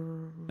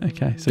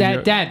 Okay, so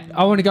you're- Dad,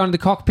 I want to go into the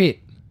cockpit.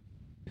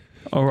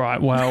 All right,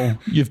 well,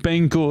 you've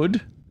been good.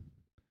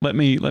 Let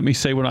me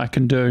see what I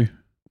can do.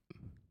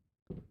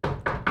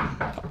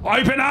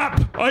 Open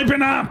up!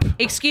 Open up!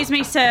 Excuse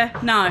me, sir.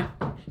 No.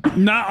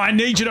 No, I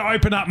need you to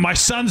open up. My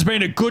son's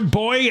been a good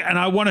boy and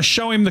I want to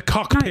show him the No,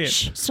 cockpit.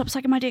 shh, stop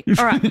sucking my dick.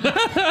 All right.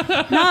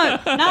 No.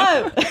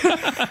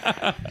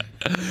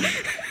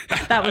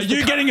 That was Are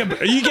you getting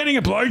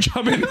a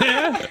blowjob in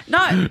there?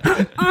 No.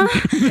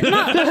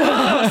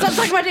 No. Stop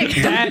sucking my dick.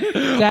 Dad,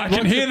 I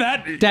can hear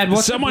that. Dad,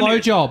 what's Someone a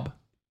blowjob?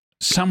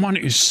 Someone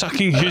is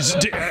sucking his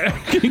dick.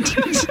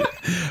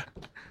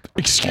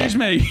 Excuse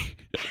me.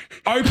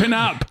 Open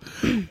up.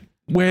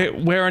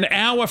 We're an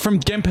hour from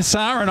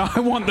Denpasar, and I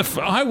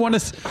want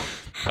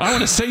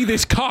to see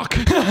this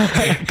cockpit.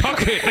 The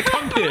cockpit.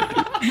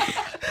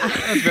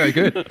 That's very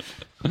good.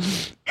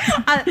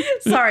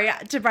 Sorry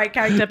to break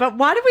character, but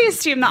why did we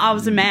assume that I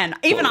was a man?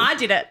 Even I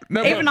did it.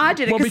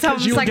 Because someone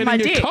was you were sucking my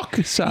getting your dick. cock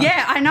sucked.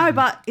 Yeah, I know,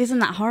 but isn't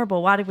that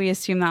horrible? Why did we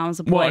assume that I was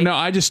a boy? Well, no,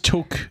 I just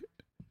took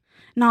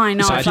No, I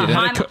know. So It's you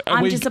not- had a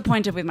I'm we-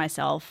 disappointed with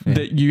myself.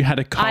 that you had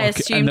a cock. I and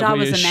assumed that I we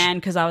was a man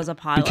because I was a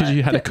pilot. because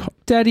you had a cock.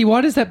 Daddy, why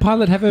does that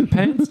pilot have her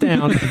pants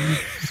down?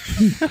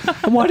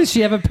 And why does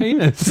she have a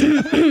penis?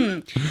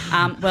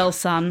 Well,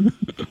 son,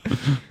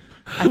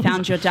 I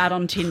found your dad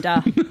on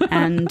Tinder,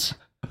 and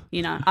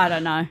I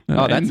don't know.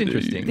 Oh, that's And-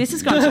 interesting. This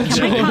is going to.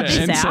 Can we cut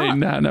And this say, out?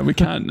 no, we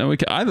can't. No, we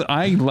can't.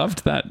 I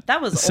loved that.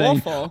 That was scene.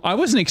 awful. I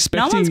wasn't No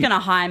expecting. one's going to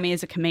hire me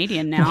as a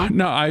comedian now.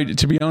 No,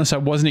 to be honest, I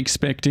wasn't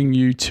expecting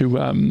you to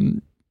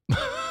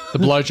The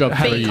blowjob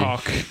have for a you.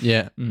 cock.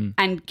 Yeah.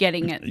 And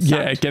getting it.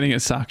 Yeah, sucked. getting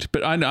it sucked.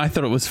 But I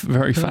thought it was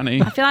very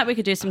funny. I feel like we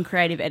could do some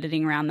creative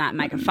editing around that and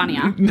make it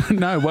funnier.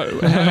 No,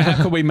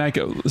 how could we make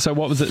it? So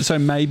what was it? So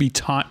maybe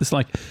tight. It's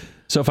like,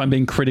 so if I'm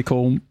being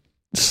critical,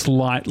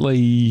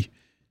 slightly.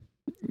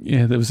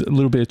 Yeah, there was a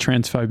little bit of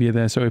transphobia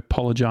there, so I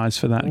apologise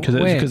for that because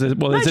Where? there's an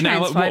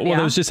transphobia.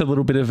 there was just a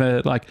little bit of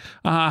a like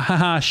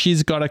haha,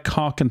 she's got a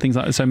cock and things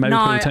like that. So maybe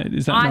No,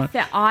 is that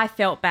not I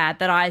felt bad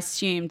that I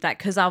assumed that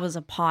because I was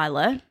a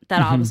pilot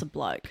that I was a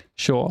bloke.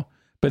 sure?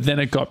 But then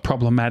it got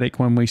problematic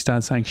when we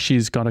started saying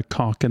she's got a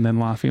cock and then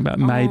laughing about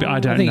maybe I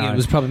don't I think know. it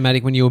was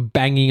problematic when you were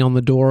banging on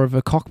the door of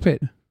a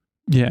cockpit.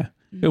 Yeah,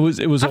 it was.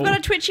 I've all, got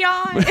a twitchy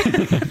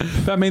eye.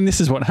 But I mean, this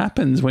is what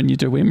happens when you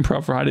do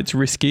improv, right? It's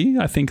risky.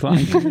 I think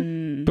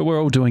but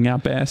we're all doing our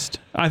best.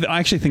 I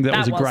actually think that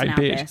was a wasn't great our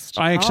bit. best.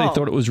 I actually Oh.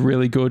 thought it was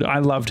really good. I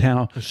loved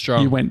how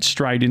Strong. you went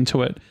straight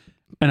into it,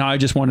 and I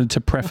just wanted to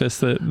preface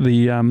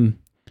the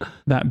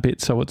that bit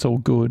so it's all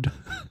good.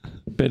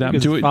 But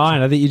It's do it.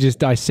 fine. I think you just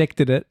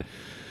dissected it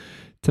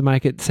to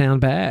make it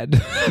sound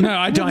bad. No,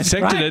 I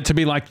dissected great. it to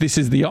be like, this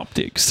is the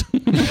optics,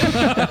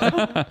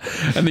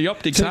 and the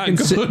optics Too aren't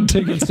good.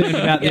 too concerned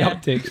about the Yeah.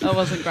 optics. That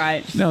wasn't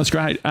great. No, it's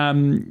great.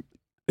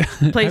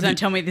 Please don't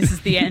tell me this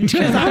is the end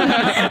because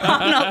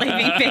I'm not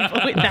leaving people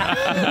with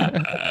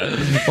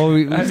that. Or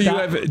we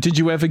Did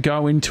you ever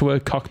go into a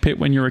cockpit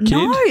when you were a kid?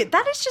 No,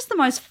 that is just the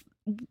most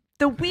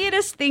the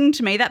weirdest thing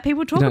to me that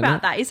people talk don't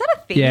about know. that. Is that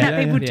a thing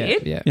that people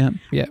did? Yeah.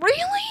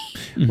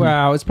 Really?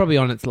 Well, it's probably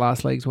on its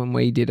last legs when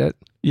we did it.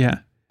 Yeah.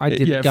 I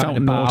did it go felt to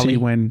naughty Bali.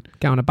 when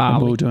Going to we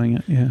Bali. were doing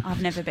it. Yeah.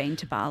 I've never been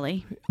to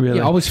Bali. Really?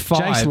 Yeah, I was 5.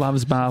 Jace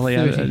loves Bali.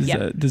 13.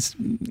 Yep.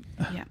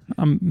 Yeah.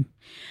 I mean,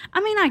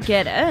 I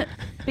get it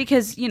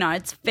because,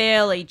 it's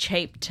fairly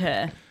cheap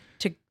to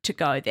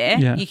go there.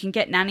 Yeah. You can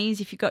get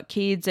nannies if you've got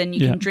kids and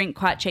you can drink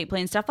quite cheaply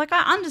and stuff. Like,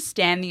 I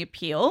understand the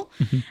appeal,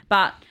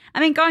 but, I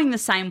mean, going the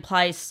same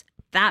place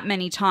that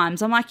many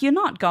times, I'm like, you're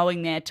not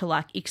going there to,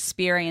 like,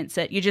 experience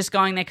it. You're just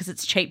going there because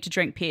it's cheap to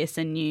drink piss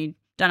and you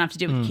don't have to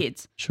deal with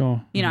kids,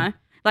 Sure. you know?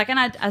 Like, and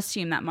I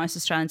assume that most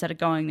Australians that are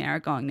going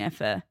there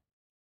for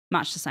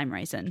much the same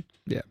reason.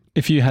 Yeah.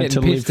 If you had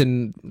Getting to pissed live,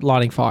 and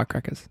lighting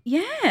firecrackers.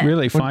 Yeah.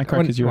 really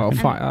firecrackers, you reckon?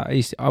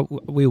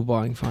 We were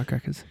buying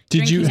firecrackers.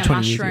 Did you? Drinking a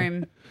 20 years ago.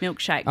 mushroom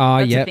milkshake. Oh,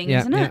 That's yeah, a thing, yeah,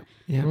 isn't yeah, it?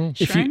 yeah.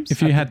 Shrooms?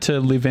 If you had to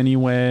live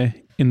anywhere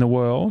in the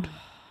world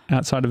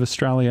outside of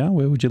Australia,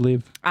 where would you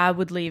live? I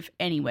would live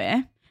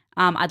anywhere.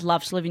 I'd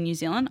love to live in New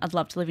Zealand. I'd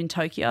love to live in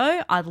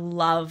Tokyo. I'd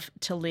love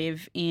to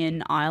live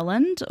in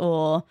Ireland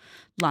or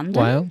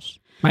London. Wales.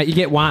 Mate, you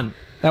get one.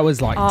 That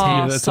was like 10.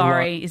 Oh, that's a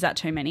sorry. Is that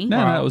too many? No,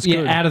 that was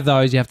good. Yeah, out of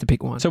those, you have to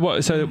pick one. So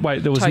what? So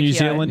wait, there was New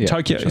Tokyo. Zealand, Yeah,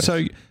 Tokyo. good choice.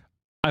 So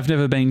I've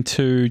never been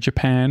to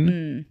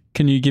Japan.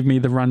 Can you give me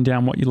the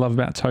rundown? What you love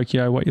about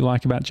Tokyo? What you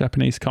like about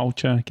Japanese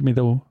culture? Give me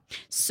the.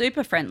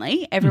 Super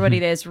friendly. Everybody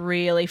there's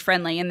really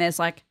friendly, and there's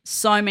like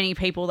so many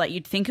people that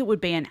you'd think it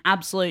would be an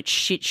absolute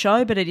shit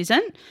show, but it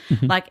isn't.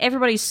 Like,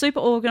 everybody's super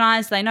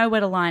organized. They know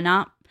where to line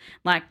up.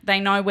 Like,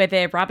 they know where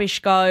their rubbish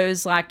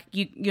goes. Like,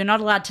 you're not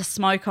allowed to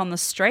smoke on the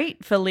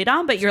street for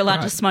litter, but you're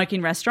allowed to smoke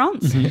in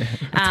restaurants.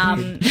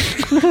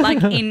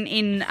 Like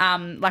in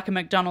like a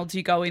McDonald's,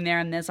 you go in there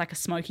and there's like a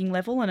smoking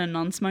level and a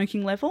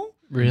non-smoking level.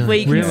 Really? Where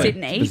you can Really? sit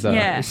and eat. Bizarre.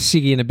 Yeah.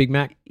 Siggy and a Big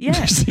Mac.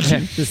 Yeah.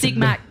 Sig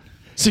Mac.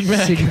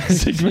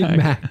 Big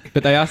Mac.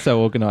 But they are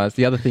so organised.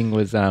 The other thing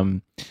was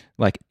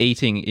like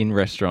eating in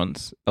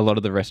restaurants. A lot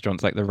of the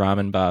restaurants, like the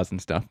ramen bars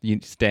and stuff, you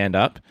stand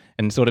up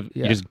and sort of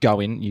you just go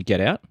in, you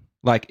get out.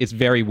 Like, it's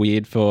very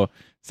weird for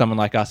someone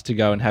like us to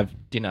go and have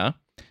dinner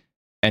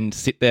and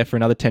sit there for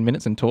another 10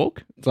 minutes and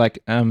talk. It's like,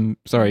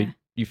 sorry,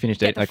 you finished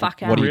Get it. the Like, fuck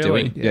what out. are you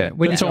Really? doing? Yeah.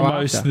 When It's you go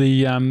almost after.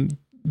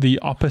 the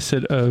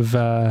opposite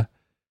of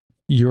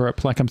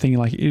Europe. Like, I'm thinking,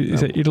 like,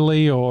 is it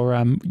Italy or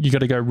you got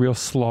to go real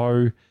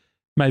slow?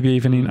 Maybe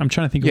even in. I'm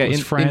trying to think if it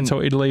was France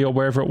or Italy or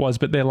wherever it was.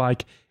 But they're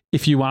like,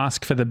 if you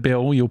ask for the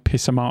bill, you'll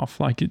piss them off.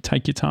 Like, you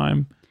take your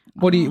time.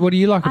 What do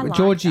you like? I like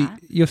Georgie, that.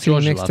 you're sitting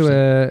Georgie next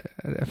to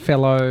a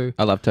fellow.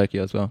 I love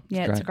Tokyo as well.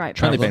 Yeah, it's a great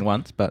I've only place. been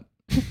once, but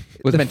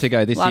was meant to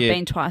go this Well, I've year.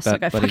 been twice, so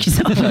but go bloody-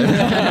 fuck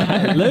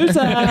yourself. Loser.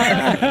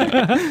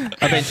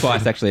 I've been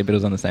twice actually, but it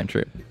was on the same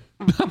trip.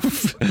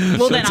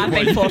 Well, then I've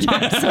been 4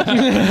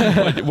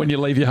 times. When you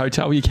leave your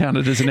hotel, you count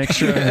it as an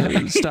extra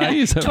stay.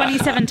 Is that-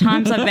 27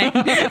 times I've been.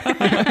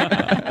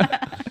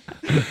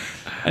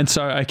 And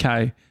so,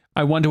 okay,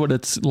 I wonder what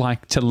it's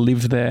like to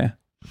live there.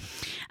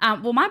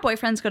 Well, my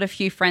boyfriend's got a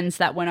few friends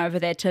that went over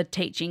there to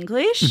teach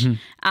English,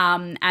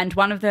 and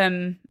one of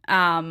them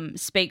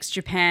speaks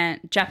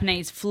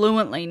Japanese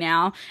fluently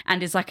now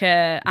and is like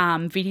a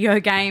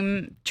video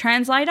game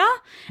translator.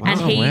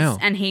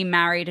 And he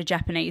married a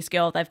Japanese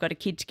girl. They've got a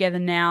kid together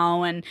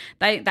now, and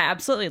they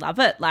absolutely love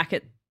it. Like,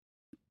 it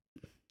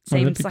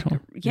seems be like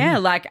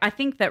cool. like I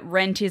think that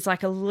rent is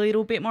like a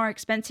little bit more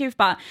expensive,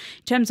 but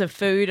in terms of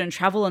food and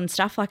travel and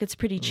stuff, like, it's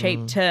pretty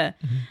cheap to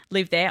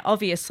live there.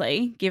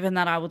 Obviously, given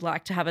that I would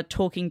like to have a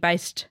talking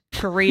based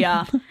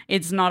career,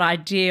 it's not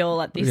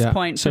ideal at this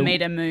point for So- me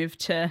to move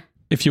to.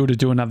 If you were to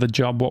do another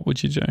job, what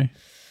would you do?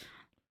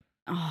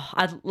 Oh,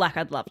 I'd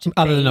love to.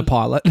 Other than a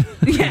pilot.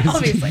 Yeah,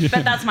 obviously,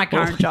 but that's my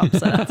current job, so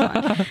that's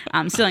fine.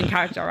 I'm still in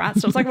character, right?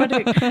 So it's like, what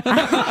do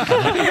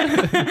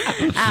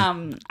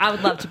I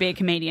would love to be a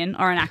comedian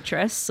or an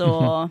actress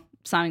or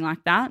something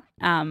like that.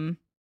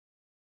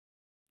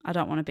 I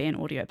don't want to be an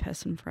audio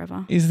person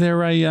forever, Is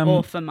there a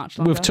or for much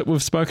longer.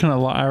 we've spoken a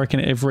lot. I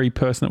reckon every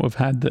person that we've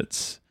had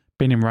that's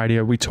been in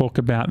radio, we talk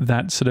about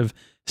that sort of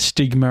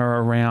stigma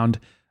around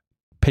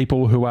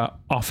people who are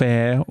off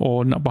air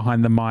or not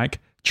behind the mic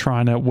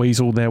trying to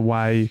weasel their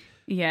way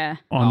Yeah.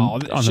 on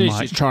the she's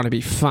mic. just trying to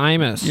be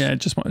famous. Yeah,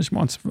 just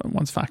wants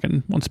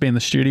to be in the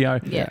studio.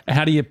 Yeah.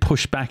 How do you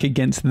push back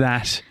against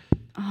that?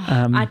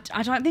 I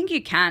don't think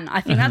you can.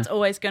 I think that's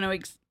always going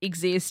to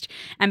exist.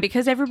 And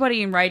because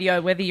everybody in radio,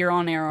 whether you're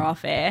on air or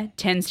off air,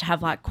 tends to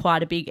have like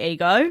quite a big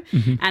ego.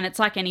 And it's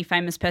like any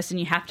famous person,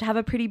 you have to have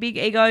a pretty big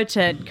ego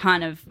to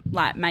kind of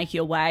like make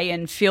your way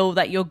and feel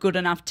that you're good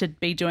enough to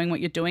be doing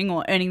what you're doing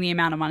or earning the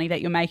amount of money that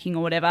you're making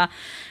or whatever.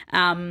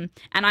 And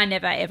I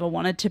never ever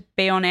wanted to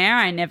be on air.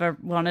 I never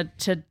wanted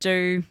to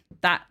do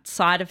that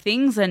side of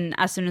things. And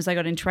as soon as I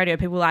got into radio,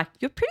 people were like,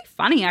 you're pretty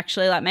funny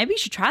actually. Like, maybe you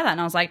should try that.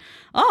 And I was like,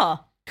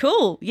 oh,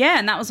 cool. Yeah.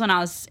 And that was when I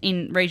was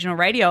in regional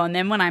radio. And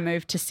then when I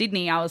moved to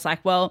Sydney, I was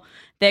like, well,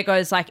 there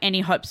goes like any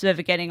hopes of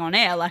ever getting on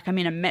air. Like, I'm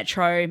in a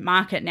metro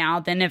market now.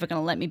 They're never going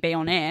to let me be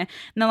on air. And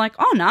they're like,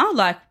 oh no,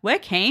 like, we're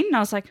keen. And I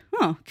was like,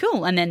 oh,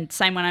 cool. And then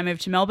same when I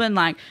moved to Melbourne,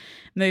 like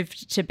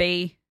moved to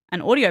be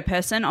an audio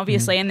person,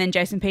 obviously, and then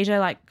Jason Peter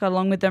like got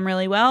along with them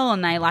really well,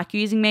 and they like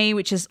using me,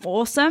 which is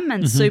awesome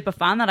and super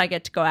fun that I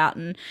get to go out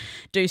and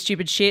do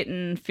stupid shit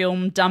and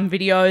film dumb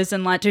videos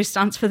and like do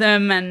stunts for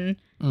them and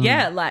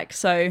yeah, like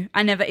so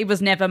it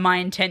was never my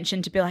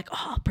intention to be like,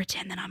 oh, I'll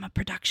pretend that I'm a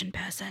production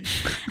person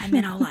and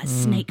then I'll like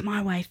sneak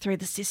my way through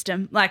the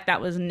system. Like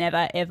that was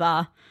never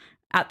ever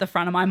at the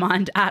front of my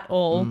mind at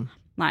all.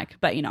 Like,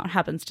 but you know, it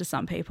happens to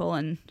some people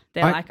and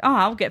they're like, oh,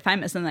 I'll get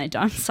famous, and they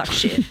don't. Suck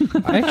shit.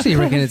 I actually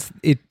reckon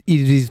it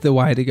is the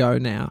way to go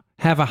now.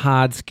 Have a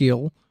hard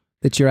skill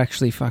that you're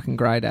actually fucking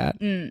great at,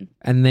 and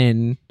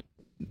then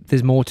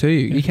there's more to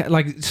you. You can,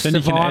 like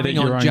surviving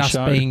on just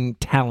being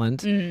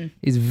talent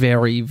is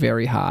very,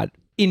 very hard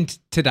in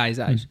today's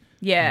age.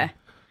 Yeah.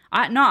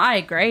 I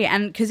agree.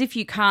 And because if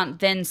you can't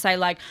then say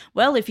like,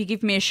 well, if you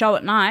give me a show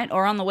at night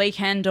or on the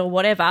weekend or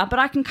whatever, but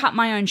I can cut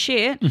my own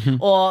shit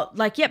or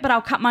like, yeah, but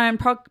I'll cut my own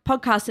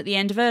podcast at the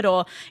end of it.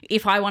 Or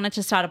if I wanted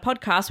to start a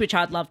podcast, which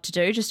I'd love to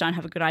do, just don't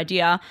have a good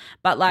idea.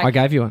 But like, I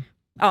gave you one.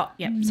 Oh,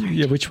 yeah. Sorry.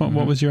 Yeah. Which one?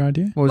 What was your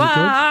idea? What was it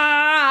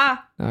called?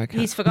 Okay.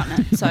 He's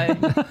forgotten it. So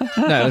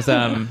No, it was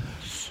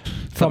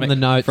from the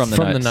notes. From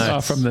the notes. Oh,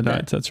 from the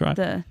notes. That's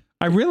right.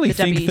 I really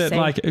think that,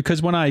 like,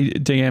 because when I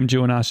DM'd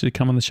you and asked you to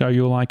come on the show,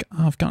 you were like,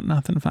 oh, I've got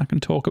nothing to fucking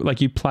talk about.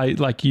 Like, you played,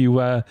 like, you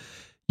were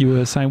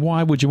saying,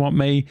 why would you want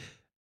me?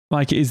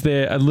 Like, is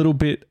there a little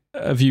bit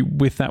of you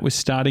with that with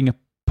starting a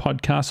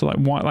podcast? Or like,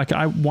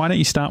 why don't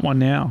you start one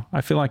now?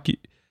 I feel like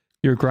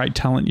you're a great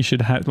talent. You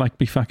should have, like,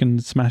 be fucking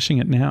smashing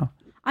it now.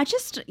 I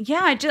guess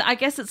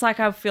it's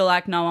like I feel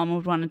like no one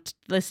would want to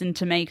listen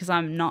to me because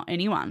I'm not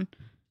anyone.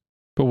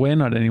 But we're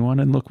not anyone,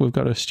 and look, we've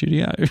got a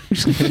studio.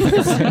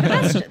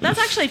 that's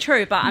actually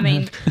true, but I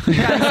mean, you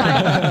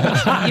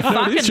guys, like, you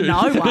fucking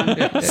no one.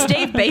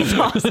 Steve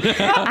Bezos.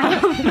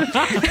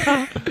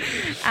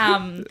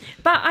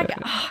 But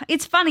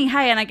it's funny,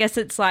 hey, and I guess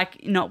it's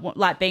like not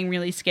like being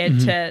really scared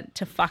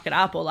to fuck it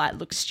up or like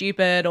look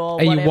stupid or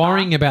whatever. Are you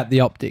worrying about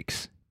the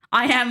optics?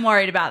 I am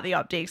worried about the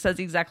optics. That's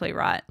exactly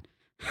right.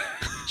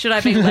 Should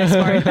I be less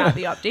worried about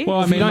the optics?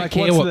 Well, I mean, you don't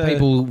care what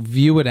people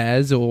view it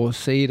as or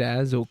see it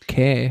as or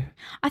care.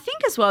 I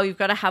think as well you've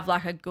got to have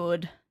like a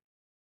good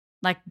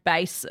like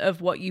base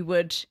of what you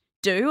would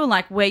do,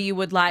 like where you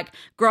would like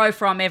grow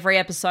from every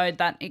episode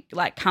that it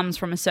like comes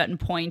from a certain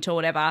point or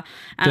whatever.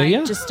 And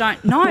I just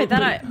don't know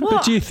that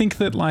But do you think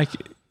that like,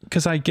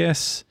 because I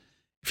guess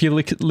if you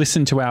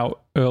listen to our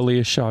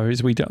earlier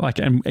shows, we don't like,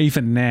 and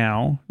even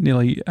now,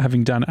 nearly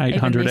having done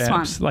 800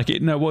 apps, like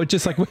we're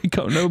just like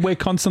we're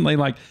constantly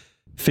like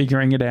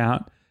figuring it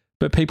out.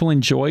 But people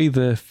enjoy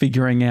the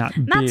figuring out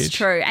bit. That's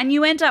true, and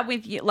you end up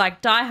with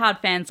like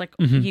diehard fans, like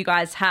you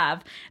guys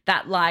have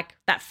that, like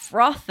that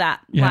froth,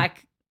 that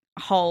like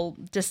whole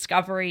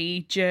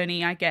discovery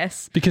journey, I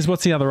guess. Because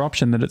what's the other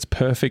option? That it's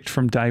perfect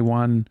from day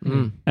one,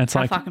 and it's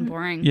how like fucking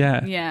boring.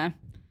 Yeah.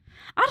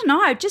 I don't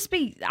know. I just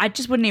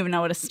wouldn't even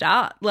know where to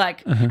start.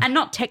 Like, and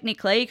not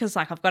technically, because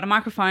like I've got a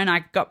microphone,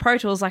 I got Pro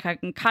Tools, like I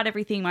can cut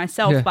everything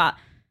myself. But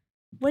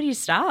where do you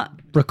start?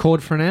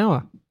 Record for an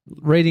hour,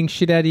 reading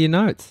shit out of your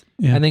notes,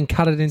 and then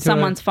cut it into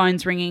someone's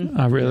phone's ringing.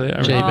 Oh, really?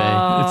 GB.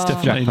 Oh. It's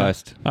definitely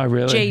Post. Oh,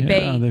 really?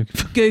 GB.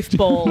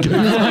 Goofball.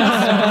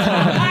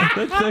 That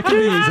could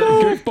be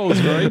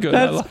Goofball's very good.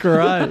 That's great.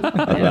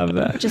 I love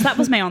that. Just that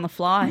was me on the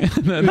fly.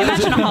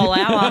 Imagine a whole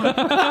hour.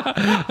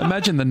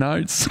 Imagine the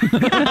notes.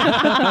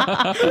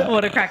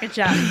 What a cracker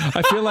chat.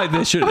 I feel like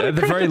there should, at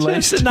the very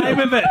least, the name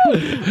of it.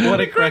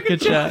 What a cracker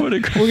chat.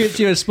 We'll get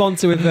you a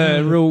sponsor with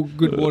a real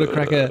good water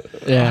cracker.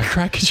 Yeah.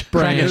 Cracker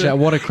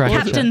brand. What a cracker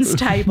chat. Captain's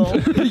Table.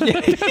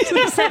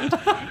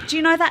 Except, do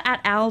you know that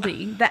at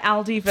Aldi, the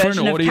Aldi version of Captain's Table?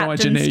 For an audio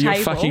engineer, your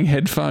fucking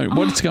headphone.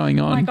 What's going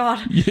on? Oh my God.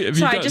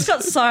 Sorry, I just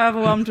got so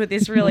overwhelmed with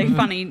this really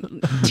funny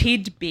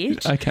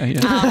tidbit. Okay,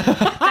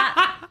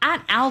 yeah.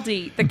 At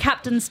Aldi, the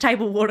Captain's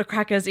Table water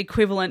crackers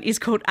equivalent is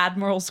called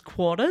Admiral's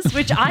Quarters,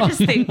 which I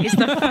just think is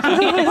the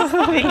funniest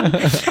thing.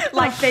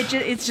 Like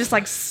it's just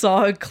like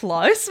so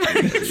close.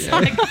 It's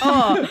like,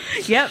 oh,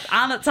 yep,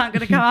 Arnott's aren't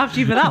going to come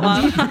after you for that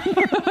one.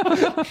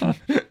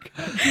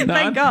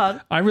 Thank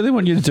God. I really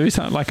want you to do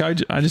something. Like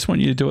I just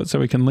want you to do it so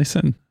we can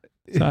listen.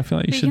 So I feel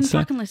like you should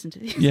fucking listen to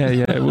this.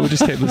 Yeah. We'll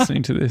just keep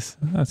listening to this.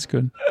 That's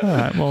good. All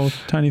right. Well,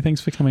 Toni, thanks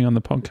for coming on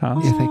the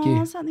podcast. Yeah, thank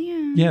you. Is that the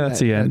end? Yeah, that's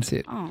the end. That's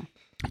it. Oh.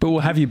 But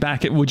we'll have you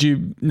back. Would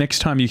you, next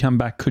time you come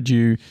back, could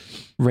you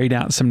read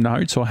out some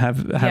notes or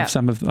have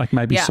some of, like,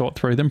 maybe sort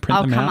through them,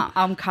 print them out?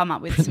 I'll come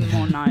up with some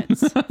more notes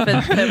for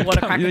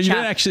water cracker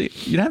chat.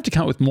 You don't have to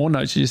come up with more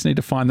notes. You just need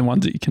to find the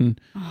ones that you can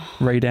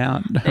read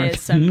out.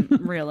 There's some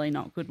really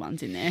not good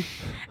ones in there.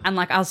 And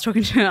like I was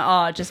talking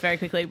to, just very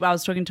quickly, I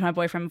was talking to my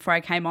boyfriend before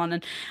I came on,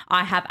 and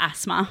I have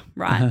asthma,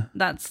 right?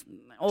 That's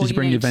all Did you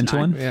bring your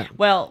Ventolin? Yeah.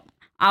 Well,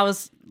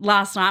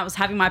 last night I was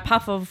having my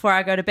puffer before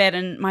I go to bed,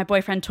 and my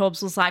boyfriend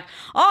Torbs was like,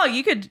 oh,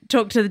 you could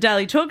talk to the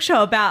Daily Talk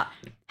Show about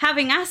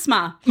having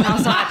asthma. And I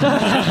was like,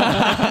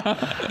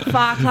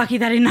 fuck, lucky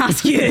they didn't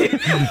ask you.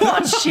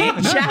 What shit,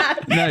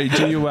 Chad?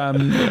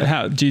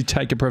 No, do you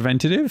take a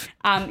preventative?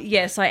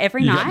 Yeah, so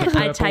every You got night the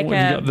I purple take one,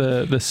 you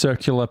got the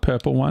circular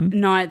purple one.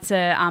 No, it's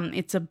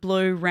a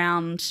blue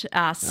round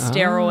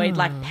steroid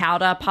like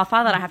powder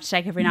puffer that I have to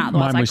take every night.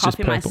 Otherwise, Mine I was cough just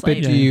in my purple.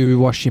 sleep. Do you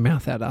wash your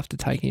mouth out after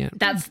taking it?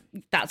 That's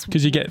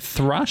Because you get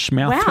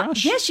mouth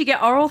thrush. Yes, you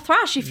get oral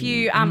thrush if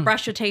you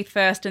brush your teeth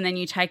first and then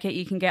you take it.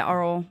 You can get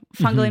oral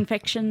fungal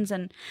infections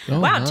and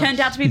it turned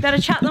out to be better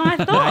chat than I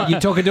thought. You're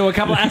talking to a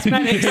couple of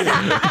asthmatics.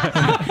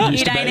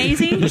 It ain't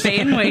easy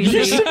being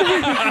wheezy.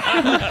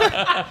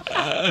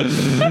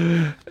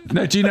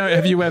 No, do you know?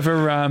 Have you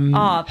ever That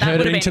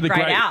would have been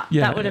great out.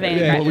 Yeah, That would have been a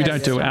great well, we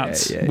place don't do to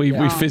outs. start.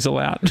 We fizzle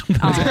out.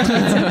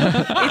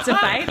 It's a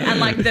fate, and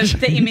like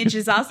the image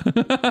is us.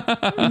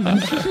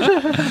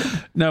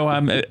 No,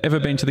 ever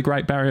been to the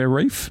Great Barrier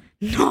Reef?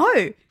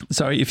 No.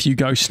 So if you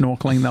go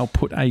snorkeling, they'll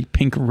put a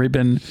pink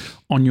ribbon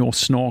on your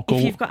snorkel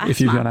If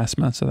you've got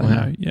asthma. so they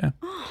know. Yeah.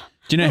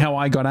 Do you know how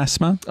I got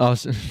asthma? Well,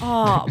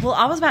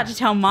 I was about to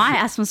tell my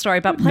asthma story,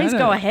 but please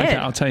go ahead. Okay,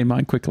 I'll tell you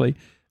mine quickly.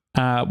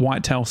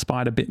 Whitetail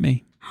spider bit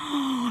me.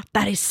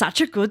 That is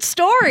such a good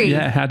story.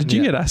 Yeah. How did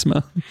you get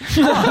asthma?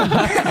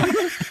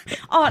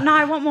 Oh, no,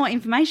 I want more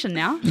information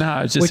now. No,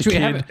 it's just a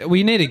kid.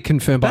 We need to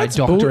confirm by a That's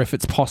doctor if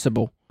it's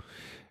possible.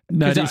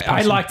 No, it is Because I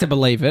possible. like to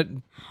believe it.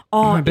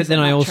 Oh, but then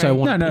I also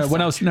want. No.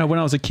 When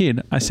I was a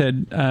kid, I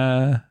said,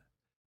 I've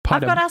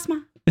got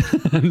asthma.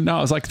 No,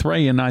 I was like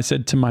 3, and I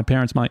said to my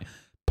parents, "My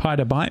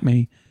spider bite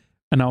me,"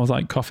 and I was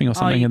like coughing or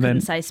something, you and couldn't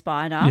then say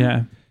spider.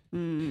 yeah,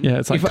 yeah,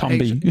 it's like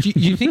combi. Do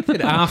you think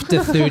that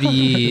after 30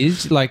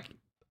 years, like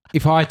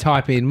if I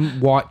type in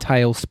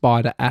whitetail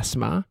spider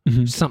asthma,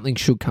 something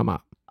should come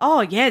up?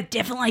 Oh, yeah,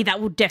 definitely. That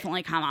will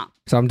definitely come up.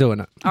 So I'm doing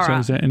it. All So right.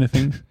 is there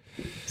anything?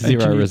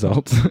 0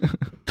 results.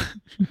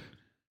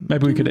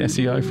 Maybe we could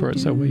SEO for it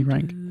so we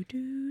rank.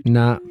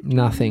 Nah,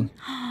 nothing.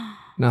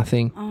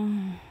 Nothing.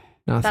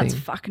 Nothing. That's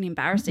fucking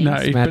embarrassing. No,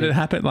 but it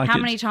happened like How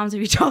many times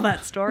have you told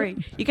that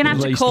story? You're going to have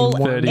At to least call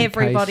 30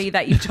 everybody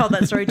that you've told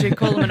that story to,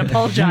 call them and How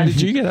apologise.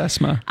 did you get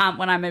asthma?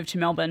 When I moved to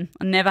Melbourne.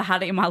 I never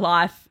had it in my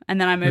life.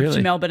 And then I moved Really?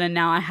 to Melbourne and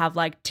now I have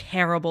like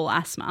terrible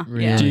asthma.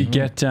 Really? Do you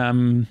get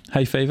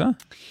hay fever?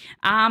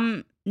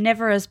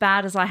 Never as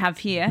bad as I have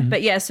here.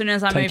 But yeah, as soon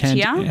as I moved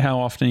here, How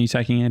often are you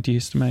taking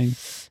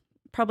antihistamine?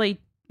 probably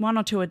 1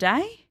 or 2 a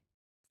day.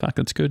 Fuck,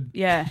 that's good.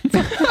 Yeah.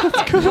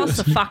 It costs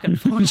a fucking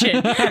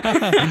fortune.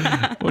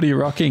 What are you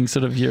rocking?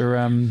 Sort of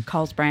your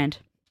Coles brand.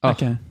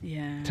 Okay.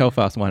 Yeah.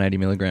 Telfast 180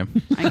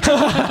 milligram.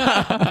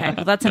 Okay,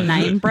 well, that's a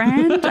name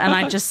brand, and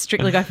I just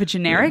strictly go for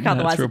generic. No,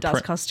 Otherwise, it's real it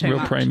does cost too real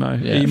much. primo.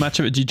 Yeah. Are you much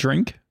of it? Do you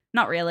drink?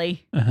 Not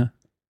really. Uh-huh.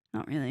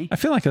 Not really. I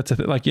feel like that's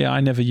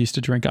I never used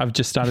to drink. I've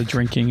just started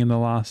drinking in the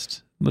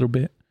last little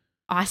bit.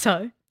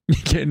 ISO.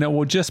 Yeah, no,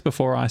 well, just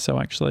before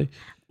ISO actually.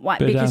 Why?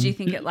 But, Because you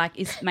think it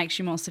makes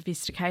you more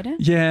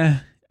sophisticated? Yeah,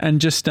 and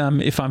just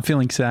if I'm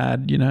feeling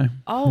sad,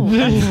 Oh,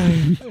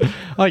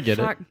 I get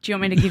fuck. Do you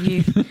want me to give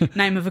you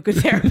name of a good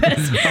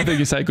therapist? I think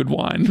you say good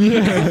wine.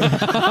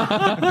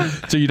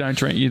 So you don't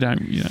drink. You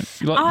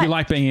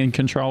like being in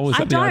control. Is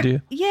that the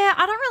idea? Yeah,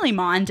 I don't really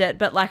mind it,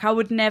 but like I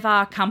would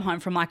never come home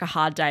from like a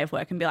hard day of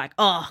work and be like,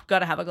 oh, got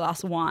to have a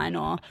glass of wine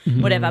or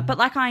whatever. But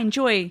like I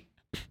enjoy.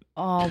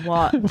 Oh,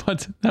 what?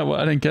 What? No,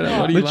 I don't get it.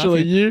 What are you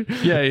Literally laughing?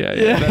 you. Yeah.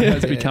 That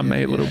has become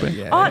me a little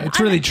bit. Oh, It's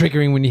really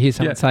triggering when you hear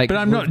someone say. But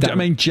I'm not. I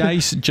mean,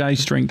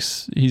 Jace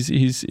drinks.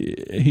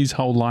 His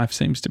whole life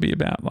seems to be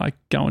about like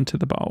going to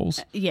the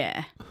bowls,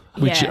 yeah.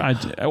 which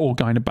yeah. or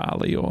going to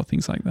Bali or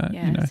things like that.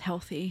 Yeah, it's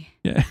healthy.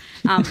 Yeah.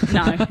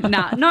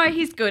 No,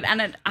 he's good,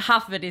 and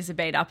half of it is a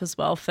beat up as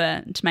well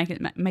to make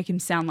him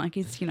sound like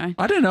he's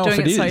I don't know doing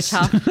if it it is. so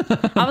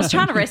tough. I was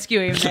trying to rescue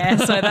him there,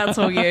 so that's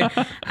all you.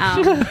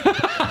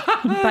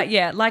 But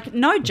yeah, like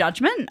no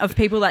judgment of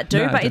people that do,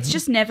 No, but it's definitely.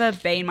 just never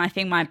been my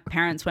thing. My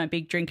parents weren't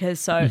big drinkers,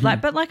 so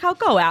but I'll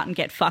go out and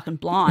get fucking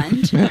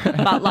blind,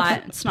 but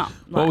like it's not.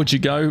 Like, What would you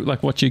go?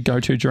 Like, what's your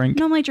go-to drink?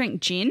 normally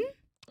drink gin.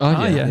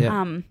 Oh, yeah.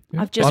 yeah.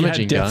 I've just I'm a Had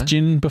gin Death guy.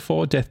 Gin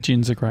before. Death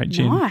Gin's a great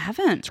gin. no, I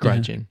haven't. It's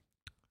great gin.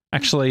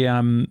 Actually,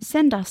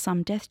 Send us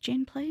some death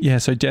gin, please. yeah.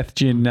 So Death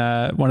Gin,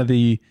 one of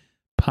the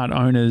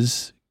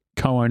co-owners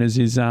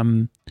is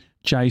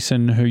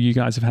Jason, who you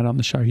guys have had on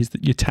the show. He's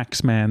your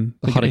tax man.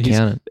 The hot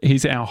accountant.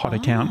 He's our hot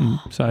accountant.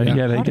 So yeah,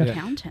 there you Hot go.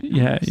 accountant.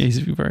 Yeah, Nice. he's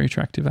very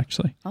attractive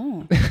actually.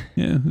 Oh,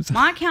 Yeah, it's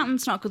my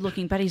accountant's not good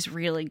looking, but he's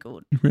really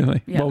good.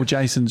 really. Yeah. Well,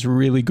 Jason's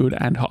really good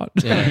and hot.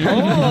 Yeah.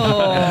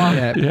 Oh,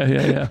 Yeah.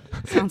 yeah.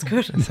 sounds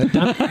good. So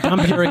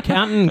dump your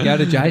accountant and go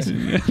to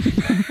Jason.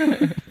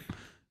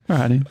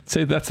 Alrighty.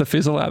 See, that's the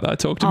fizzle out that I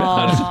talked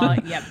about. Oh,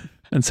 yep.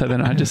 And so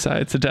then I just say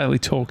it's a daily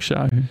talk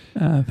show.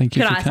 Thank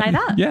you. Could for I say coming.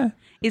 that? Yeah.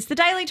 It's the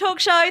Daily Talk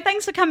Show.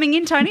 Thanks for coming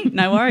in, Tony.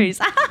 No worries.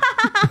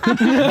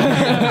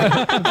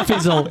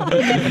 Fizzle.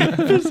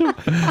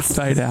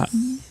 Fade out.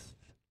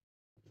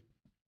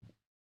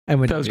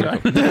 And we're That was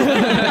great.